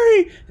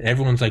sorry. And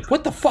everyone's like,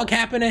 what the fuck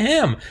happened to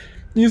him? And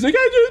he's like,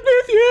 I just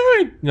miss you.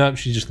 And no,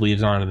 she just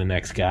leaves on to the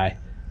next guy.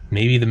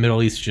 Maybe the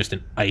Middle East is just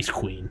an ice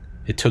queen.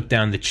 It took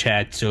down the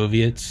Chad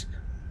Soviets.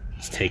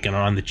 It's taken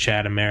on the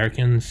Chad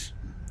Americans.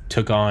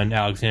 Took on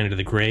Alexander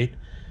the Great.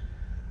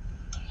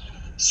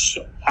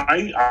 So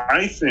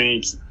I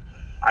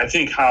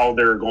think how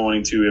they're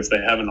going to, if they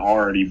haven't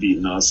already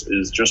beaten us,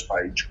 is just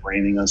by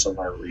draining us of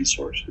our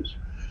resources,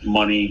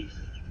 money,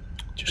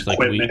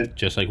 equipment.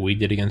 Just like we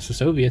did against the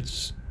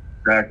Soviets.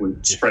 Exactly.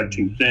 Spread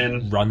too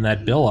thin. Run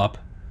that bill up.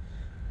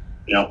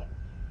 Yep.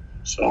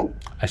 So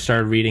I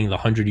started reading The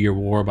 100-Year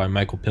War by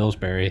Michael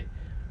Pillsbury.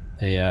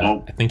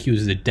 I think he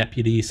was the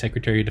Deputy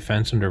Secretary of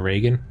Defense under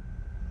Reagan.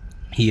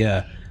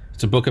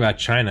 It's a book about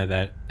China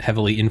that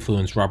heavily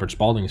influenced Robert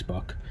Spalding's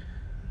book.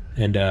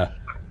 And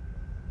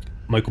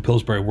Michael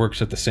Pillsbury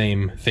works at the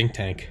same think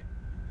tank.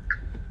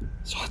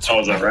 So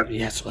is that right?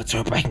 Yeah, so let's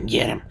hope I can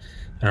get him.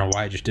 I don't know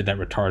why I just did that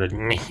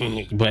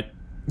retarded. But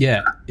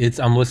yeah,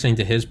 I'm listening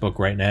to his book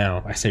right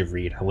now. I say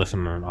read. I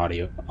listen on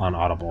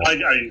Audible. I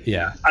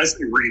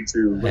say read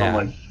too. But I'm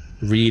like,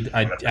 read.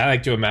 I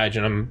like to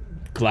imagine I'm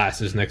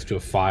glasses next to a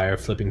fire,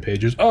 flipping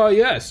pages. Oh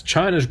yes,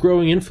 China's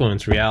growing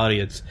influence. Reality,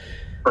 it's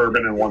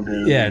bourbon in one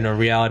hand. Yeah, no.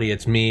 Reality,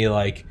 it's me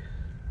like.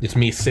 It's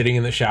me sitting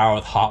in the shower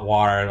with hot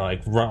water,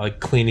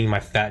 like cleaning my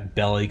fat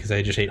belly because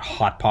I just ate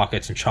Hot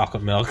Pockets and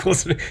chocolate milk.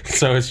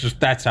 So it's just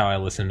that's how I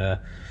listen to.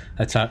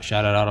 That's how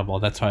shout out Audible.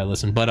 That's how I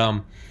listen.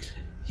 But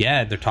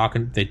yeah, they're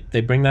talking.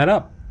 They bring that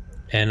up,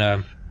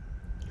 and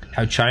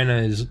how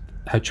China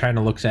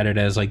looks at it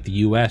as like the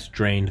U.S.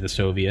 drained the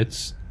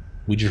Soviets.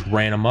 We just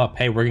ran them up.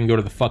 Hey, we're gonna go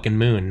to the fucking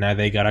moon. Now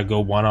they gotta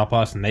go one up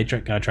us, and they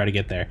gotta try to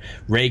get there.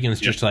 Reagan's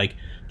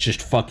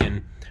just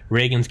fucking.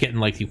 Reagan's getting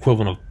like the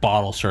equivalent of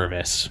bottle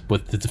service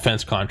with the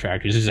defense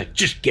contractors. He's like,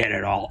 just get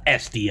it all.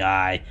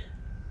 SDI.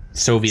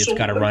 Soviets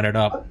got to run it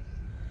up.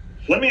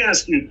 Let me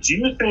ask you, do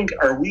you think,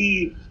 are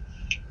we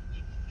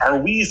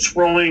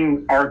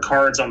throwing our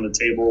cards on the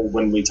table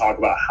when we talk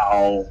about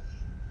how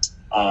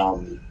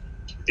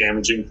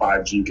damaging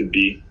 5G could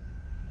be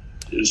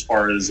as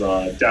far as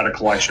data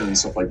collection and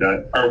stuff like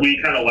that. Are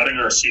we kind of letting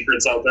our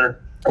secrets out there?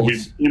 Are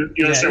we? You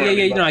understand what I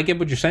mean? No, I get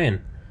what you're saying.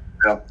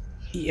 Yeah.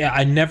 Yeah,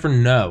 I never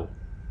know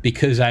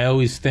because I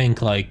always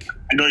think like.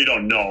 I know you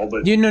don't know,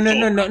 but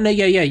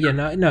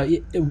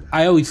no.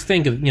 I always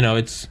think of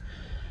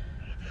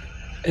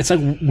it's like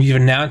we've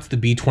announced the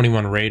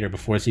B-21 Raider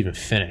before it's even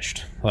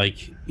finished.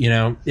 Like,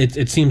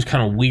 it seems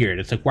kind of weird.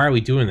 It's like, why are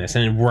we doing this?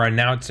 And we're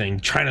announcing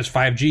China's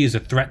 5G is a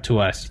threat to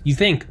us. You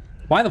think,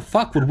 why the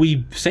fuck would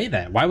we say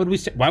that? Why would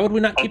we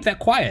not keep that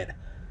quiet?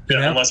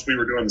 Yeah, unless we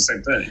were doing the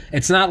same thing.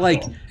 It's not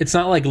like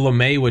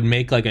LeMay would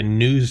make like a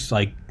news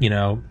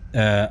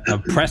a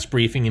press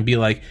briefing and be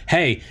like,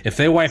 "Hey, if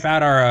they wipe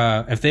out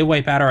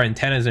our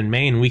antennas in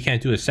Maine, we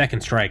can't do a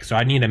second strike. So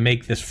I need to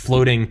make this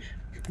floating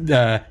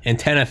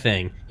antenna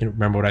thing."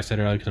 Remember what I said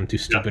earlier? Because I'm too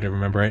stupid to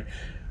remember it.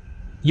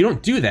 You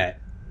don't do that.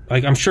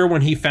 Like, I'm sure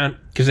when he found,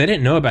 because I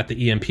didn't know about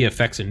the EMP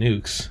effects of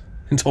nukes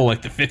until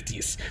like the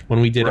 50s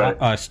when we did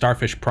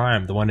Starfish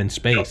Prime, the one in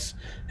space,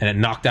 and it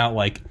knocked out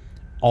like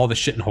all the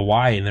shit in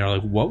Hawaii, and they're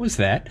like, what was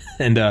that?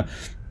 And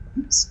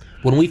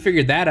when we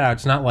figured that out,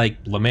 it's not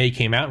like LeMay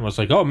came out and was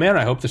like, oh man,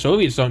 I hope the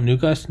Soviets don't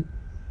nuke us.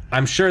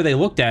 I'm sure they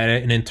looked at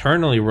it and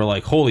internally were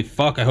like, holy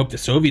fuck, I hope the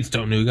Soviets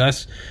don't nuke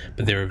us.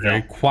 But they were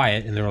very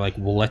quiet, and they were like,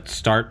 well, let's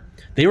start.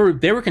 They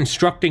were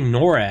constructing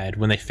NORAD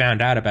when they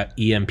found out about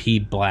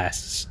EMP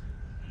blasts.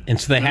 And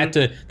so they had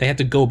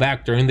to go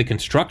back during the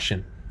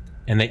construction,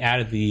 and they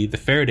added the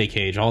Faraday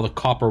cage, all the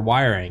copper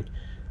wiring.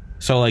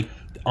 So like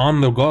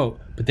on the go,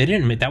 but they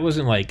didn't. That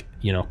wasn't like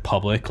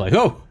public. Like,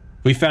 oh,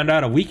 we found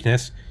out a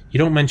weakness. You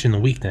don't mention the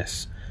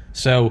weakness.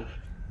 So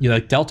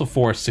Delta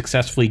Force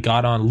successfully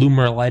got on. Lou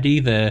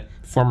Merletti, the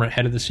former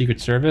head of the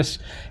Secret Service,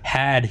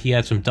 had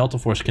some Delta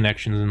Force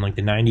connections in like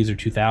the 90s or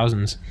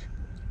 2000s,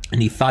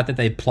 and he thought that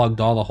they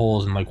plugged all the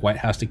holes in like White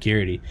House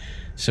security.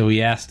 So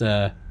he asked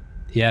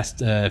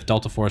if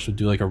Delta Force would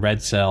do like a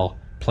red cell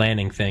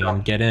planning thing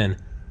and get in.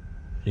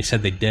 And he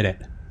said they did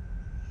it.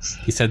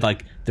 He said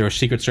like there were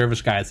Secret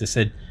Service guys. They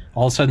said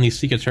all of a sudden these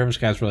Secret Service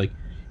guys were like,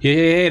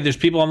 yeah, there's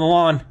people on the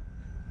lawn.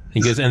 He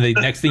goes, and the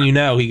next thing you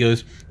know, he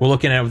goes, we're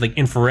looking at it with like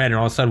infrared, and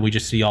all of a sudden we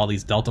just see all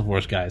these Delta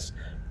Force guys.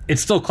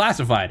 It's still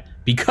classified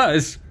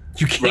because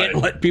you can't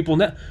let people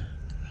know.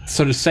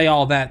 So to say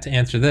all that to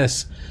answer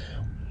this,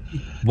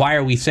 why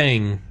are we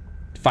saying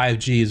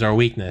 5G is our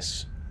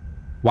weakness?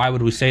 Why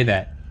would we say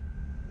that?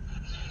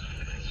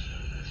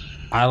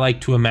 I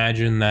like to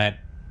imagine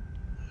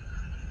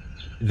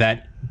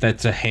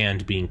that's a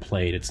hand being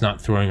played. It's not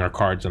throwing our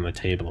cards on the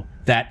table.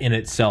 That in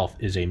itself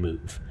is a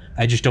move.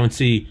 I just don't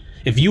see.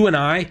 If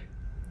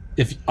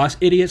us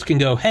idiots can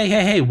go,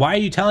 hey, why are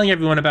you telling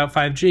everyone about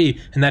 5G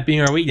and that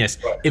being our weakness?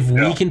 If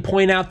we can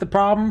point out the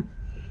problem,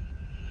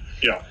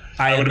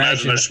 I would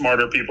imagine there's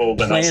smarter people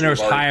than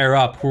planners higher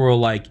up who are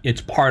like,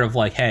 it's part of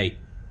like, hey,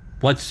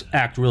 let's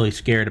act really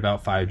scared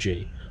about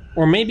 5G.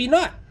 Or maybe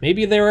not.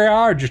 Maybe there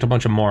are just a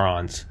bunch of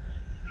morons.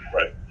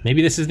 Right.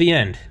 Maybe this is the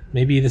end.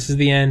 Maybe this is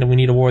the end and we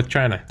need a war with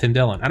China. Tim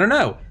Dillon. I don't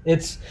know.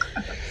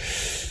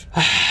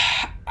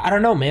 I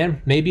don't know,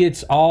 man. Maybe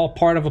it's all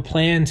part of a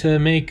plan to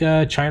make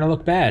China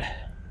look bad.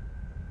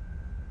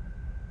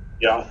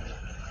 Yeah,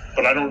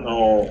 but I don't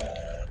know.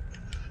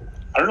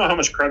 I don't know how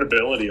much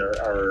credibility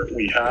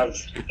we have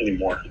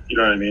anymore. You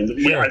know what I mean?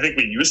 I think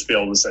we used to be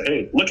able to say,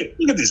 "Hey, look at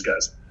these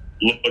guys.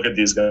 Look at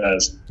these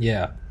guys.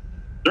 Yeah,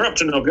 they're up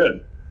to no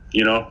good."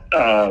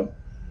 But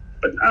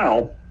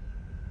now,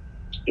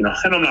 and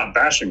I'm not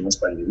bashing this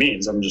by any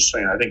means. I'm just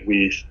saying I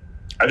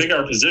think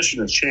our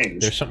position has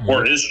changed,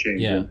 or is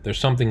changing. Yeah, there's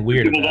something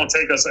weird. People don't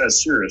take us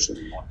as serious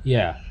anymore.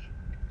 Yeah,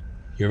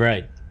 you're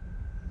right.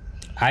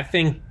 I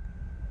think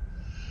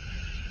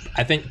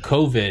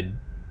COVID.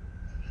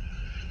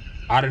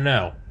 I don't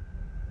know,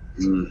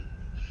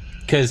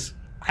 because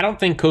I don't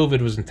think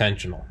COVID was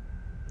intentional.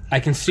 I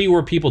can see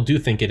where people do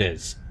think it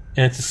is,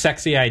 and it's a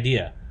sexy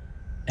idea.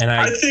 And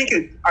I think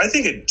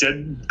it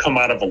did come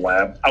out of a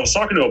lab. I was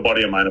talking to a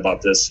buddy of mine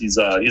about this. He's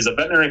a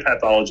veterinary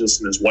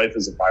pathologist, and his wife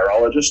is a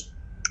virologist.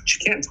 She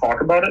can't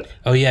talk about it.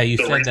 Oh yeah, you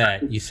said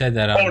that. You said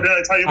that. Did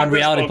I tell you on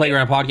Reality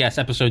Playground Podcast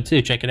episode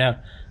 2? Check it out.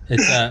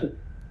 It's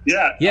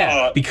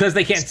because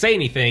they can't say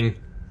anything.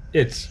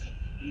 It's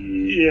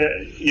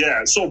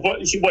So, but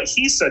what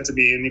he said to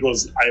me, and he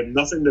goes, "I have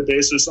nothing to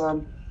base this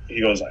on." He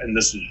goes, and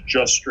this is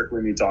just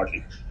strictly me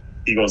talking.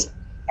 He goes,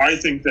 "I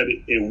think that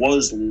it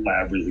was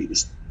lab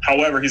released.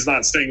 However, he's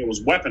not saying it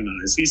was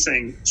weaponized. He's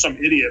saying some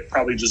idiot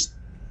probably just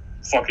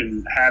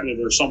fucking had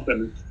it or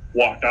something,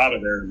 walked out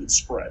of there and it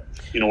spread.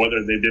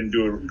 Whether they didn't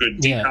do a good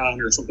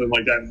decon or something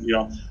like that.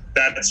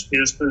 That's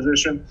his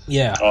position.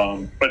 Yeah.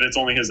 But it's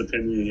only his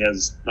opinion. He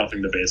has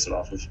nothing to base it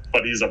off of.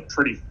 But he's a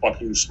pretty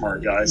fucking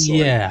smart guy. So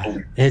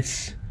I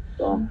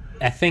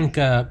think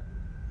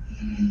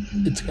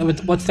it's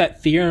what's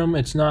that theorem?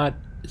 It's not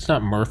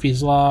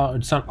Murphy's Law.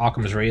 It's not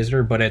Occam's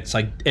razor, but it's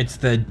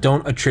the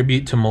don't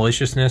attribute to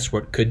maliciousness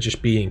what could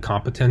just be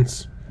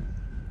incompetence.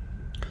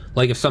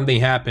 Like if something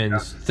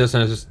happens, it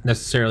doesn't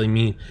necessarily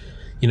mean,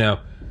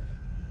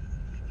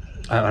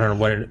 I don't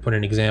know what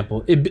an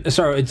example.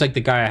 Sorry, it's like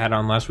the guy I had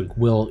on last week,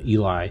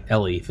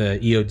 Ellie, the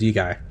EOD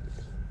guy.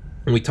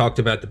 And we talked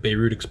about the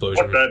Beirut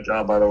explosion. Fuck that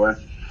job, by the way.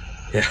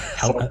 Yeah,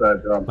 Fuck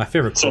that job. My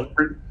favorite quote.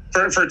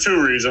 So for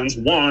two reasons.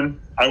 One,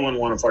 I wouldn't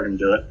want to fucking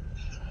do it.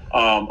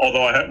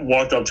 Although I had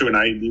walked up to an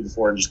IED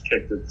before and just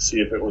kicked it to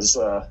see if it was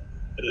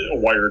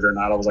wired or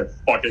not. I was like,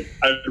 fuck it.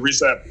 I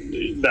reset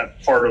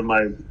that part of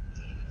my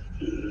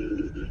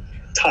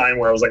time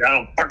where I was like, I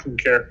don't fucking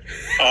care.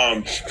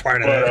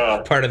 Part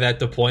of that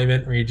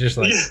deployment where you're just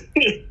like,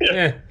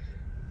 yeah,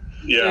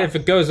 if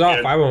it goes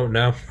off, I won't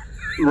know.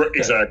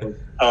 Exactly.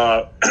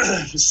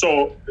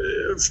 So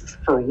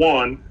for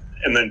one,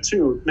 and then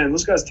two, man,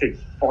 those guys take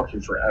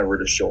fucking forever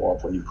to show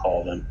up when you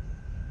call them.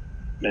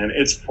 Man,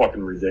 it's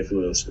fucking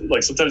ridiculous.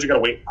 Like, sometimes you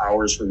gotta wait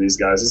hours for these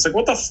guys. It's like,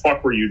 what the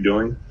fuck were you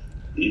doing?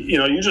 You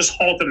know, you just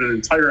halted an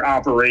entire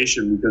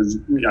operation because,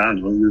 I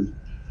don't know,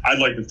 I'd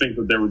like to think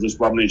that they were just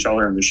rubbing each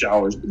other in the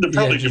showers. They're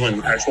probably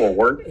doing actual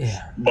work,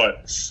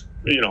 but,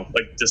 you know,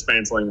 like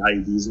dismantling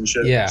IEDs and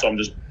shit. Yeah. So I'm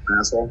just an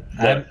asshole.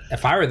 But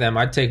if I were them,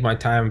 I'd take my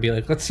time and be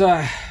like, let's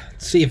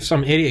see if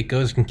some idiot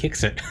goes and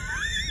kicks it.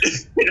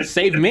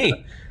 Save me.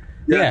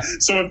 Yeah.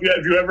 So if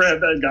you ever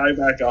had that guy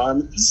back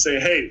on, say,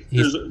 hey,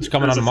 he's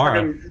coming on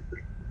tomorrow.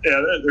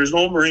 There's an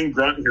old Marine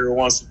grunt here who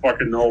wants to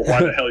fucking know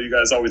why the hell you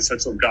guys always took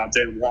so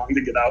goddamn long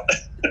to get out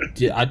there.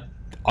 Yeah,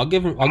 I'll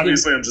give him. I'm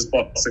just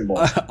busting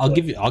balls. I'll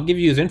give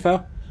you his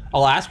info.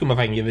 I'll ask him if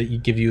I can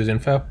give you his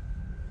info.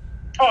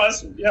 Oh,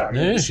 yeah. I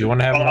mean, if you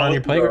want to have him on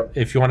your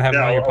if you want to have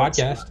him on your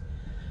podcast,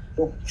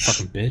 cool.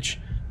 Fucking bitch.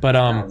 But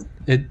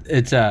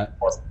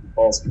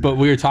But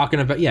we were talking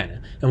about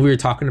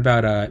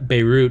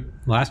Beirut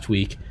last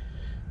week,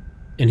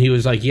 and he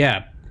was like,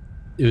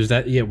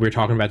 we were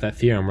talking about that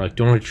theorem. We're like,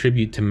 don't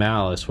attribute to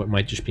malice what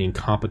might just be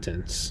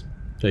incompetence.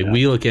 Like,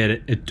 we look at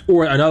it,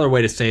 or another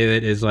way to say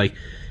that is like,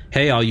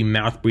 hey, all you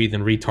mouth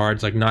breathing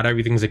retards, like, not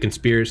everything's a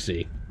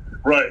conspiracy.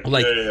 Right.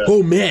 Like,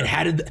 oh man,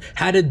 how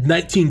did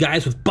 19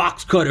 guys with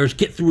box cutters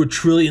get through $1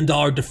 trillion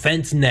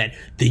defense net?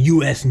 The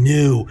U.S.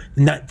 knew,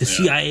 not the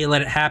CIA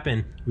let it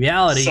happen.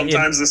 Reality.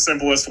 Sometimes the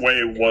simplest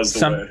way was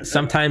the way.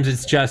 Sometimes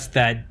it's just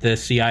that the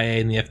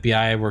CIA and the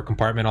FBI were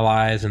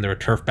compartmentalized, and there were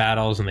turf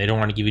battles, and they don't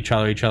want to give each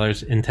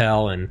other's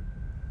intel and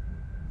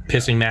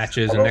pissing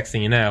matches. And next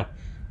thing you know,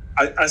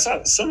 I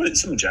saw some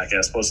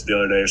jackass posted the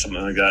other day or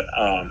something like that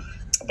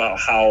about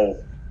how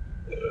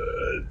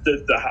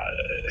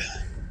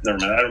never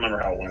mind. I don't remember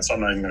how it went, so I'm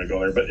not even going to go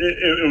there. But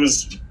it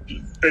was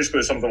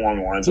basically something along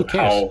the lines of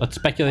how... Let's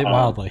speculate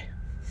wildly.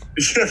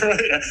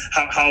 Right?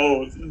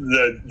 How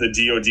the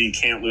DOD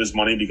can't lose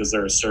money because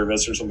they're a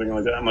service or something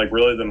like that. I'm like,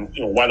 really? Then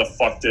why the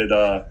fuck did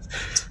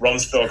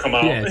Rumsfeld come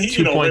out? Yeah,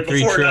 right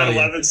before trillion.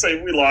 9/11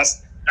 say we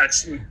lost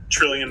X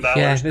trillion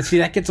dollars? Yeah, see,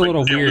 that gets a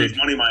little weird. Lose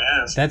money my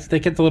ass. That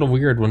gets a little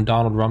weird when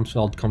Donald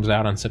Rumsfeld comes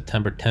out on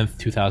September 10th,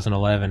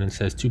 2011, and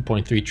says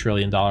 $2.3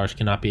 trillion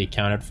cannot be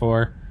accounted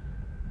for.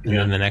 And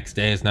then the next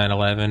day is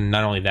 9/11.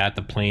 Not only that,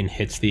 the plane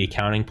hits the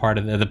accounting part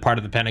of the part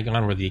of the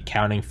Pentagon where the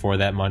accounting for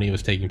that money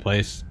was taking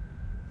place.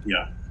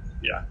 Yeah.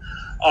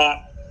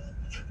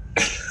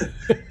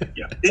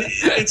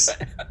 It's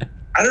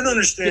I don't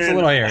understand. It's a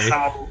little hairy.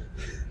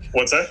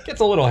 What's that? Gets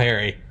a little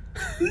hairy.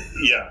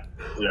 Yeah.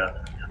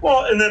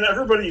 Well, and then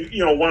everybody,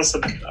 wants to,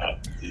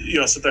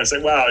 sit there and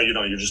say, "Wow,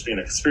 you're just being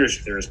a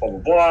conspiracy theorist," blah blah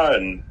blah,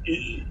 and.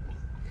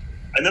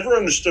 I never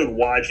understood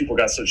why people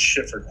got such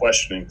shit for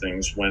questioning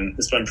things when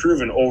it's been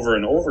proven over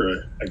and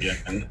over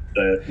again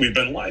that we've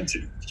been lied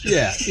to.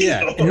 Yeah.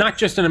 And not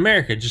just in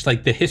America, just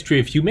like the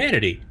history of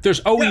humanity. There's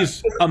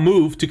always a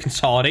move to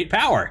consolidate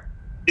power.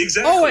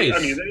 Exactly. Always. I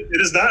mean, it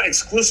is not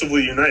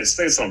exclusively the United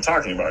States that I'm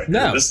talking about.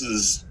 No. This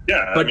is,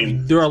 But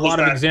there are a lot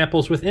of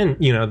examples within,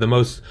 the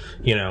most,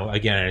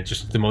 again,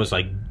 just the most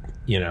like,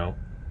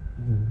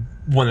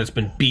 one that's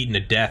been beaten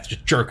to death,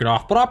 just jerk it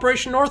off. But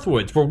Operation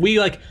Northwoods, where we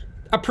like...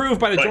 approved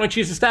by the Joint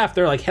Chiefs of Staff.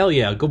 They're like, hell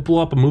yeah, go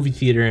blow up a movie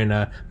theater in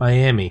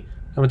Miami.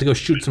 I went to go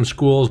shoot some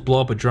schools,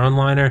 blow up a drone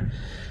liner.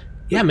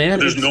 Yeah, man.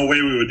 There's no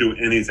way we would do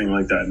anything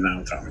like that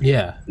now, Tommy.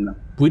 Yeah. No.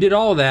 We did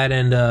all of that,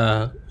 and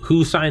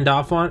who signed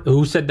off on?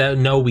 Who said that?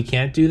 No, we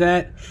can't do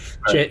that.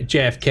 Right.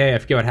 JFK. I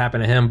forget what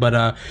happened to him,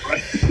 but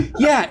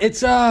yeah,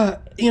 it's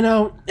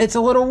it's a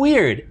little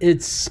weird.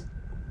 It's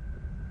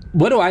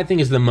what do I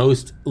think is the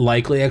most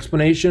likely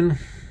explanation?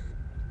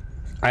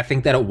 I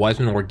think that it was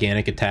an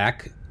organic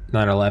attack.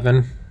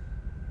 9/11,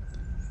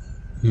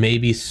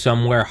 maybe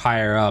somewhere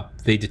higher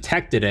up they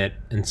detected it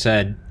and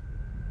said,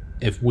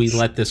 if we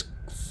let this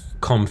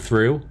come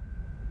through,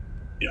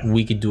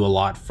 we could do a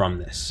lot from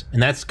this.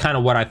 And that's kind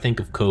of what I think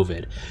of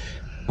COVID.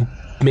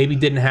 Maybe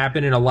didn't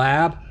happen in a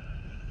lab,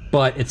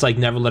 but it's like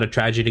never let a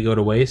tragedy go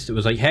to waste. It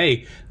was like,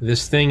 hey,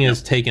 this thing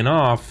is taken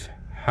off.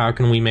 How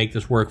can we make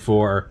this work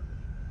for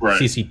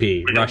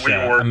CCP,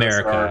 Russia,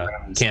 America,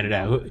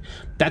 Canada?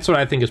 That's what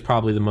I think is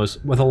probably the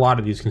most, with a lot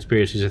of these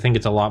conspiracies, I think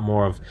it's a lot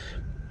more of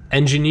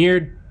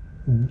engineered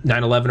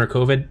 9/11 or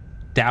COVID.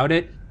 Doubt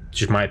it. It's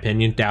just my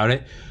opinion. Doubt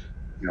it.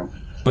 No.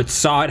 But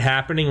saw it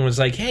happening and was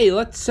like, hey,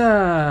 let's see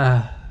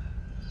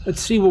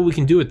what we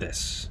can do with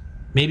this.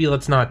 Maybe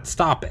let's not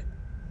stop it.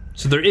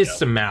 So there is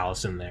some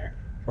malice in there,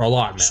 or a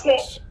lot of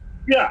malice. So,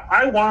 yeah,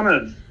 I want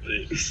to,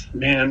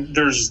 man,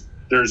 there's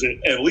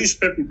at least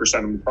 50% of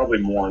them, probably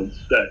more,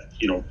 that,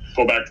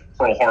 go back to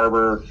Pearl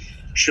Harbor,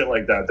 shit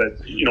like that,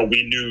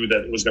 we knew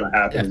that it was going to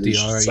happen.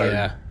 FDR,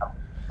 yeah.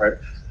 Right.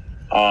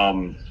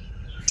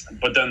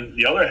 But then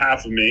the other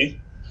half of me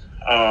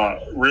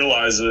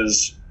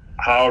realizes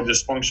how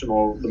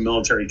dysfunctional the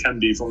military can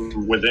be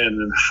from within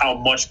and how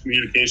much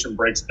communication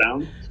breaks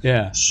down.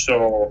 Yeah.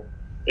 So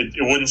it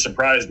wouldn't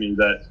surprise me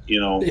that,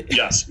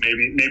 yes,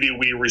 maybe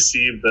we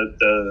received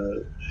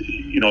the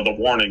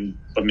warning,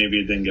 but maybe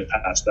it didn't get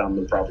passed down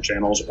the proper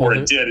channels, or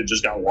it did. It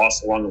just got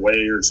lost along the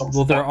way, or something.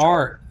 Well,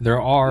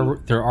 there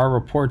are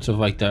reports of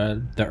like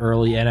the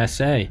early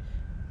NSA,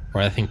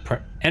 where I think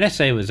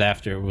NSA was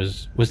after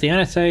was the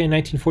NSA in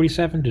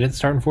 1947? Did it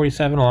start in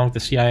 47 along with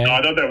the CIA? No,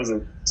 I thought that was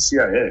the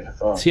CIA.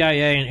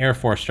 CIA and Air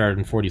Force started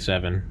in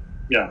 47.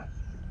 Yeah.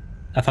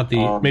 I thought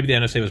maybe the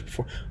NSA was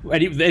before.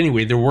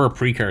 Anyway, there were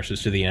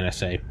precursors to the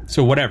NSA.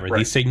 So whatever, right.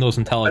 These signals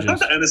intelligence. I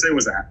thought the NSA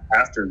was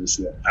after the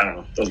CIA. I don't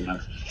know. Doesn't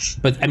matter.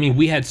 But I mean,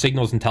 we had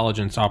signals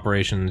intelligence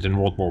operations in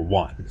World War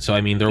One. So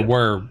I mean, there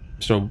were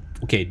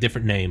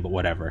different name, but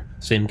whatever.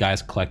 Same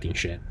guys collecting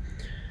shit.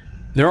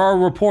 There are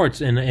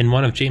reports in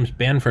one of James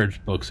Banford's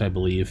books, I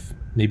believe,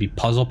 maybe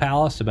Puzzle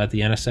Palace, about the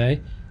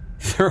NSA.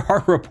 There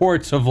are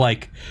reports of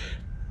like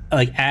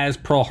as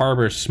Pearl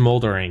Harbor is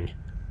smoldering,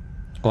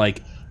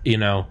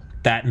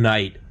 that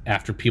night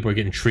after people are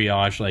getting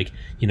triaged,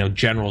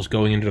 generals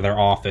going into their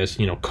office,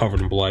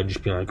 covered in blood,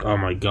 just being like, oh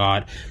my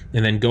God.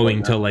 And then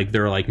going to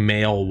their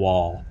mail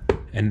wall,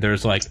 and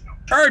there's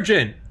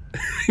urgent,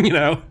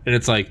 and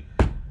it's like,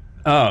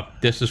 oh,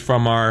 this is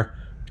from our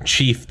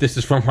chief, this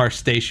is from our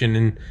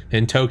station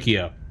in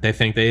Tokyo. They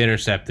think they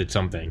intercepted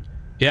something.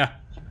 Yeah,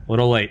 a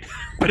little late.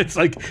 But it's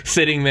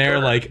sitting there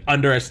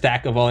under a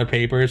stack of other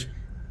papers.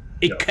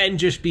 It can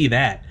just be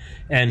that.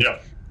 And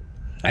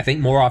I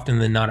think more often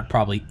than not, it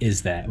probably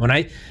is that.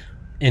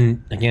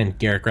 And again,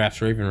 Garrett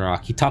Graff's Raven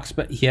Rock, he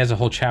has a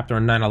whole chapter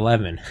on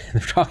 9/11.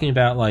 They're talking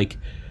about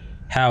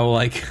how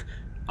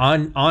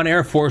on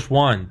Air Force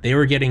One, they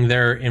were getting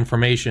their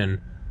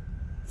information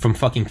from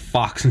fucking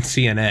Fox and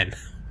CNN,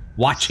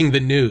 watching the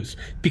news,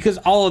 because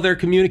all of their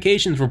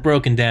communications were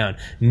broken down.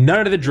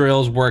 None of the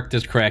drills worked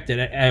as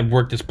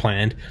worked as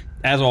planned.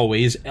 As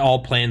always,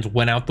 all plans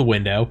went out the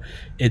window.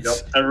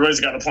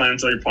 Everybody's got a plan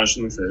until you're punched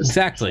in the face.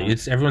 Exactly.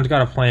 Everyone's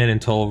got a plan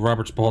until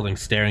Robert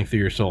Spaulding's staring through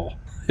your soul.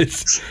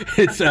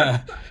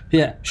 Shout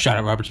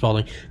out Robert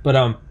Spaulding. But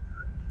I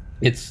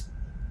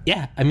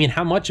mean,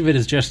 how much of it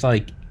is just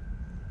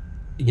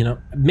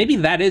maybe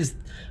that is.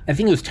 I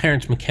think it was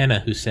Terence McKenna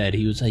who said,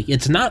 he was like,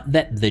 it's not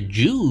that the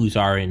Jews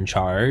are in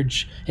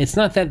charge. It's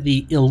not that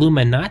the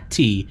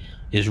Illuminati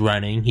is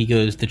running. He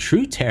goes, the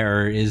true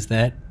terror is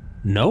that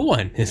no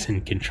one is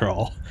in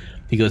control.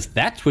 He goes,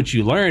 that's what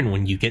you learn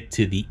when you get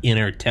to the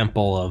inner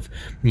temple of,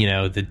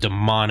 the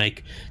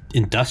demonic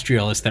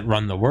industrialists that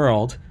run the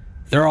world.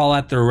 They're all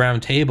at their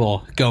round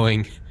table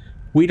going,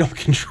 we don't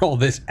control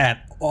this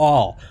at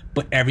all,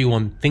 but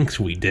everyone thinks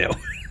we do.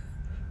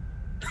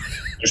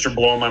 You're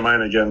blowing my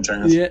mind again,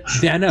 Terrence. Yeah,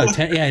 I know.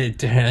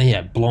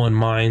 Blowing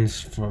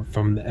minds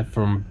from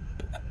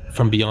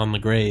beyond the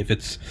grave.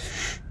 It's.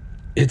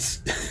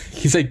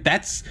 He's like,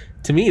 that's.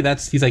 To me,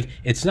 he's like,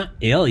 it's not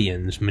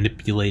aliens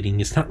manipulating.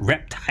 It's not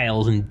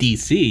reptiles in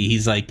DC.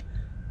 He's like,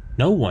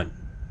 no one.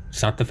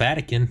 It's not the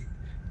Vatican.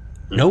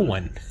 No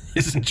one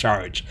is in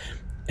charge.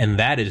 And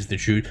that is the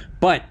truth.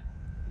 But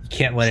you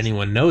can't let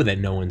anyone know that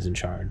no one's in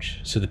charge.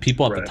 So the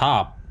people at the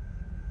top,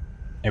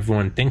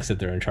 everyone thinks that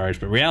they're in charge.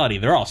 But in reality,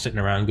 they're all sitting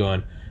around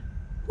going,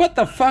 what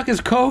the fuck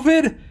is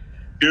COVID?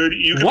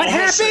 Dude, what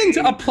happened?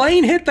 A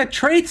plane hit the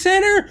Trade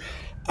Center?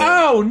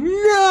 Oh,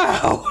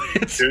 no!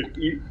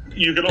 Dude,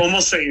 you can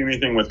almost say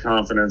anything with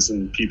confidence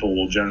and people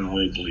will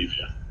generally believe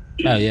you.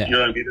 Oh, yeah. You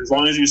know what I mean? As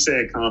long as you say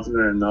it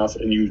confident enough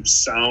and you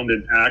sound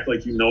and act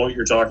like you know what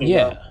you're talking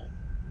about.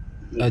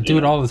 I do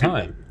it all the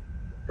time.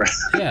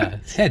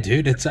 Yeah,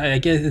 dude. I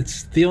guess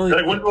it's the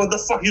only. What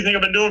the fuck do you think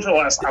I've been doing for the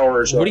last hour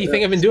or so? What do you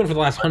think I've been doing for the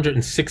last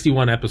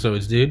 161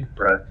 episodes, dude?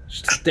 Right.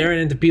 Just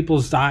staring into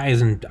people's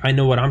eyes, and I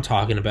know what I'm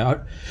talking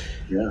about.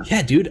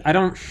 Yeah, dude. I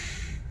don't.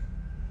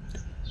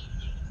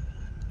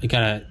 I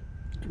gotta.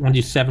 Want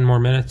to do 7 more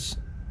minutes?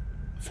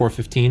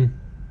 4:15.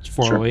 It's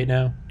 4:08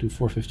 now. Do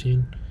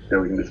 4:15. Yeah,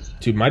 we can do.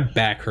 Dude, my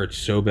back hurts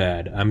so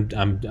bad.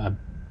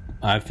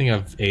 I think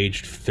I've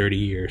aged 30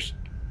 years.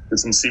 Get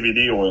some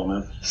CBD oil,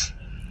 man.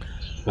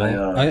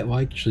 Well,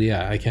 actually,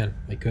 I can.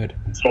 I could.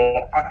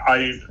 So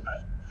I'm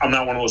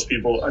not one of those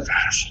people.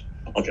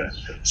 Okay.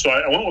 So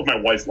I went with my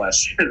wife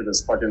last year to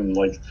this fucking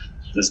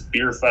this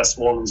beer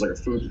festival. It was like a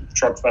food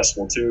truck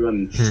festival too,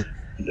 and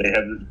they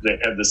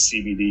had the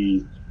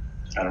CBD,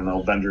 I don't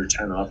know, vendor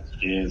tent up.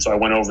 And so I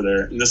went over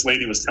there, and this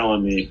lady was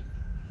telling me,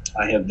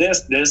 I have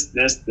this, and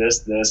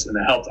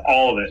it helped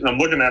all of it. And I'm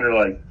looking at her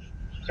like,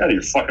 get out of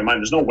your fucking mind.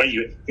 There's no way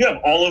you have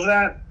all of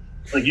that.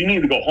 You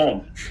need to go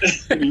home.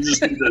 You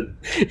just need to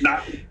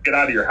not get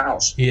out of your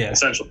house. Yeah.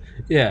 Essentially.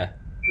 Yeah.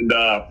 And,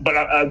 but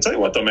I'll tell you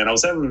what, though, man, I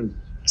was having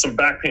some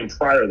back pain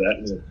prior to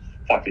that.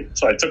 fuck it.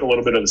 So I took a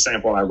little bit of the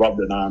sample and I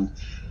rubbed it on.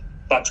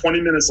 About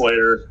 20 minutes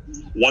later,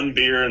 one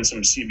beer and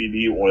some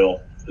CBD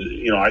oil.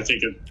 I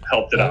think it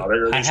helped it out.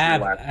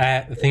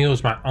 I think it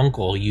was my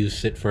uncle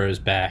used it for his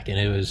back, and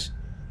it was.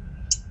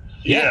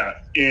 Yeah,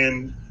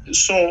 and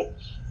so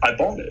I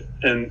bought it,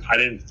 and I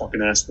didn't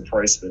fucking ask the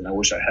price of it, and I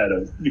wish I had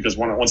it, because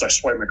once I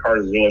swiped my card,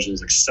 I realized it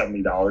was like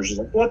 $70. I was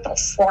like, what the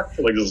fuck?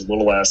 For like this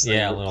little ass thing.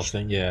 Yeah, little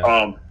thing,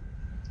 yeah.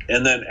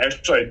 And then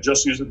actually I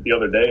just used it the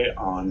other day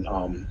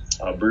on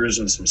a bruise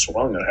and some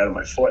swelling that I had on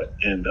my foot,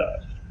 and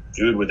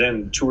dude,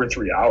 within 2 or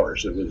 3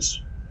 hours, it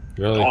was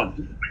really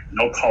gone.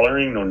 No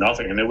coloring, no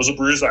nothing. And it was a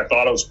bruise I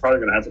thought I was probably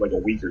going to have for like a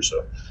week or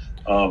so.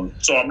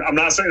 So I'm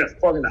not saying it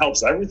fucking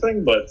helps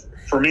everything, but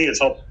for me, it's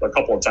helped a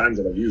couple of times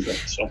that I've used it.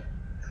 So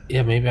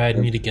yeah, maybe I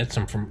need to get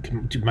some from.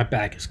 Dude, my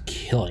back is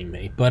killing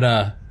me. But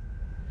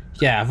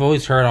yeah, I've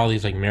always heard all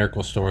these like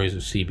miracle stories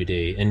of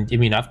CBD, and I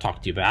mean, I've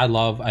talked to you, but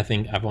I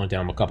think I've only done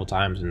them a couple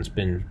times, and it's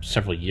been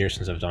several years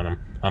since I've done them.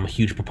 I'm a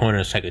huge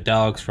proponent of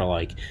psychedelics for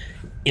like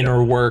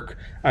inner work.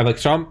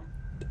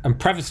 I'm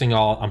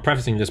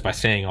prefacing this by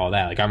saying all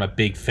that. Like, I'm a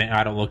big fan.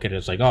 I don't look at it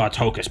as like, oh, it's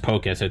hocus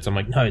pocus. I'm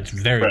like, no, it's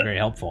very, very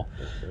helpful.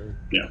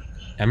 Yeah.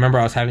 I remember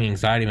I was having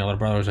anxiety. My little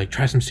brother was like,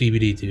 try some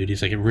CBD, dude.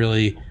 He's like, it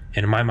really,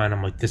 and in my mind,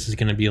 I'm like, this is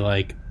going to be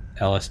like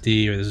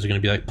LSD, or this is going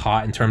to be like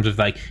pot, in terms of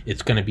like,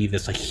 it's going to be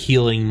this like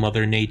healing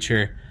mother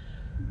nature.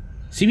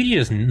 CBD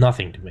does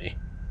nothing to me.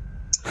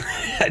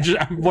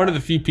 I'm one of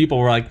the few people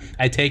where like,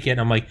 I take it and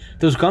I'm like,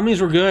 those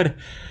gummies were good.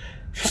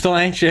 Still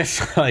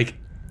anxious. Like,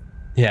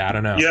 yeah, I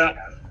don't know. Yeah.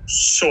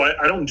 So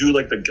I don't do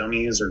like the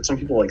gummies, or some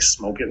people like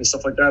smoke it and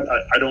stuff like that.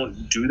 I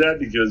don't do that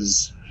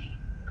because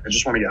I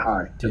just want to get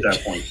high at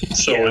that point.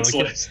 So yeah, it's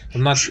like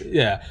I'm not.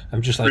 Yeah,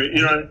 I'm just like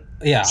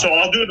Yeah. So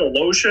I'll do the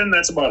lotion.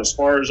 That's about as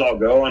far as I'll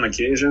go on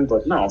occasion.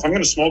 But no, if I'm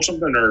going to smoke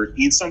something or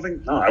eat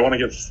something, no, I want to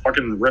get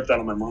fucking ripped out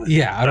of my mind.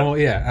 Yeah, I don't.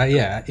 Yeah.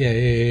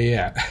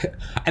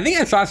 I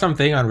think I saw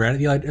something on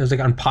Reddit. It was like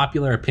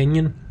unpopular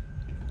opinion.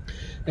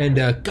 And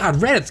God,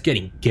 Reddit's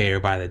getting gayer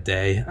by the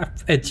day.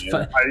 It's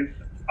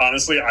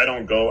honestly, I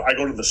don't go. I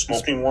go to the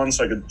smoking one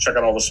so I could check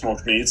out all the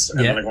smoked meats, and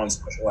then I go on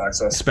special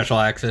access. Special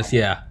access,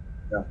 yeah.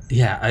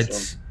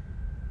 It's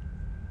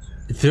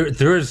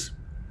there's.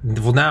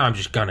 Well, now I'm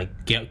just gonna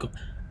get.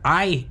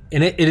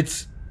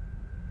 It's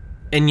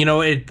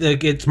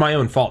my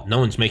own fault. No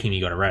one's making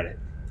me go to Reddit.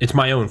 It's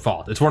my own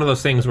fault. It's one of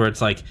those things where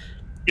it's like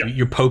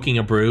you're poking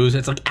a bruise.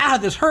 It's like,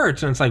 this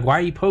hurts, and it's like, why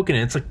are you poking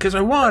it? It's like, because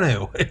I want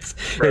to. It's.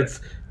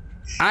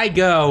 I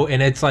go,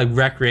 and it's like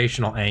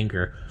recreational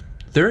anger.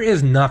 There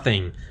is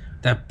nothing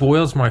that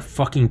boils my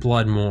fucking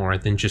blood more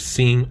than just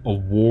seeing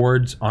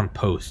awards on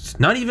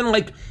posts. Not even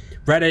like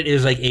Reddit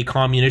is like a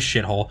communist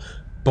shithole.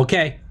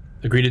 Okay,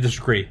 agree to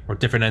disagree. We're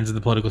different ends of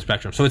the political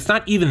spectrum. So it's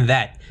not even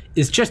that.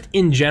 It's just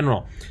in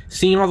general.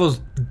 Seeing all those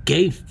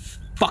gay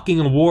fucking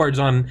awards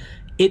on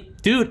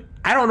it. Dude,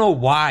 I don't know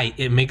why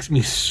it makes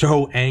me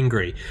so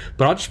angry.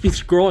 But I'll just be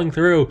scrolling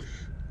through,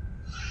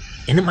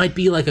 and it might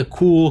be like a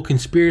cool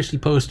conspiracy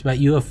post about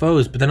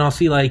UFOs, but then I'll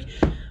see like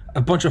a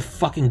bunch of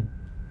fucking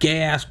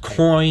gay ass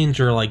coins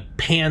or like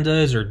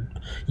pandas or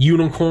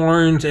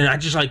unicorns, and I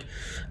just like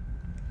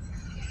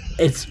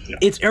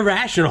it's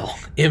irrational.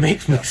 It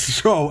makes me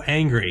so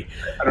angry.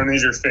 I don't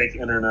need your fake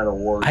internet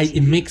awards.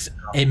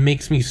 It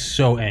makes me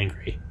so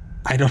angry.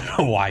 I don't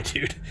know why,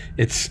 dude.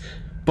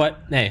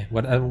 But hey,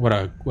 what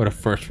a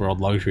first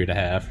world luxury to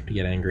have, to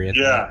get angry at.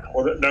 Yeah,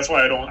 well, that's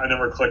why I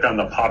never click on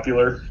the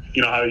popular.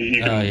 You know how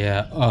you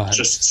can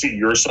just see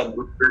your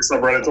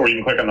subreddit, or you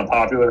can click on the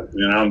popular.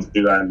 I don't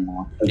do that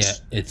anymore.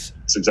 It's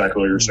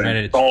exactly what you're saying.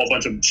 It's all a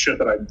bunch of shit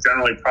that I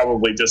generally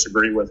probably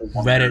disagree with.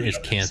 Reddit is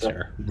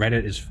cancer. So.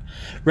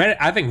 Reddit.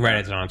 I think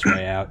Reddit's on its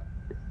way out.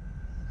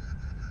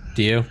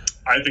 Do you?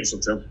 I think so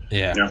too.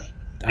 Yeah.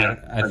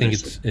 I think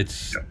it's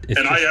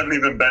and I haven't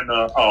even been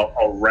a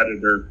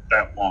Redditor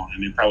that long.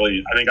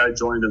 I think I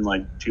joined in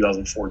like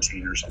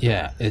 2014 or something.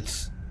 Yeah,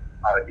 it's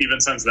even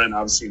since then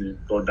I've seen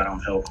it go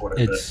downhill quite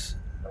a bit.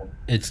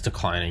 It's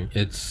declining.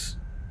 It's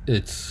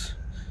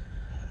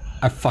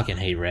I fucking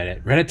hate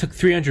Reddit. Reddit took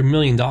 $300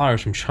 million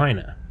from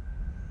China.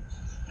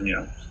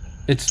 Yeah.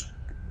 Did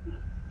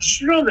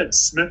you know that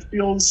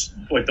Smithfield's,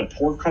 like the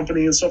pork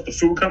company and stuff, the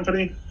food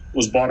company,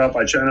 was bought out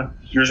by China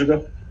years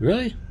ago?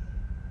 Really?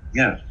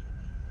 Yeah.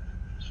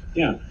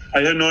 Yeah,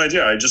 I had no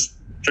idea. I just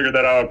figured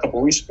that out a couple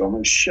of weeks ago. I'm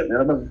like, shit,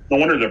 man. No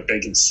wonder their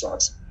bacon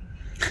sucks.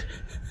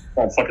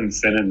 All fucking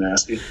thin and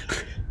nasty.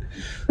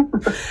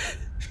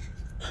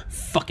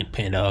 Fucking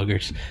panda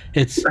huggers.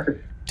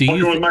 Do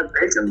you with my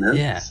bacon,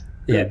 man?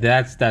 Yeah.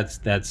 That's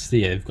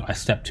a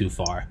step too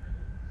far.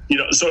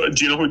 So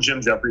do you know who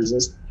Jim Jeffries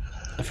is?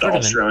 The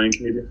Australian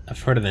comedian.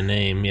 I've heard of the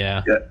name.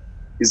 Yeah. Yeah.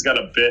 He's got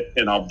a bit,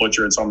 and I'll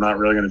butcher it, so I'm not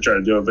really going to try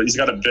to do it, but he's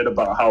got a bit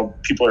about how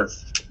people are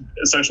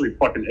essentially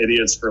fucking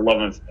idiots for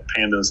loving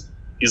pandas.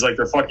 He's like,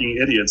 they're fucking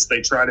idiots.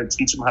 They try to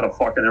teach them how to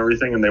fucking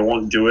everything, and they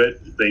won't do it.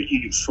 They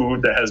eat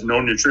food that has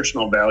no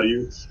nutritional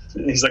value.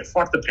 And he's like,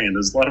 fuck the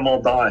pandas. Let them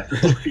all die.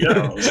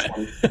 Yeah, it was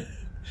funny.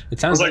 It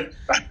sounds like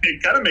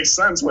it kind of makes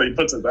sense when he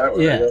puts it that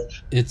way. Yeah,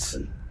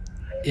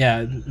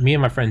 Yeah, me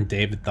and my friend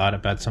David thought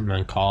about something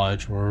in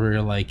college where we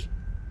were like,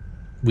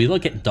 we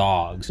look at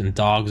dogs and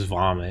dogs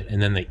vomit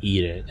and then they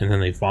eat it and then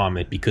they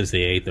vomit because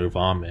they ate their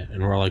vomit.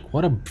 And we're like,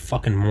 what a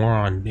fucking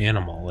moron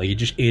animal. Like, it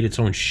just ate its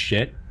own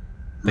shit.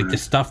 Like, the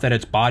stuff that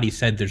its body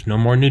said, there's no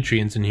more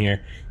nutrients in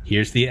here.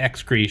 Here's the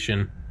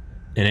excretion.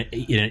 And it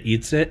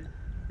eats it.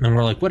 And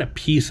we're like, what a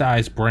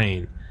pea-sized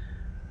brain.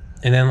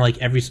 And then, like,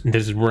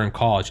 we're in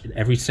college. And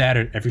every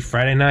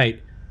Friday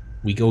night,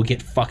 we go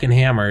get fucking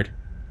hammered.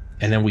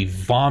 And then we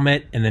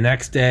vomit. And the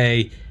next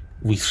day,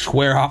 we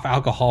swear off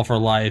alcohol for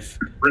life.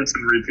 Rinse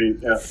and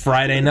repeat, yeah.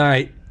 Friday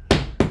night,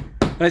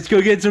 let's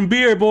go get some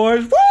beer,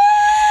 boys. Woo!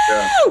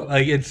 Yeah.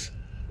 Like, it's...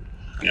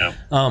 Yeah.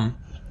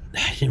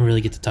 I didn't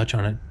really get to touch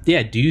on it.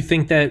 Yeah, do you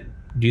think that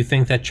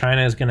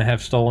China is going to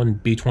have stolen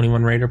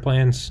B-21 Raider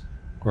plans?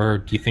 Or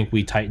do you think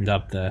we tightened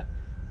up the...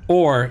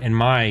 Or, in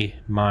my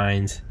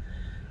mind,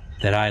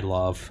 that I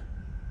love...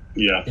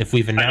 Yeah. If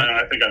we've announced...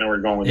 I think I know where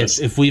you're going with this.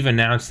 If we've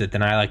announced it,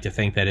 then I like to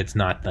think that it's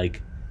not,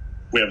 like...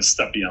 We have a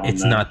step beyond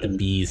It's that. not the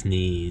bee's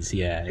knees,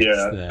 yeah.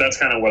 Yeah, that's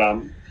kind of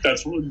what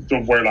that's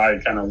the word I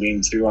kind of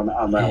lean to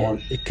on that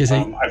one. Because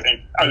I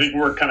think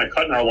we're kind of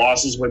cutting our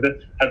losses with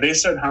it. Have they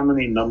said how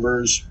many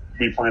numbers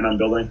we plan on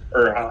building?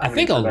 Or how I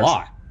think a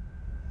lot.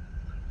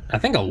 Well,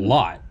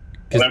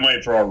 that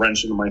might throw a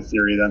wrench into my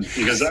theory then,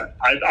 because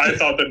I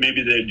thought that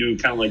maybe they'd do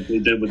kind of like they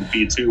did with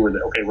the B2, where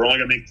we're only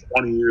going to make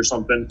 20 or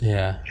something.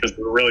 Yeah. Because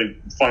we're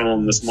really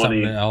funneling this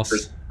money. Something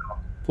else.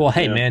 Well,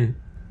 hey, man,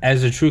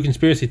 as a true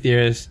conspiracy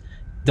theorist,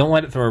 don't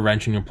let it throw a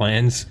wrench in your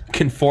plans.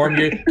 Conform.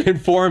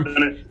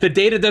 The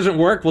data doesn't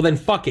work, well then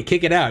fuck it,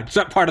 kick it out. It's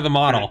not part of the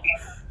model.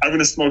 I'm going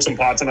to smoke some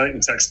pot tonight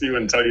and text you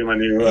and tell you my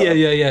new...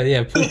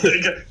 Yeah.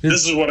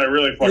 This is what I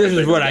really fucking This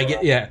is what I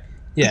get, yeah.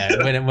 Yeah,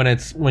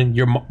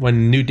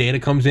 when new data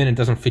comes in and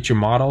doesn't fit your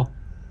model,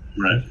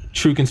 right?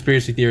 True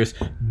conspiracy theorists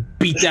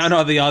beat down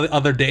all the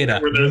other data.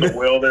 Where there's a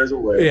will, there's a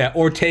way. Yeah,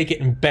 or take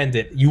it and bend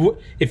it.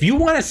 If you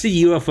want to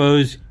see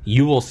UFOs,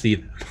 you will see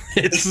them.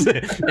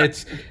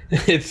 It's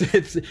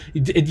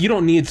you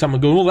don't need someone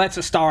going, well, that's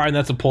a star and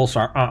that's a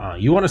pulsar.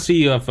 You want to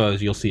see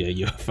UFOs, you'll see a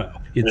UFO.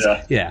 It's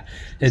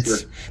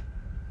sure.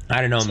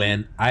 I don't know,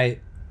 man.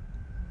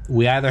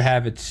 We either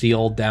have it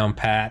sealed down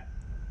pat,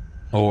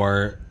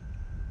 or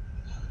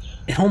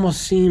it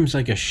almost seems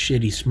like a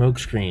shitty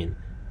smokescreen.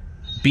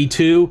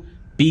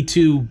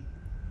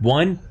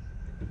 B2-1,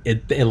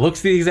 it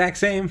looks the exact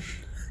same.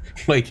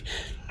 Like,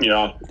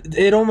 yeah,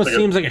 it almost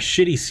seems like a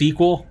shitty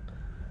sequel.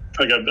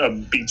 Like a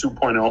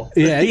B2.0.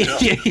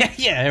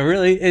 Yeah.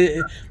 Really,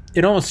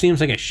 it almost seems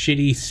like a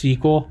shitty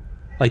sequel.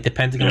 Like, the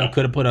Pentagon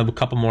could have put a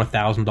couple more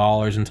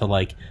 $1,000s into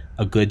like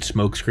a good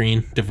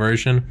smokescreen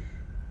diversion.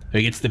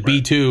 Like, it's the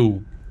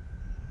B2-1.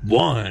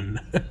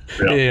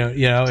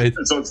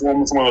 It's almost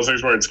one of those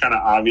things where it's kind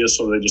of obvious,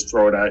 so they just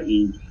throw it at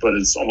you, but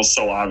it's almost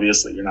so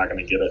obvious that you're not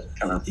going to get it.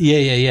 Kind of.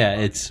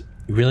 Yeah. It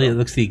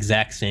looks the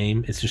exact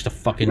same. It's just a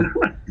fucking.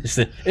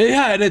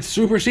 And it's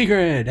super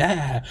secret.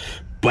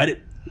 But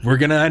we're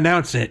gonna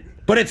announce it.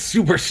 But it's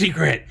super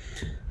secret.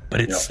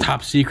 But it's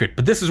top secret.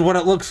 But this is what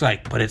it looks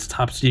like. But it's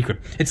top secret.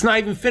 It's not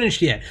even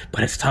finished yet.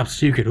 But it's top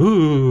secret.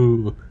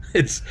 Ooh,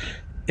 it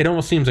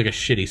almost seems like a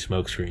shitty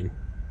smokescreen.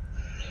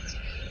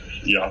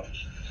 Yeah.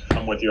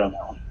 I'm with you on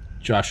that one.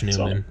 Josh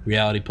Newman,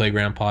 Reality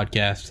Playground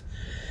Podcast.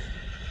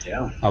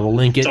 Yeah. I will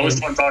link it. It's always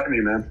fun talking to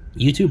you, man.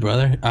 You too,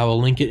 brother. I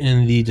will link it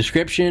in the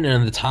description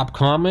and the top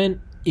comment.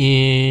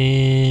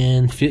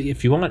 And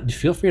if you want,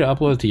 feel free to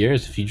upload it to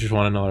yours if you just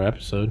want another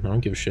episode. I don't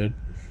give a shit.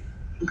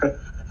 Okay.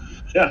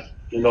 Yeah,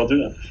 maybe I'll do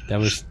that. That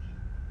was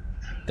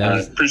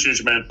appreciate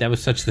you, man. That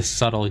was such the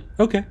subtle.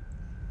 Okay.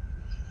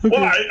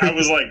 Well, I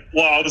was like,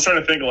 I was trying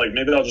to think, like,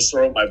 maybe I'll just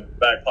throw it in my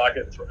back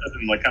pocket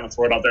and, like, kind of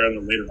throw it out there in a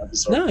later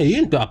episode. No,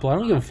 you can upload. I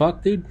don't give a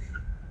fuck, dude.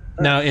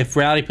 Now, if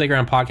Reality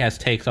Playground Podcast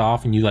takes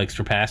off and you, like,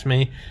 surpass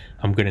me,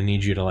 I'm going to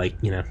need you to, like,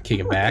 kick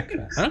it back.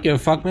 I don't give a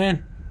fuck,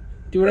 man.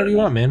 Do whatever you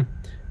want, man.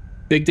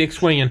 Big dick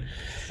swinging.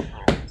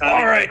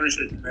 All right.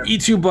 Appreciate you, man. You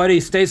too, buddy.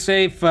 Stay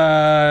safe.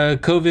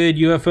 COVID,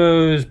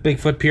 UFOs,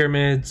 Bigfoot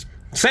pyramids.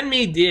 Send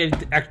me,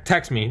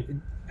 text me.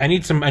 I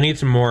need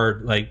some more,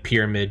 like,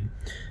 pyramid.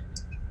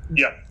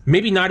 Yeah.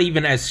 Maybe not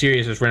even as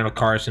serious as Randall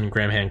Carlson and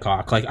Graham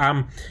Hancock. Like,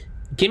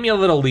 give me a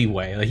little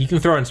leeway. Like, you can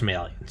throw in some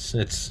aliens.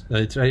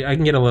 I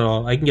can get a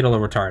little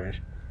retarded.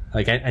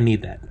 Like, I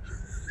need that.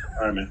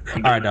 All right, man.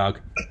 All right, dog.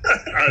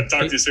 All right,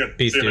 talk to you soon.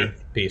 Peace, See you, dude. man.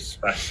 Peace.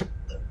 Bye.